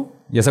eso.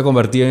 Ya se ha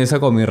convertido en esa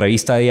como mi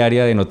revista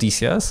diaria de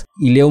noticias.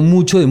 Y leo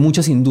mucho de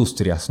muchas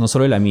industrias, no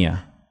solo de la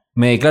mía.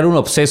 Me declaro un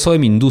obseso de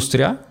mi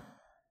industria.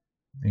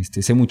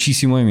 Sé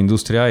muchísimo de mi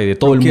industria y de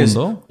todo el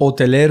mundo.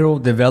 Hotelero,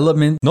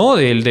 development. No,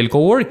 del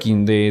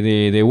coworking,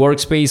 de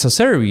workspace as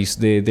service,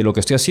 de lo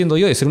que estoy haciendo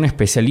yo, de ser un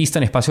especialista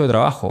en espacio de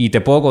trabajo. Y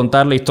te puedo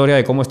contar la historia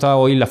de cómo está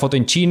hoy la foto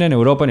en China, en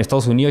Europa, en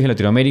Estados Unidos y en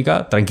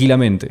Latinoamérica,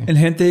 tranquilamente. La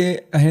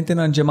gente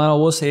nos han llamado a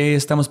vos,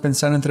 estamos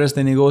pensando en tres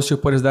de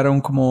negocio, ¿puedes dar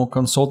como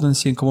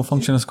consultancy en cómo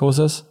funcionan las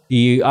cosas?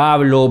 Y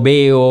hablo,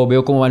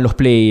 veo cómo van los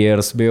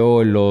players,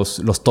 veo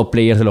los top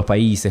players de los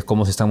países,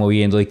 cómo se están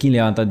moviendo, de quién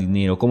levantan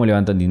dinero, cómo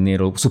levantan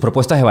dinero, sus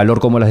propuestas de valor,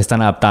 cómo las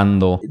están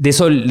adaptando.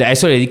 A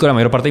eso le dedico la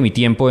mayor parte de mi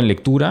tiempo en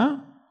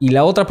lectura y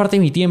la otra parte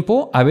de mi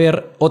tiempo a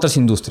ver otras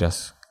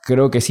industrias.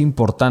 Creo que es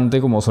importante,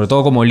 sobre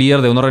todo como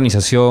líder de una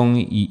organización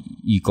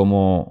y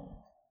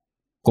como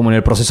en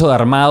el proceso de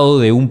armado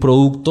de un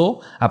producto,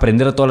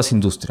 aprender de todas las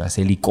industrias,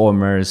 el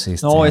e-commerce.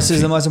 No, eso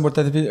es lo más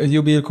importante.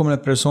 Yo vi como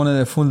la persona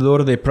del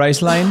fundador de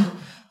Priceline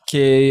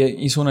que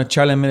hizo una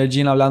charla en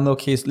Medellín hablando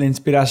que la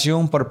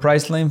inspiración por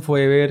Priceline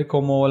fue ver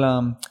como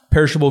la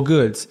perishable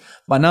goods,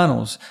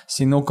 bananos.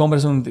 Si no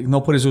compras,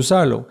 no puedes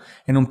usarlo.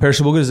 En un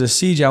perishable goods de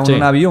silla,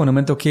 un avión, en el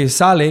momento que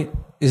sale,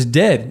 es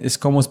dead, es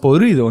como es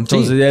podrido.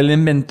 Entonces él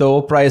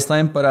inventó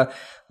Priceline para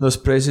los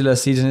precios de las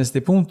sillas en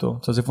este punto.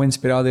 Entonces fue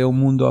inspirado de un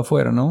mundo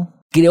afuera,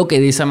 ¿no? Creo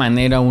que de esa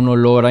manera uno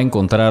logra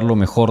encontrar lo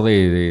mejor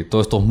de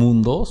todos estos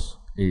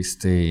mundos.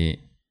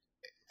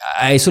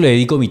 A eso le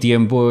dedico mi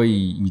tiempo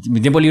y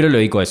mi tiempo libre lo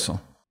dedico a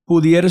eso.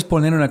 ¿Pudieras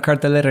poner una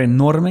cartelera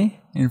enorme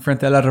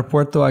enfrente del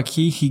aeropuerto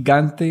aquí,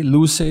 gigante,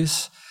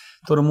 luces,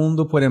 todo el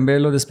mundo puede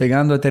verlo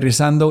despegando,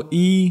 aterrizando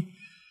y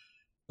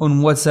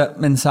un WhatsApp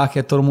mensaje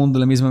a todo el mundo,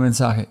 el mismo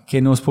mensaje,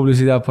 que no es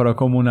publicidad para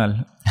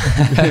Comunal.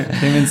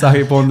 ¿Qué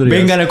mensaje pondrías?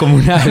 Vengan a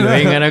Comunal,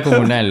 vengan a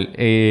Comunal.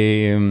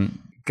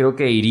 Creo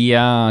que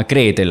diría,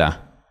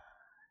 créetela.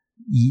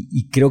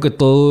 Y creo que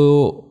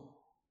todo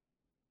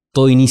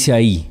inicia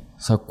ahí. O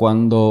sea,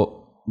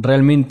 cuando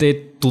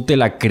realmente tú te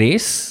la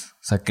crees,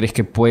 o sea, crees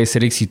que puedes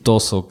ser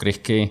exitoso, crees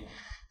que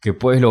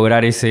puedes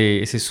lograr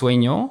ese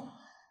sueño,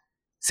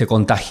 se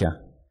contagia.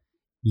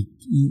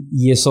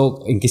 ¿Y eso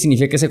en qué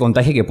significa que se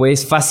contagie? Que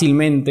puedes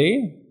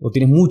fácilmente, o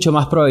tienes mucha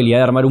más probabilidad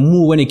de armar un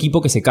muy buen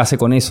equipo que se case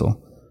con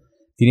eso.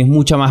 Tienes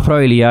mucha más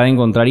probabilidad de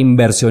encontrar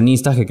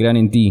inversionistas que crean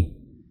en ti.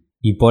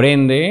 Y por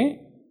ende,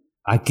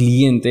 a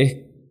clientes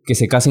que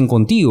se casen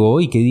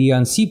contigo y que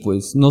digan, sí,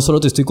 pues, no solo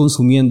te estoy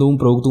consumiendo un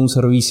producto o un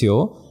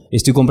servicio,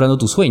 estoy comprando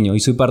tu sueño y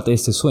soy parte de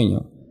este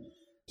sueño.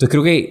 Entonces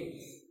creo que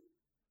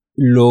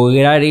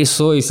lograr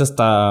eso es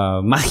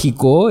hasta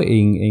mágico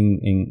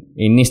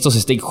en estos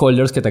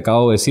stakeholders que te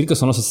acabo de decir, que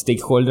son los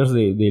stakeholders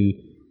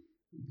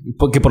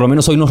que por lo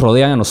menos hoy nos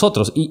rodean a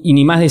nosotros. Y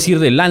ni más decir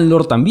del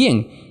landlord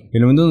también. En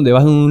el momento donde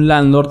vas a un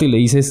landlord y le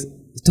dices,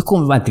 esto es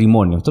como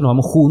matrimonio, esto nos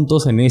vamos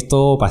juntos en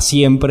esto para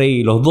siempre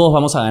y los dos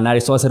vamos a ganar,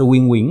 esto va a ser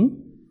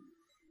win-win.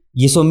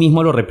 Y eso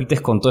mismo lo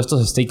repites con todos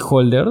estos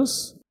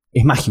stakeholders,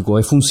 es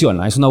mágico,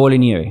 funciona, es una bola de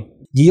nieve.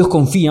 Y ellos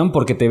confían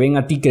porque te ven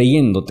a ti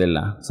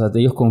creyéndotela. O sea,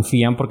 ellos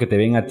confían porque te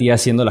ven a ti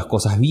haciendo las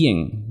cosas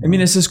bien.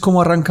 Mira, eso es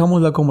como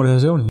arrancamos la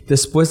conversación.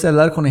 Después de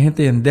hablar con la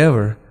gente de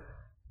Endeavor,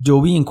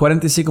 yo vi en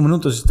 45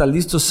 minutos, está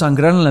listo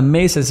sangrar en la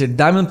mesa, decir,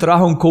 dame un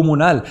trabajo en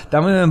Comunal,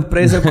 dame una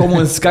empresa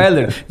como en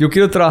Skyler, yo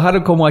quiero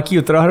trabajar como aquí,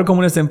 yo trabajar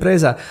como en esta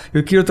empresa,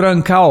 yo quiero trabajar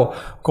en Kao,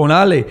 con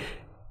Ale.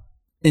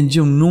 Y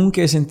yo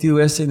nunca he sentido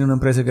eso en una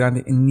empresa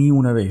grande, ni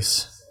una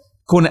vez.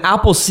 Con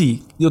Apple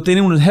sí. Yo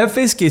tengo unos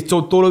jefes que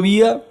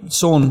todavía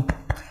son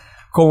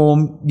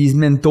como mis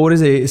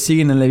mentores,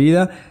 siguen en la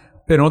vida.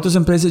 Pero en otras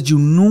empresas yo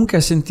nunca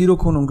he sentido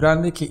con un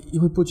grande que,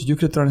 hijo de pucha, yo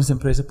quiero trabajar en esta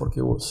empresa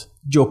porque vos.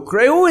 Yo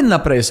creo en la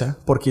empresa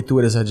porque tú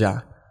eres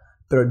allá.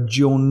 Pero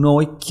yo no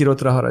quiero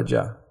trabajar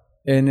allá.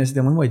 En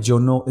este momento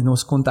no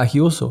es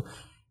contagioso.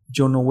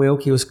 Yo no veo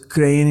que ellos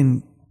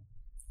creen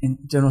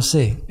yo no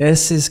sé.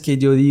 Ese es que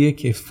yo digo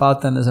que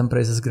faltan las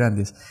empresas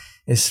grandes.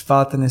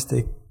 Faltan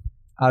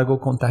algo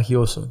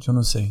contagioso. Yo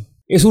no sé.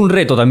 Es un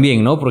reto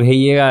también, ¿no? Porque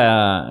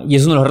llega... Y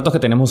es uno de los retos que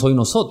tenemos hoy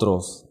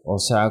nosotros. O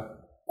sea,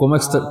 ¿cómo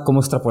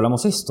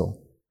extrapolamos esto?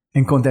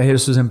 En contagiar a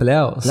sus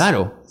empleados.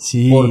 Claro.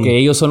 Sí. Porque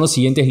ellos son los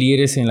siguientes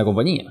líderes en la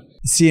compañía.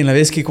 Sí, en la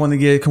vez que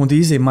como te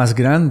dice, más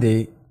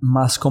grande,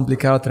 más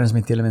complicado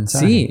transmitir el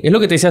mensaje. Sí, es lo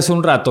que te decía hace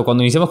un rato.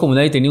 Cuando iniciamos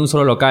Comunal y tenía un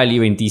solo local y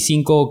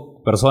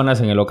 25 personas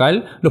en el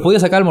local, los podía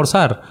sacar a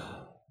almorzar.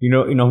 Y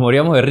nos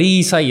moríamos de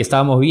risa y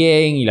estábamos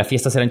bien y las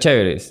fiestas eran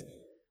chéveres.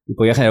 Y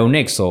podía generar un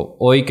nexo.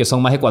 Hoy que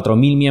son más de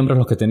 4.000 miembros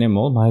los que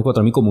tenemos, más de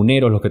 4.000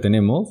 comuneros los que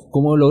tenemos,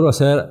 ¿cómo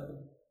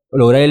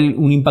lograr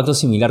un impacto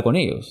similar con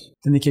ellos?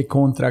 Tiene que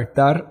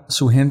contratar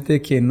su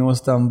gente que no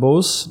está en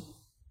voz.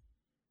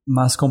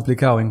 Más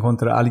complicado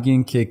encontrar a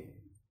alguien que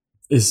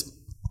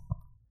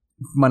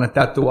van a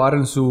tatuar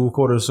en su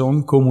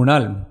corazón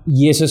Comunal.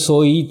 Y eso es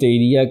hoy, te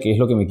diría que es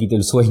lo que me quita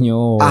el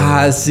sueño.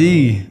 Ah,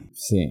 sí.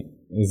 Sí.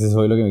 Eso es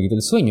hoy lo que me quita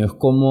el sueño. Es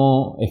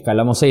cómo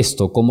escalamos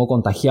esto, cómo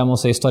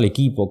contagiamos esto al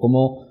equipo,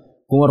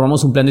 cómo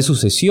armamos un plan de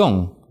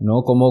sucesión,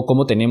 ¿no? Cómo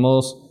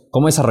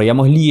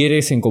desarrollamos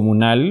líderes en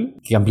Comunal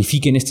que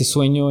amplifiquen este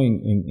sueño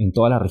en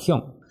toda la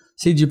región.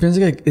 Sí, yo pienso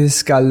que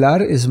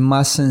escalar es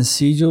más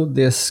sencillo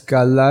de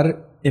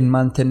escalar en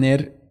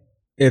mantener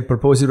el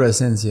propósito de la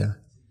esencia.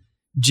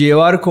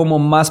 Llevar como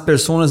más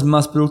personas,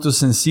 más productos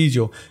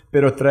sencillo,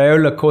 pero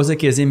traer la cosa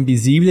que es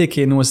invisible,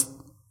 que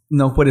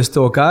no puedes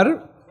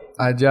tocar,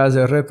 allá es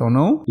el reto,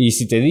 ¿no? Y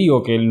si te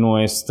digo que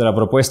nuestra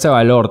propuesta de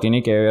valor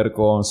tiene que ver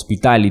con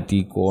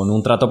hospitality, con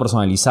un trato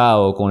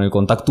personalizado, con el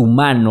contacto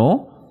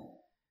humano,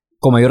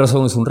 con mayor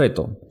razón es un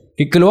reto.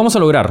 Que lo vamos a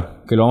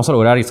lograr,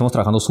 y estamos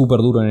trabajando súper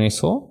duro en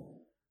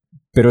eso,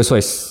 pero eso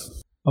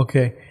es. Ok.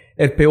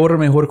 El peor o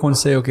mejor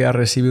consejo que ha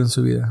recibido en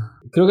su vida.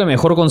 Creo que el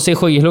mejor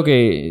consejo, y es lo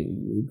que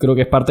creo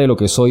que es parte de lo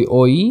que soy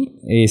hoy,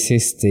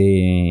 es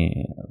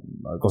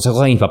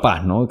consejos de mis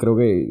papás, ¿no? Creo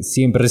que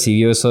siempre he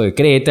recibido eso de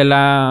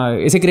créetela.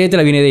 Ese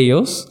créetela viene de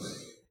ellos.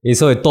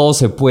 Eso de todo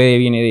se puede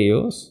viene de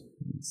ellos.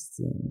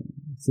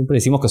 Siempre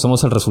decimos que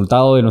somos el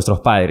resultado de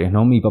nuestros padres,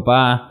 ¿no? Mi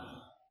papá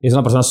es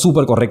una persona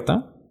súper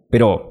correcta,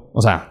 pero,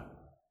 o sea,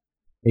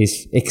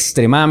 es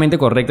extremadamente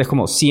correcta. Es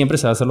como siempre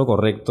se va a hacer lo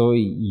correcto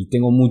y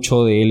tengo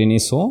mucho de él en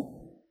eso.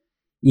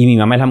 Y mi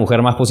mamá es la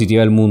mujer más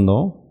positiva del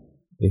mundo.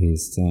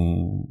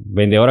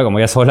 Vendedora como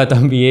ella sola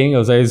también,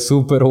 o sea, es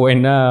súper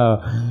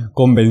buena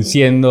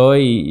convenciendo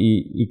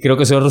y creo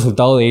que soy el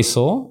resultado de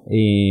eso.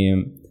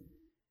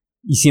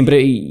 Y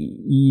siempre,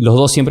 y los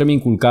dos siempre me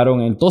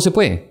inculcaron el todo se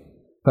puede.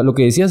 O sea, lo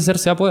que decías hacer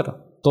se va a poder,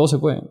 todo se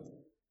puede.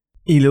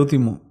 Y lo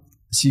último,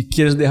 si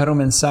quieres dejar un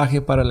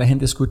mensaje para la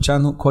gente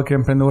escuchando, cualquier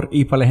emprendedor,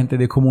 y para la gente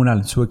de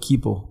Comunal, su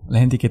equipo, la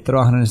gente que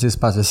trabaja en ese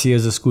espacio, si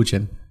ellos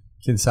escuchen,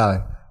 quién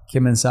sabe,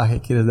 ¿qué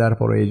mensaje quieres dar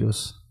por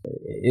ellos?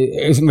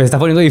 Me está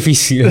poniendo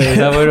difícil, me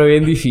está poniendo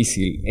bien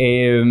difícil.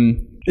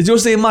 Yo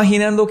estoy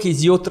imaginando que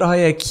yo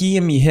traje aquí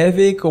a mi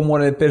jefe, como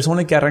la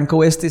persona que arrancó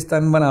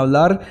van a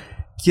hablar.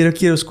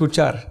 Quiero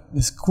escuchar.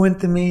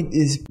 Cuénteme.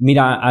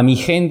 Mira, a mi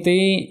gente,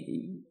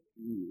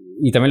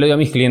 y también lo digo a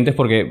mis clientes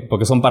porque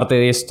son parte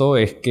de esto,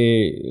 es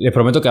que les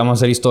prometo que vamos a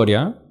hacer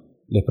historia.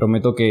 Les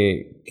prometo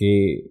que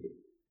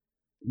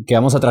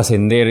vamos a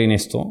trascender en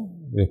esto.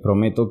 Les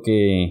prometo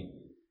que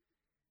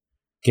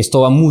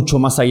esto va mucho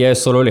más allá de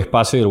solo el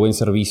espacio y el buen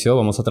servicio.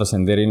 Vamos a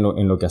trascender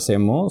en lo que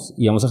hacemos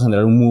y vamos a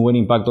generar un muy buen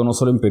impacto no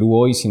solo en Perú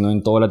hoy, sino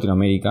en toda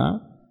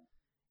Latinoamérica.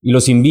 Y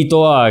los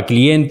invito a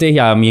clientes y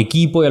a mi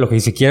equipo y a los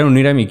que se quieran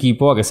unir a mi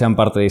equipo a que sean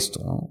parte de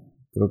esto, ¿no?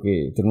 Creo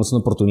que tenemos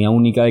una oportunidad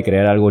única de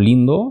crear algo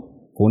lindo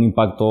con un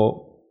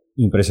impacto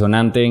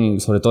impresionante,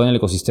 sobre todo en el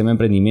ecosistema de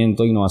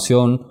emprendimiento e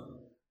innovación.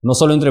 No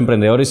solo entre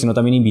emprendedores, sino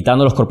también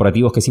invitando a los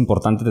corporativos, que es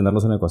importante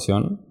tenerlos en la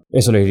ecuación.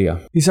 Eso les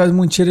diría. Y sabes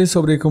muy chévere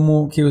sobre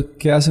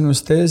qué hacen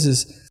ustedes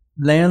es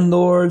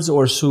landlords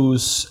o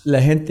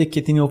la gente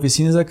que tiene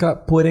oficinas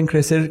acá pueden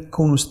crecer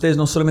con ustedes,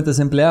 no solamente los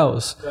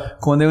empleados. Claro.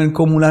 Cuando ven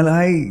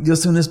Comunal, yo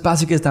estoy en un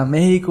espacio que está en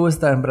México,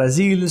 está en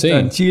Brasil, está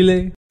en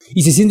Chile.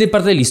 Y se siente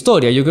parte de la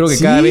historia. Yo creo que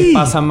cada vez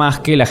pasa más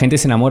que la gente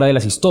se enamora de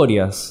las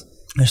historias.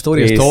 La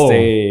historia es todo.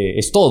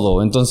 Es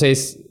todo.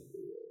 Entonces,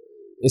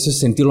 eso es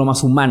sentirlo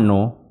más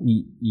humano.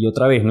 Y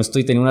otra vez, no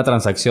estoy teniendo una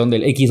transacción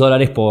del X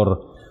dólares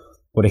por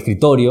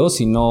escritorio,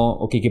 sino,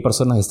 ¿qué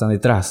personas están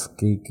detrás?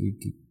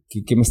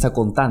 ¿Qué me está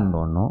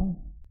contando,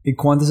 no? ¿Y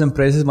cuántas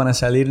empresas van a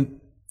salir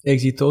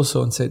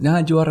exitosos?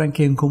 Yo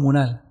arranqué en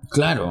Comunal.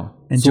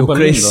 Claro. Yo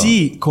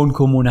crecí con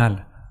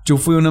Comunal. Yo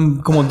fui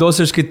como 2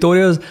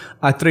 escritorios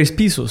a 3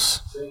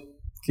 pisos. Sí.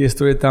 Qué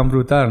historia tan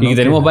brutal, ¿no? Y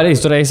tenemos varias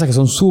historias de esas que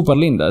son súper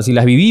lindas. Y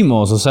las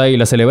vivimos, y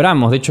las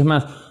celebramos. De hecho, es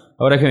más,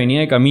 ahora que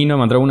venía de camino, me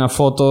mandaron una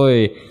foto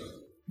de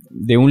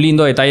un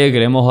lindo detalle que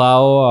le hemos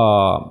dado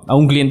a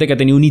un cliente que ha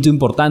tenido un hito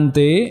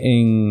importante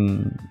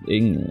en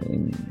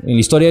la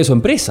historia de su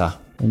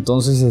empresa.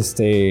 Entonces,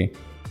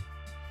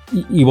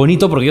 y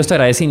bonito porque ellos te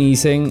agradecen y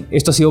dicen,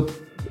 esto ha sido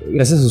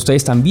gracias a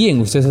ustedes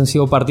también, ustedes han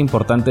sido parte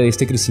importante de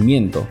este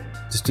crecimiento.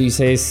 Entonces tú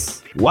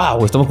dices,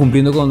 wow, estamos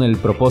cumpliendo con el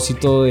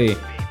propósito de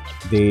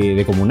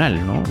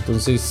Comunal, ¿no?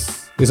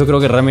 Entonces, eso creo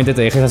que realmente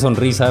te deja esa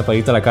sonrisa para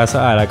irte a la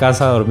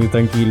casa a dormir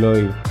tranquilo.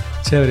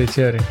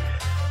 Chévere.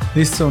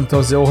 Listo,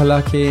 entonces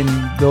ojalá que en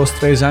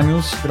 2-3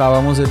 años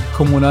grabamos el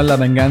Comunal La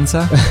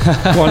Venganza.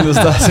 Cuando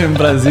estás en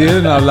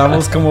Brasil,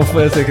 hablamos cómo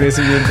fue ese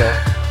crecimiento.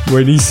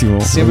 Buenísimo.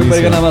 Siempre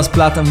para ganar más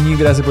plata. Mil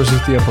gracias por su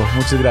tiempo.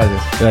 Muchas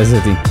gracias. Gracias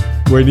a ti.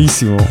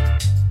 Buenísimo.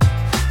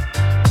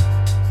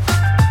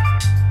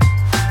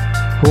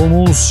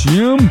 Como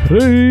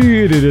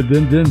siempre.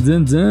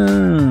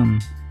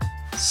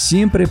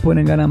 Siempre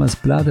pueden ganar más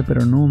plata,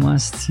 pero no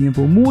más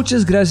tiempo.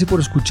 Muchas gracias por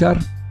escuchar.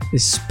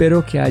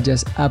 Espero que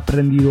hayas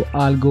aprendido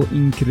algo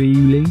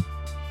increíble.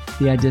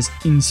 Te hayas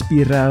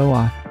inspirado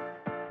a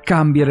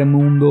cambiar el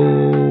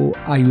mundo,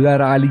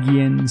 ayudar a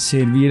alguien,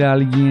 servir a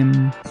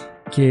alguien,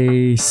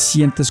 que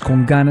sientes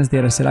con ganas de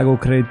hacer algo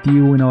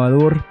creativo,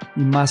 innovador.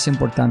 Y más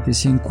importante,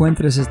 si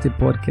encuentras este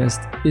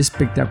podcast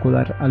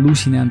espectacular,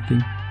 alucinante,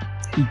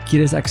 y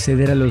quieres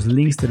acceder a los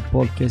links del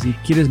podcast y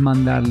quieres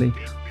mandarle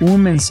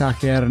un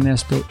mensaje a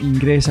Ernesto,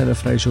 ingresa a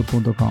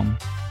thefryshow.com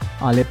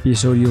al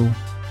episodio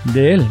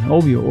de él,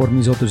 obvio, o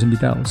mis otros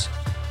invitados.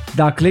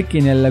 Da clic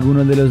en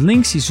alguno de los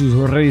links y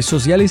sus redes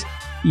sociales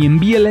y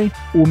envíale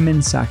un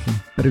mensaje,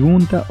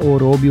 pregunta o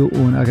obvio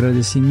un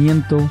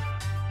agradecimiento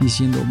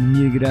diciendo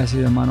mil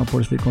gracias hermano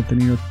por este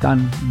contenido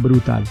tan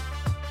brutal.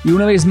 Y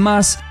una vez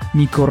más,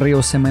 mi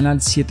correo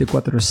semanal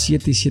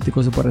 747 y 7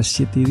 cosas para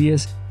 7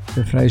 días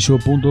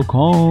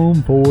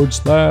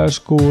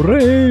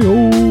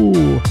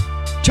thefryshow.com/correo.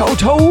 Chau.